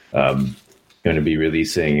going to be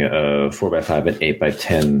releasing a 4x5 and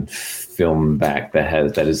 8x10 film back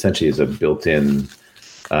that essentially is a built-in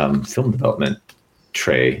film development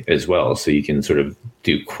tray as well, so you can sort of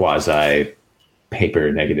do quasi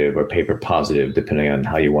paper negative or paper positive depending on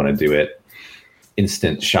how you want to do it.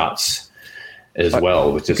 Instant shots as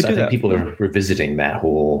well, which is I think people are revisiting that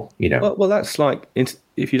whole, Well, that's like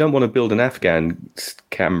if you don't want to build an Afghan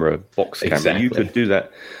camera, box camera, you could do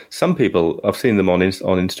that. Some people, I've seen them on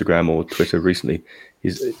Instagram or Twitter recently.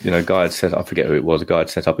 A guy had set up, I forget who it was, a guy had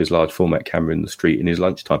set up his large format camera in the street in his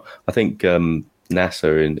lunchtime. I think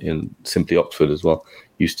NASA in Simply Oxford as well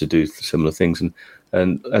used to do similar things.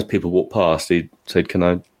 And as people walked past, he said, "Can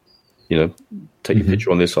I, take your picture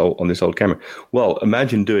on this old camera?" Well,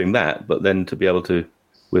 imagine doing that, but then to be able to,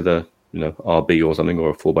 with a RB or something, or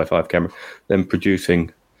a 4x5 camera, then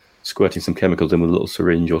squirting some chemicals in with a little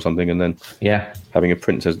syringe or something, and then having a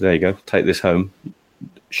print says, "There you go, take this home,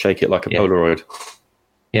 shake it like a Polaroid."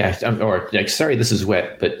 Yeah, or like, sorry, this is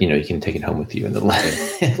wet, but you can take it home with you, and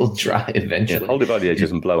it'll dry eventually. Yeah, hold it by the edges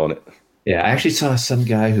and blow on it. Yeah, I actually saw some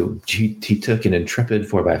guy who he took an Intrepid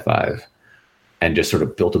 4x5. and just sort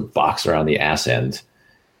of built a box around the ass end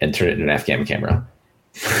and turned it into an Afghan camera.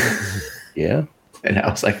 Yeah. And I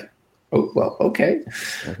was like, oh, well, okay.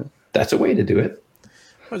 That's a way to do it.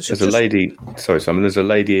 There's a lady, sorry, Simon, there's a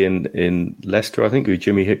lady in Leicester, I think, who's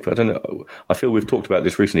Jimmy Hickford. I don't know. I feel we've talked about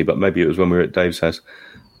this recently, but maybe it was when we were at Dave's house.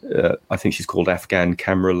 I think she's called Afghan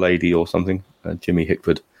Camera Lady or something. Jimmy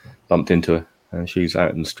Hickford bumped into her, and she's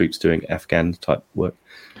out in the streets doing Afghan type work.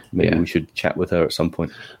 Maybe we should chat with her at some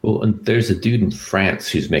point. Well, and there's a dude in France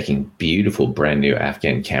who's making beautiful brand new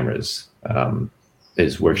Afghan cameras.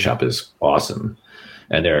 His workshop is awesome,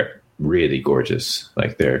 and they're really gorgeous.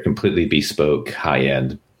 Like, they're completely bespoke, high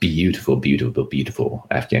end, beautiful, beautiful, beautiful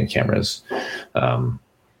Afghan cameras.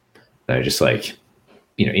 They're just like,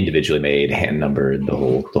 individually made, hand numbered, the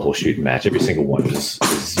whole shoot and match. Every single one is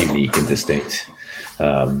unique and distinct.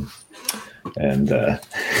 And they're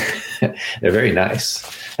very nice.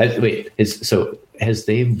 Has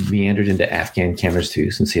Dave meandered into Afghan cameras too,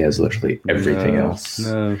 since he has literally everything else?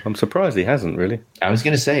 No, I'm surprised he hasn't, really. I was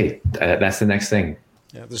going to say, that's the next thing.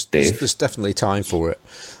 Yeah, there's definitely time for it.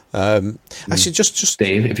 Actually, just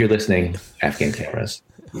Dave, if you're listening, Afghan cameras.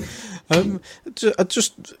 We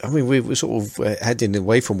were sort of heading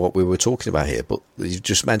away from what we were talking about here, but you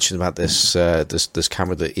just mentioned about this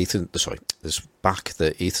camera that this back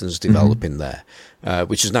that Ethan's developing there,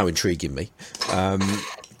 which is now intriguing me.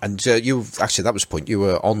 And that was the point. You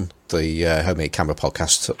were on the Homemade Camera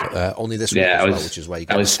podcast only this week as well, which is where you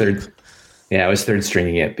got I was third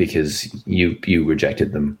stringing it because you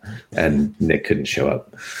rejected them and Nick couldn't show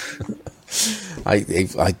up.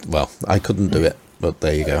 I couldn't do it, but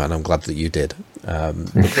there you go, and I'm glad that you did.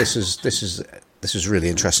 But this is really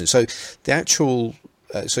interesting. So the actual,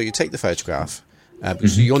 so you take the photograph.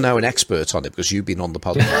 Because you're now an expert on it because you've been on the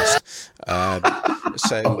podcast.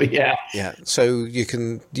 So you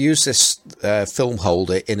can use this film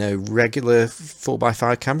holder in a regular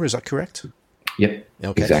 4x5 camera. Is that correct? Yep.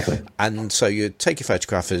 Okay. Exactly. And so you take your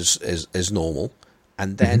photograph as normal,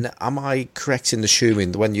 and then am I correct in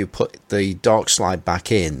assuming that when you put the dark slide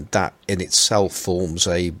back in, that in itself forms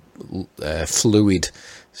a fluid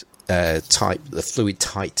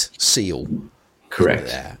tight seal? Correct.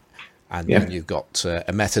 There. And then you've got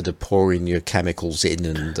a method of pouring your chemicals in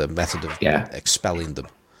and a method of expelling them.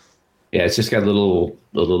 Yeah, it's just got a little,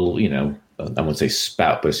 I wouldn't say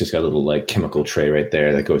spout, but it's just got a little like chemical tray right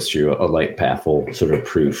there that goes through a light baffle sort of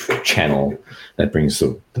proof channel that brings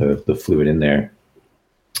the fluid in there.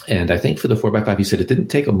 And I think for the 4x5, you said it didn't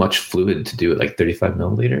take much fluid to do it, like 35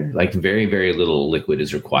 milliliter. Like very, very little liquid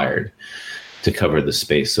is required to cover the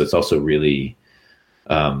space. So it's also really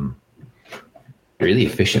really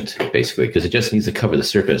efficient, basically, because it just needs to cover the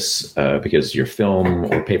surface because your film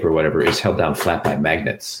or paper or whatever is held down flat by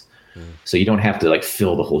magnets. So you don't have to like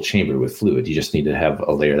fill the whole chamber with fluid. You just need to have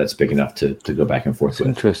a layer that's big enough to go back and forth with.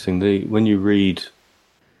 Interesting. When you read,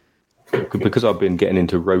 because I've been getting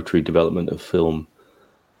into rotary development of film,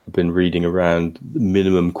 I've been reading around the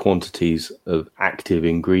minimum quantities of active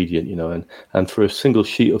ingredient, and for a single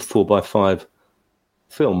sheet of 4x5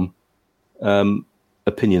 film,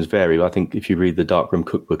 opinions vary. I think if you read the Darkroom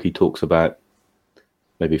Cookbook, he talks about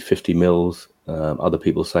maybe 50 mils. Other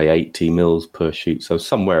people say 80 mils per sheet, so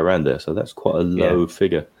somewhere around there. So that's quite a low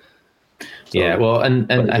figure. So,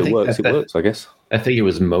 and I think it works, I guess. I think it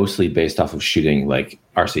was mostly based off of shooting like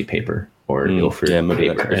RC paper or Ilford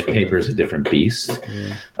paper. And paper is a different beast.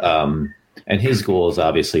 Yeah. And his goal is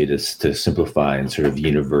obviously to simplify and sort of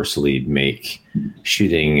universally make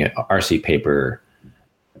shooting RC paper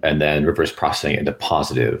and then reverse processing it into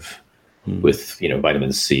positive with,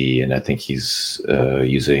 vitamin C. And I think he's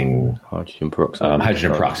using hydrogen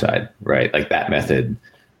peroxide. Right? Like that method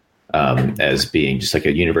as being just like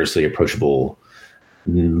a universally approachable,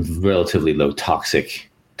 relatively low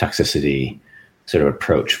toxicity sort of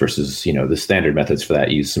approach versus, the standard methods for that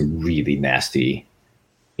use some really nasty,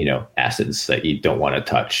 acids that you don't want to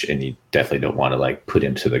touch and you definitely don't want to like put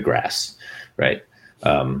into the grass. Right.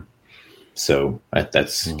 So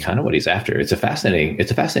that's kind of what he's after. It's a fascinating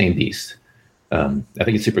beast. I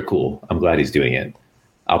think it's super cool. I'm glad he's doing it.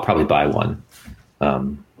 I'll probably buy one.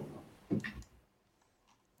 Don't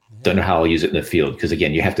know how I'll use it in the field because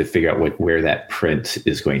again, you have to figure out where that print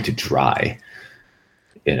is going to dry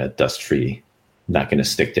in a dust-free, not going to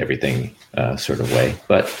stick to everything sort of way.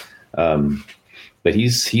 But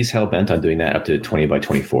he's hell bent on doing that up to 20 by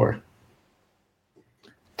 24.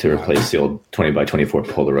 To replace the old 20 by 24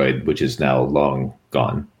 Polaroid, which is now long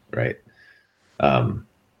gone, right?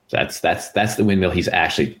 That's the windmill he's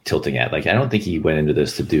actually tilting at. Like, I don't think he went into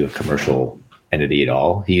this to do a commercial entity at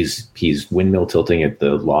all. He's windmill tilting at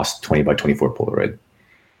the lost 20 by 24 Polaroid.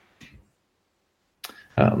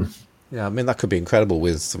 Yeah, I mean, that could be incredible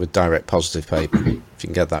with direct positive paper, if you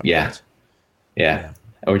can get that Yeah. right. Yeah.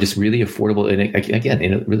 Or just really affordable,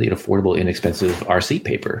 really affordable, inexpensive RC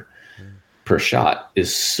paper per shot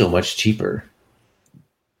is so much cheaper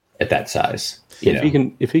at that size.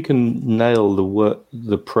 If he can nail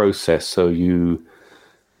the process, so you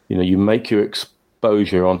make your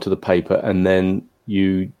exposure onto the paper, and then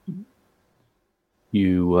you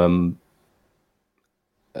know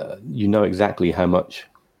exactly how much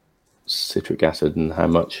citric acid and how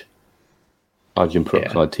much hydrogen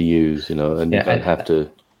peroxide to use, and you don't have to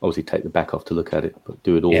obviously take the back off to look at it, but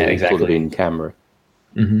do it all sort of in camera.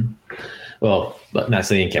 Mm-hmm. Well, not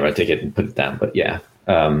saying in camera, take it and put it down, but yeah.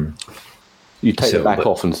 You take the back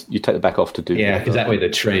off, and you take the back off to do. Yeah, because that way the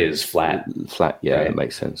tray is flat. Flat, yeah, right? That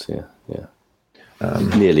makes sense. Yeah.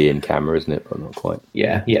 Nearly in camera, isn't it? But not quite.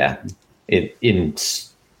 Yeah. In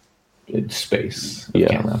space.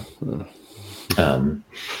 Camera.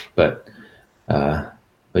 But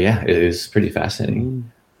yeah, it is pretty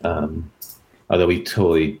fascinating. Although we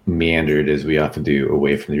totally meandered, as we often do,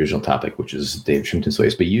 away from the original topic, which is Dave Shrimpton's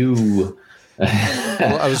ways. But you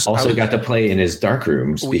got to play in his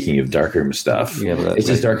darkroom. Speaking of darkroom stuff, is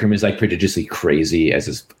his darkroom is like prodigiously crazy as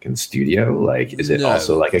his fucking studio? Like, is it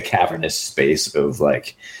also like a cavernous space of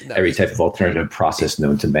like every type of alternative process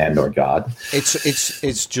known to man or God?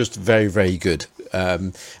 It's just very, very good.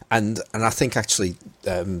 And I think actually,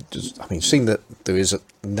 seeing that there is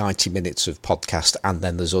 90 minutes of podcast and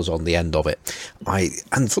then there's us on the end of it,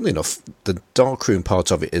 and funnily enough, the darkroom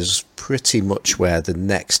part of it is pretty much where the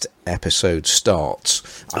next episode starts.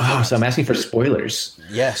 So I'm asking for spoilers.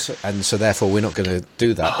 Yes, and so therefore we're not going to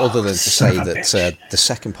do that, other than to say that the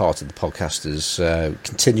second part of the podcast is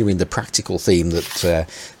continuing the practical theme that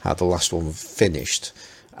how the last one finished.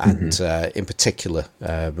 And in particular,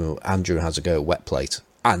 Andrew has a go at wet plate.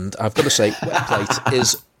 And I've got to say, wet plate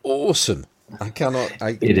is awesome.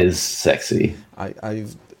 It is sexy. I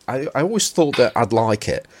always thought that I'd like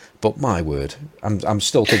it, but my word, I'm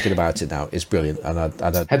still thinking about it now. It's brilliant, and I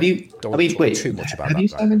have you? Don't talk too much about that.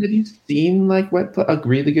 Simon, have you seen like a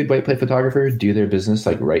really good wet plate photographer do their business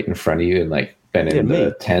like right in front of you and like been in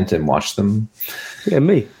the tent and watch them? Yeah,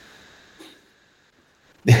 me.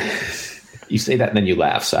 You say that and then you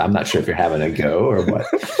laugh, so I'm not sure if you're having a go or what.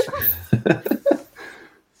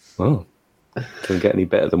 Well, doesn't get any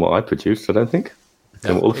better than what I produced, I don't think.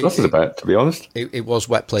 And what all the fuss is about, to be honest. It was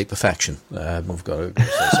wet plate perfection. We've got to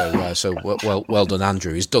say. So well done,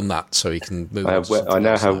 Andrew. He's done that, so he can move. I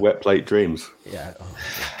now have wet plate dreams. Yeah.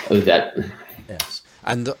 That. Yes.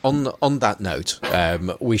 And on that note,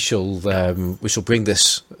 we shall bring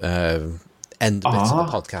this end bit of the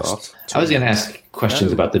podcast. I was going to ask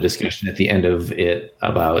questions about the discussion at the end of it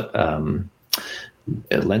about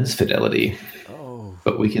lens fidelity.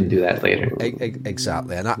 But we can do that later.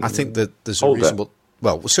 Exactly, and I think that there's a reasonable.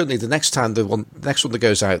 Well, certainly the next time next one that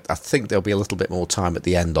goes out, I think there'll be a little bit more time at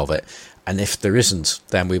the end of it. And if there isn't,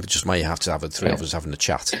 then we just may have to have three of us having a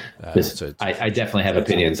chat. I definitely have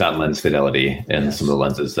opinions on lens fidelity and some of the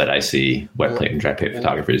lenses that I see wet plate and dry plate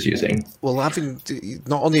photographers using. Well, not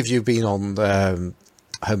only have you been on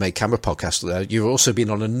Homemade Camera Podcast, you've also been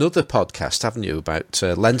on another podcast, haven't you, about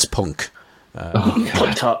lens punk?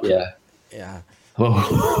 Put up. Yeah. Oh.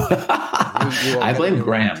 I blame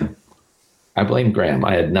Graham.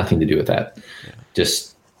 I had nothing to do with that. Yeah.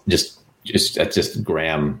 Just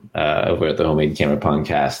Graham over at the Homemade Camera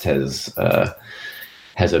Podcast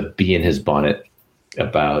has a bee in his bonnet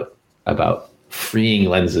about freeing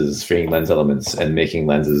lens elements and making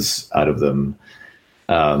lenses out of them.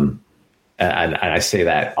 And I say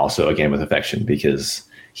that also again with affection because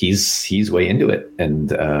he's way into it,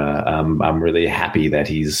 and I'm really happy that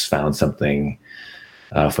he's found something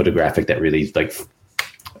photographic that really, like,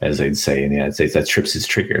 as I'd say in the United States, that trips his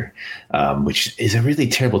trigger, which is a really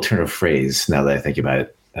terrible turn of phrase now that I think about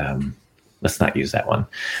it. Let's not use that one.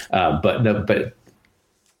 But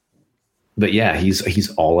yeah,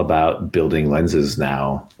 he's all about building lenses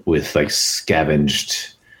now with like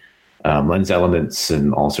scavenged lens elements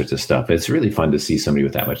and all sorts of stuff. It's really fun to see somebody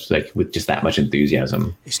with just that much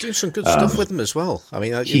enthusiasm. He's doing some good stuff with them as well. I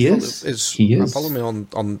mean, he is. I follow me on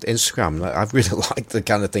Instagram. I really like the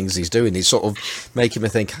kind of things he's doing. He's sort of making me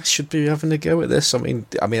think I should be having a go at this. I mean,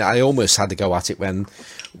 I almost had to go at it when,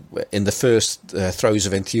 in the first throes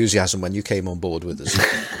of enthusiasm, when you came on board with us,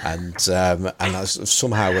 and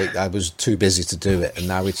somehow I was too busy to do it, and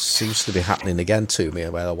now it seems to be happening again to me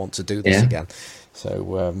where I want to do this again.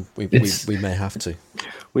 So we may have to.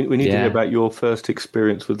 We need to hear about your first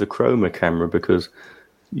experience with the chroma camera, because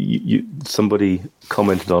somebody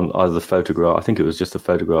commented on either the photograph, I think it was just a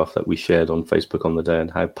photograph that we shared on Facebook on the day,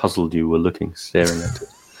 and how puzzled you were looking, staring at it.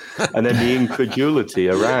 and then the incredulity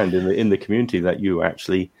around in the community that you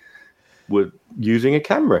actually were using a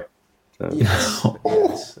camera. Yes.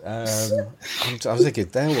 I was thinking,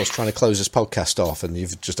 there I was trying to close this podcast off, and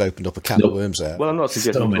you've just opened up a can of worms there. Well, I'm not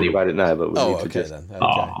suggesting we talk about it now, but we need to okay just, then.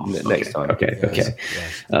 Okay. next time. Okay. Yes.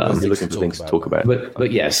 You're looking for things to talk about.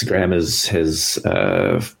 But yes, Graham has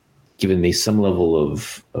given me some level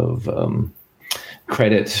of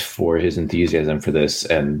credit for his enthusiasm for this,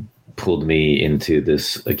 and pulled me into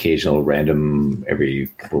this occasional random every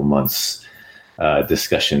couple of months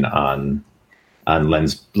discussion on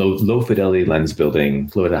low fidelity lens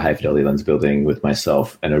building, low to high fidelity lens building with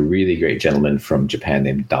myself and a really great gentleman from Japan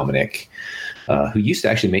named Dominic, who used to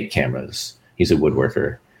actually make cameras. He's a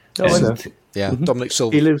woodworker. Oh, I know. Yeah, Mm-hmm. Dominic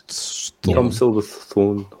Silver. He lives Tom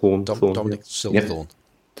Silverthorne. Dominic Silverthorne.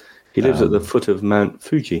 He lives at the foot of Mount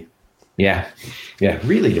Fuji. Yeah,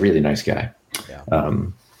 really, really nice guy. Yeah.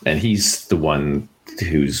 And he's the one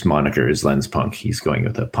whose moniker is Lens Punk. He's going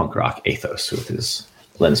with a punk rock ethos with his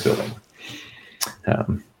lens building.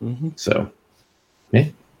 So, yeah.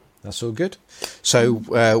 That's all good. So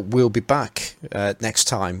we'll be back next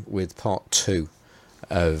time with part 2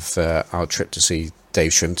 of our trip to see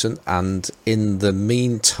Dave Shrimpton. And in the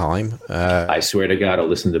meantime... I swear to God, I'll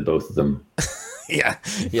listen to both of them. yeah,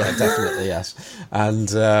 definitely, yes. And,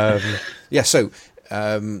 so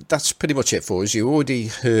that's pretty much it for us. You already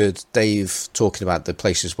heard Dave talking about the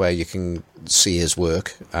places where you can see his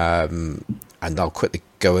work. And I'll quickly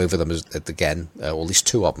go over them again, or at least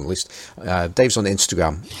 2 of them. At least Dave's on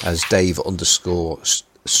Instagram as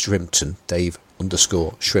Dave_Shrimpton,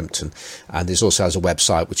 Dave_Shrimpton, and he also has a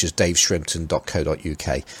website which is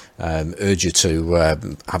daveshrimpton.co.uk. Urge you to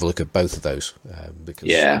have a look at both of those because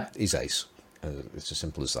he's ace. It's as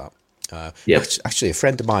simple as that. Actually, a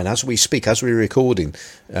friend of mine, as we speak, as we're recording,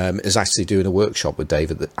 is actually doing a workshop with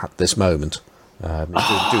Dave at this moment.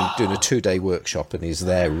 He's doing a 2-day workshop, and he's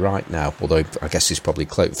there right now, although I guess he's probably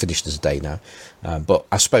finished his day now. But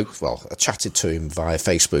I chatted to him via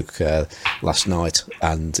Facebook last night,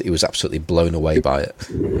 and he was absolutely blown away by it.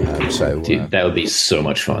 Dude, that would be so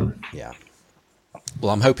much fun. Yeah.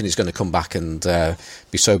 Well, I'm hoping he's going to come back and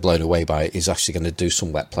be so blown away by it, he's actually going to do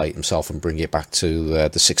some wet plate himself and bring it back to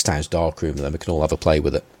the 6 times dark room, and then we can all have a play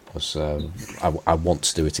with it. Because I want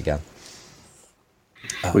to do it again.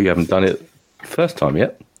 Well, you haven't done it first time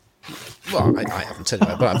yet. Well, I haven't said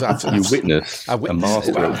it, but you witnessed a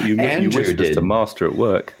master. You witnessed a master at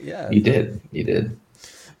work. Yeah, you did.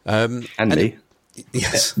 And me.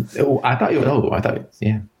 Yes. I thought,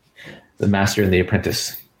 the master and the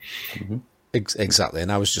apprentice. Mm-hmm. Exactly,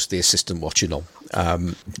 and I was just the assistant watching on.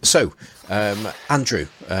 Andrew,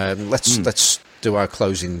 let's do our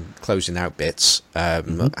closing out bits.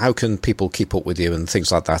 How can people keep up with you and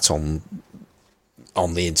things like that on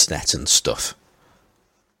the internet and stuff?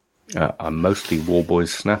 I'm mostly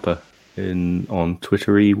Warboys Snapper on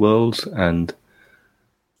Twittery worlds and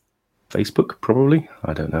Facebook, probably.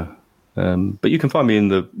 I don't know, but you can find me in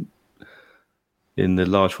the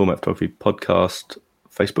Large Format Photography Podcast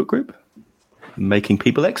Facebook group, Making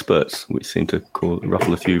People Experts, which seem to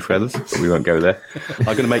ruffle a few feathers, but we won't go there. I'm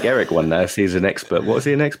going to make Eric one now, so he's an expert. What is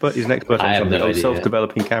he an expert? He's an expert on something called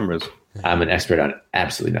self-developing cameras. I'm an expert on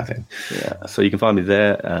absolutely nothing. Yeah, so you can find me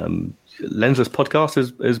there. Lensless Podcast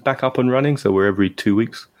is back up and running, so we're every 2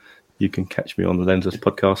 weeks. You can catch me on the Lensless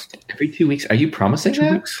Podcast. Every 2 weeks? Are you promising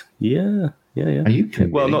 2 weeks? Yeah. Are you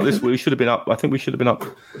committing? Well, not this week. We should have been up. I think we should have been up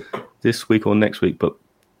this week or next week, but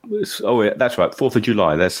that's right, 4th of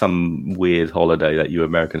July. There's some weird holiday that you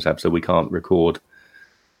Americans have, so we can't record.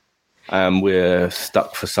 We're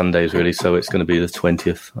stuck for Sundays, really, so it's going to be the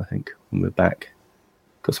 20th, I think, when we're back.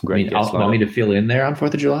 Got some great guests. Want me to fill in there on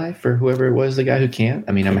 4th of July for whoever it was, the guy who can't?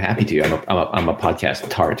 I mean, I'm happy to. I'm a podcast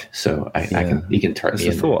tart, so you can tart me in.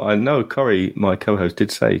 That's the thought. I know Corey, my co-host,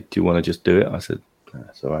 did say, "Do you want to just do it?" I said,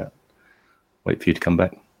 "That's all right. Wait for you to come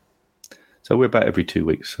back." So we're back every 2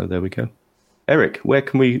 weeks. So there we go. Eric, where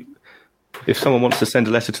can we? If someone wants to send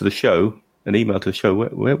a letter to the show, an email to the show,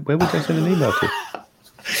 where would they send an email to?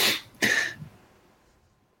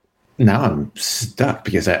 Now I'm stuck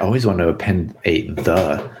because I always want to append a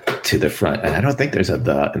 "the" to the front, and I don't think there's a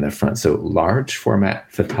 "the" in the front. So large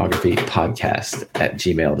format photography podcast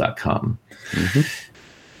 @gmail.com.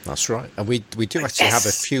 Mm-hmm. That's right. And we do actually have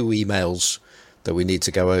a few emails that we need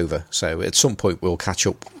to go over. So at some point we'll catch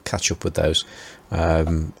up with those.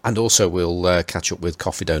 And also we'll catch up with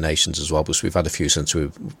coffee donations as well, because we've had a few since we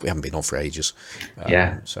haven't been on for ages.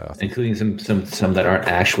 So I think including some that aren't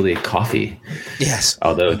actually coffee. Yes.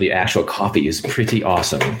 Although the actual coffee is pretty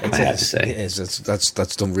awesome, I have to say. It is.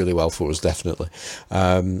 That's done really well for us, definitely.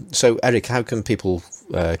 So Eric, how can people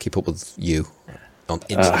keep up with you on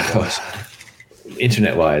internet-wise?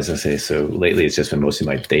 Internet-wise, I say so. Lately, it's just been mostly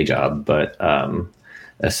my day job, but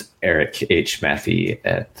that's Eric H. Matthew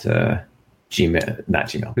at Gmail, not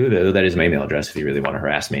Gmail. Ooh, that is my email address if you really want to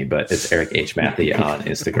harass me, but it's Eric H. Matthew on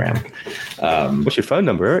Instagram. What's your phone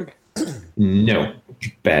number, Eric? No,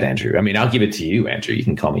 bad Andrew. I mean, I'll give it to you, Andrew. You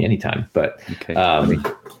can call me anytime, but okay.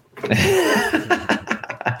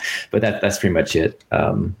 But that's pretty much it.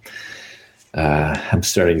 I'm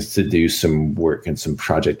starting to do some work in some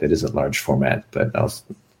project that isn't large format, but I'll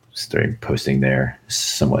start posting there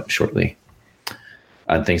somewhat shortly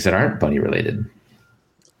on things that aren't bunny related.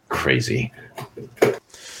 Crazy.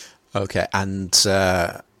 Okay, and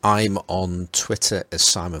I'm on Twitter as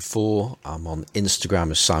Simon4. I'm on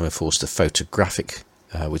Instagram as Simon Forster Photographic,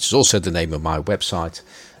 which is also the name of my website.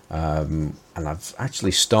 And I've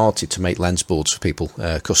actually started to make lens boards for people,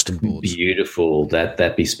 custom boards. Beautiful.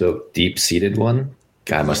 That bespoke deep-seated one.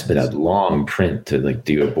 God, must have been a long print to like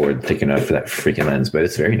do a board thick enough for that freaking lens, but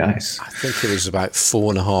it's very nice. I think it was about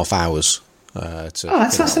 4.5 hours. That's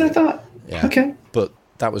less than I thought. Yeah. Okay. But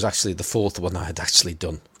that was actually the fourth one I had actually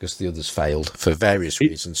done because the others failed for various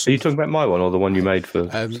reasons. Are you talking about my one or the one you made for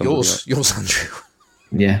yours, Andrew?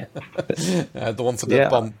 Yeah. The one for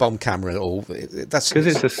the bomb camera. That's because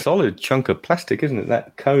it's a solid chunk of plastic, isn't it?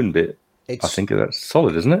 That cone bit. I think that's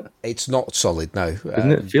solid, isn't it? It's not solid, no.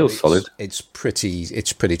 Isn't it? Feels solid. It's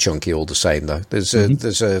pretty chunky all the same, though. There's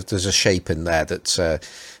a shape in there that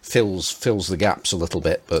fills the gaps a little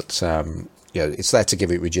bit, but it's there to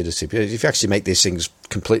give it rigidity. But if you actually make these things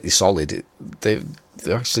completely solid,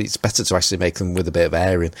 it's better to actually make them with a bit of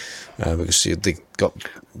air in, because they got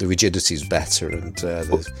the rigidity is better and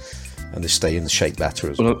they stay in the shape better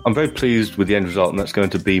as well. I'm very pleased with the end result, and that's going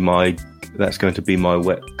to be my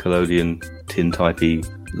wet collodion tintype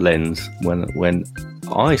lens when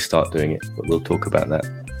I start doing it. But we'll talk about that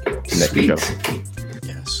next show.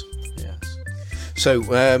 Yes. So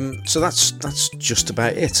that's just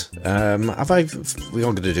about it. We are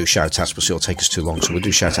going to do shout outs, but it'll take us too long, so we'll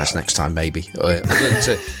do shout outs next time maybe.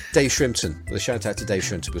 To Dave Shrimpton. We'll shout out to Dave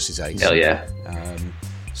Shrimpton because he's 8. Hell yeah.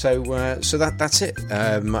 So that's it.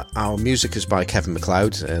 Our music is by Kevin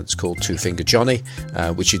MacLeod. It's called Two Finger Johnny,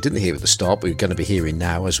 which you didn't hear at the start, but you're going to be hearing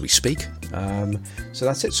now as we speak. So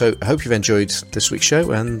that's it. So I hope you've enjoyed this week's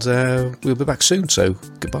show, and we'll be back soon. So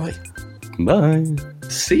goodbye. Bye.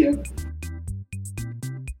 See ya.